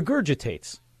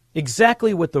regurgitates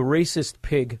exactly what the racist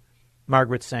pig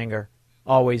Margaret Sanger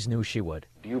always knew she would.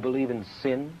 Do you believe in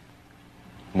sin?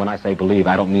 When I say believe,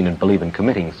 I don't mean believe in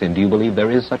committing sin. Do you believe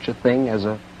there is such a thing as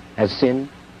sin?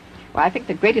 Well, I think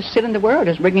the greatest sin in the world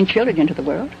is bringing children into the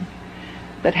world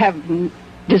that have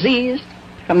disease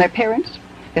from their parents,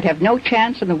 that have no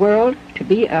chance in the world to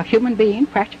be a human being,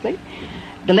 practically.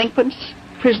 Delinquents,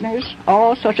 prisoners,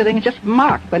 all sorts of things just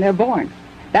marked when they're born.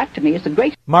 That, to me, is the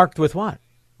great... Marked with what,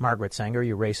 Margaret Sanger,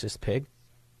 you racist pig?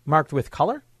 Marked with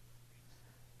color?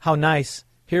 How nice.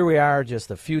 Here we are just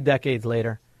a few decades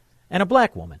later, and a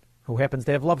black woman who happens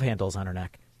to have love handles on her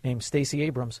neck, named Stacey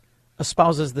Abrams,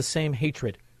 espouses the same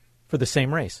hatred for the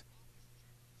same race.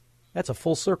 That's a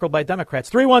full circle by Democrats.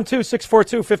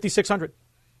 312-642-5600.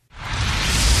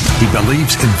 He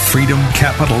believes in freedom,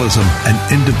 capitalism,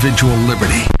 and individual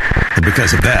liberty. And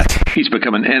because of that, he's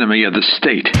become an enemy of the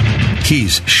state.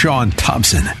 He's Sean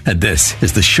Thompson, and this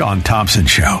is The Sean Thompson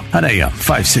Show on AM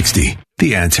 560.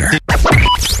 The Answer.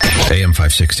 AM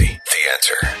 560. The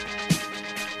Answer.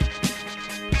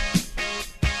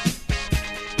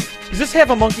 Does this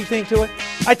have a monkey thing to it?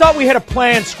 I thought we had a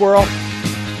plan, Squirrel.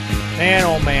 Man,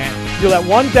 oh man. You let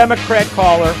one Democrat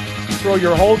caller throw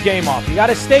your whole game off. You got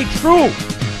to stay true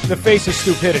in the face of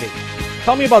stupidity.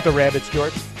 Tell me about the rabbits,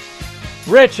 George.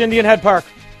 Rich, Indian Head Park.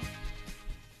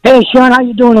 Hey, Sean, how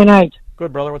you doing tonight?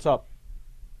 Good, brother. What's up?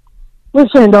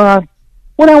 Listen,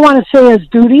 what I want to say is,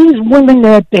 do these women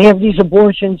that have these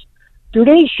abortions, do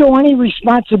they show any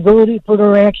responsibility for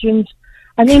their actions?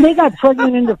 I mean, they got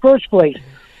pregnant in the first place.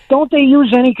 Don't they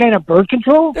use any kind of birth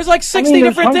control? There's like 60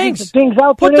 different things.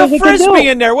 Out Put the Frisbee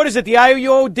in there. What is it? The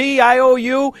IUD,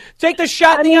 IOU? Take the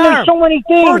shot in the arm. There's so many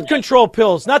things. Birth control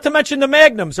pills, not to mention the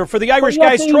Magnums, or for the Irish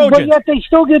guys, Trojans. But yet they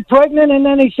still get pregnant, and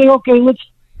then they say, okay,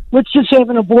 let's just have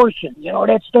an abortion. You know,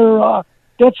 that's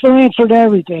their answer to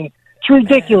everything. It's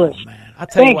ridiculous. Man. I'll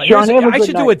tell Thanks, you what. Sean, I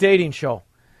should do a dating show.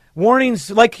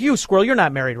 Warnings like you, Squirrel. You're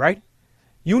not married, right?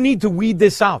 You need to weed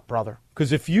this out, brother.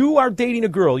 Because if you are dating a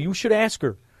girl, you should ask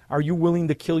her, are you willing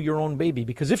to kill your own baby?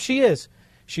 Because if she is,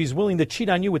 she's willing to cheat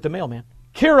on you with the mailman.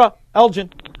 Kira,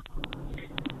 Elgin.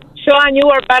 Sean, you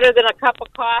are better than a cup of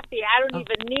coffee. I don't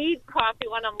even need coffee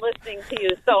when I'm listening to you.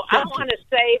 So I want to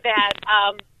say that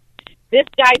this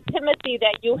guy, Timothy,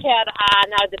 that you had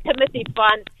on the Timothy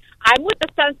Fund, I'm with the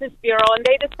Census Bureau, and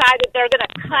they decided they're going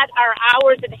to cut our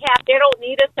hours in half. They don't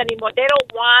need us anymore. They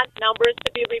don't want numbers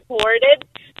to be reported.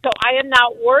 So I am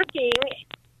not working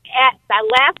at the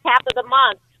last half of the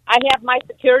month. I have my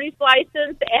securities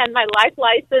license and my life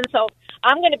license, so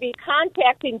I'm going to be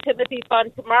contacting Timothy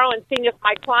Fund tomorrow and seeing if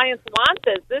my clients want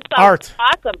this. This sounds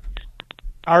awesome.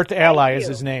 Art Ally is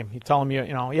his name. You tell him,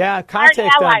 contact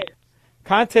them.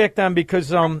 Contact them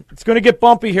because it's going to get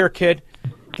bumpy here, kid.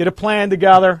 Get a plan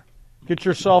together. Get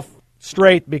yourself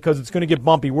straight because it's going to get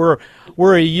bumpy. We're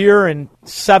a year and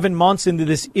 7 months into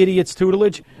this idiot's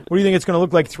tutelage. What do you think it's going to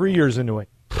look like 3 years into it?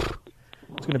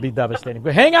 It's going to be devastating.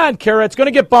 But hang on, Kara. It's going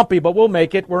to get bumpy, but we'll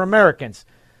make it. We're Americans.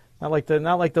 Not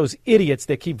like those idiots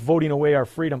that keep voting away our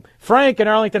freedom. Frank in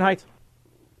Arlington Heights.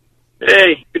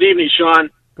 Hey, good evening, Sean.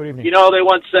 Good evening. You know, they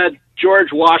once said George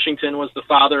Washington was the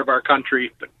father of our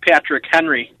country, but Patrick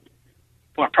Henry,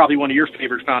 well, probably one of your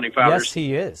favorite founding fathers. Yes,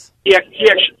 he is. He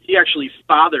actually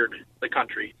fathered the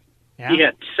country. Yeah. He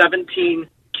had 17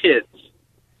 kids.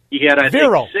 He had, I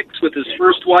Vero. think, 6 with his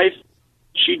first wife.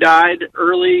 She died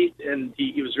early, and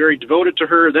he was very devoted to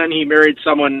her. Then he married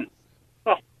someone,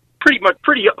 well,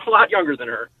 a lot younger than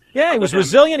her. Yeah, he was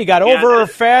resilient. He got over her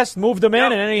fast, moved them in,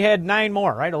 and then he had 9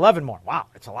 more, right? 11 more. Wow,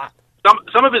 that's a lot.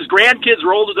 Some of his grandkids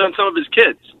were older than some of his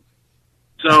kids.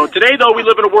 So today, though, we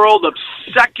live in a world of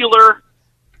secular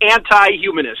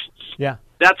anti-humanists. Yeah.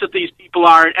 That's what these people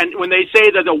are. And when they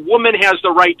say that a woman has the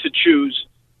right to choose,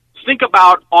 think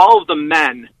about all of the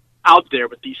men out there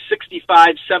with these 65,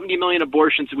 70 million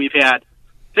abortions that we've had.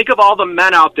 Think of all the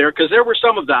men out there, because there were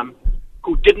some of them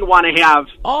who didn't want to have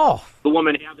the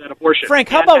woman have that abortion. Frank,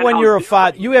 how about when you're a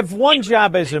father? You have one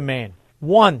job as a man.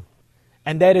 One.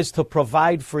 And that is to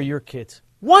provide for your kids.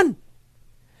 One.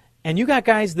 And you got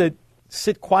guys that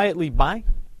sit quietly by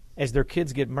as their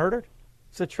kids get murdered.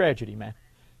 It's a tragedy, man.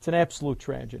 It's an absolute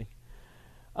tragedy.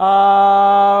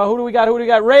 Who do we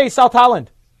got? Ray, South Holland.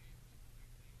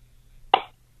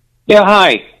 Yeah,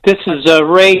 hi. This is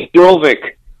Ray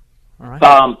Drovic. All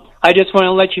right. I just want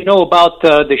to let you know about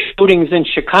the shootings in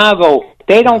Chicago.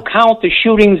 They don't count the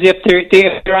shootings if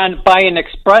they're on by an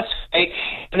expressway,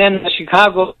 and then the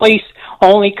Chicago police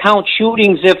only count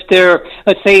shootings if they're,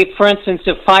 let's say, for instance,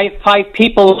 if five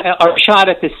people are shot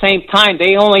at the same time.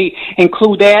 They only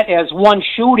include that as one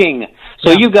shooting.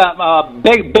 So you got a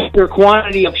bigger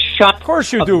quantity of shots. Of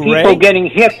course you do, people Ray. Getting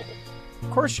hit. Of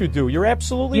course you do. You're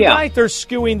absolutely right. They're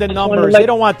skewing the numbers. They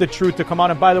don't want the truth to come out.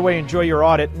 And by the way, enjoy your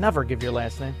audit. Never give your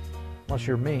last name, unless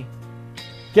you're me.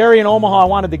 Gary in Omaha, I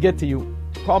wanted to get to you.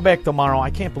 Call back tomorrow.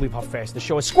 I can't believe how fast the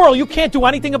show is. Squirrel, you can't do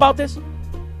anything about this?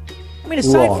 I mean,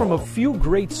 aside from a few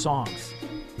great songs,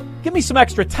 give me some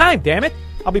extra time, damn it.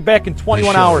 I'll be back in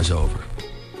 21 hours. The show is over.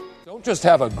 Don't just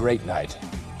have a great night.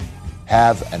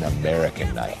 Have an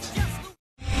American night.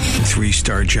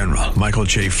 3-star General Michael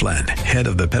J. Flynn, head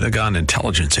of the Pentagon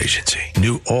Intelligence Agency,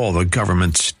 knew all the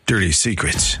government's dirty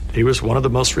secrets. He was one of the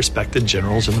most respected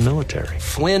generals in the military.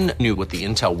 Flynn knew what the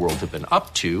intel world had been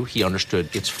up to. He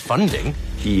understood its funding.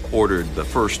 He ordered the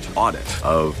first audit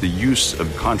of the use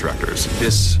of contractors.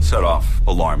 This set off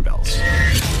alarm bells.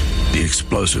 The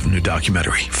explosive new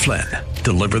documentary, Flynn,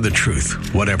 Deliver the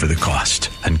Truth, Whatever the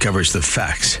Cost, uncovers the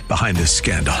facts behind this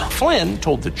scandal. Flynn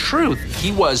told the truth.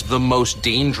 He was the most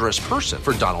dangerous person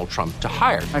for Donald Trump to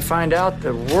hire. I find out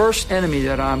the worst enemy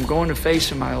that I'm going to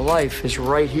face in my life is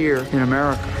right here in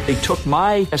America. They took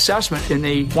my assessment and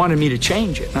they wanted me to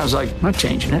change it. And I was like, I'm not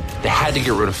changing it. They had to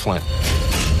get rid of Flynn.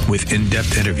 With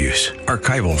in-depth interviews,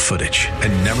 archival footage,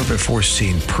 and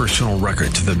never-before-seen personal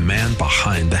records of the man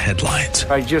behind the headlines.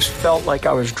 I just felt like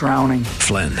I was drowning.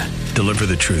 Flynn, Deliver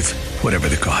the Truth, Whatever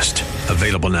the Cost.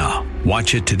 Available now.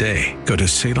 Watch it today. Go to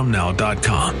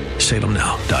salemnow.com.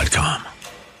 salemnow.com.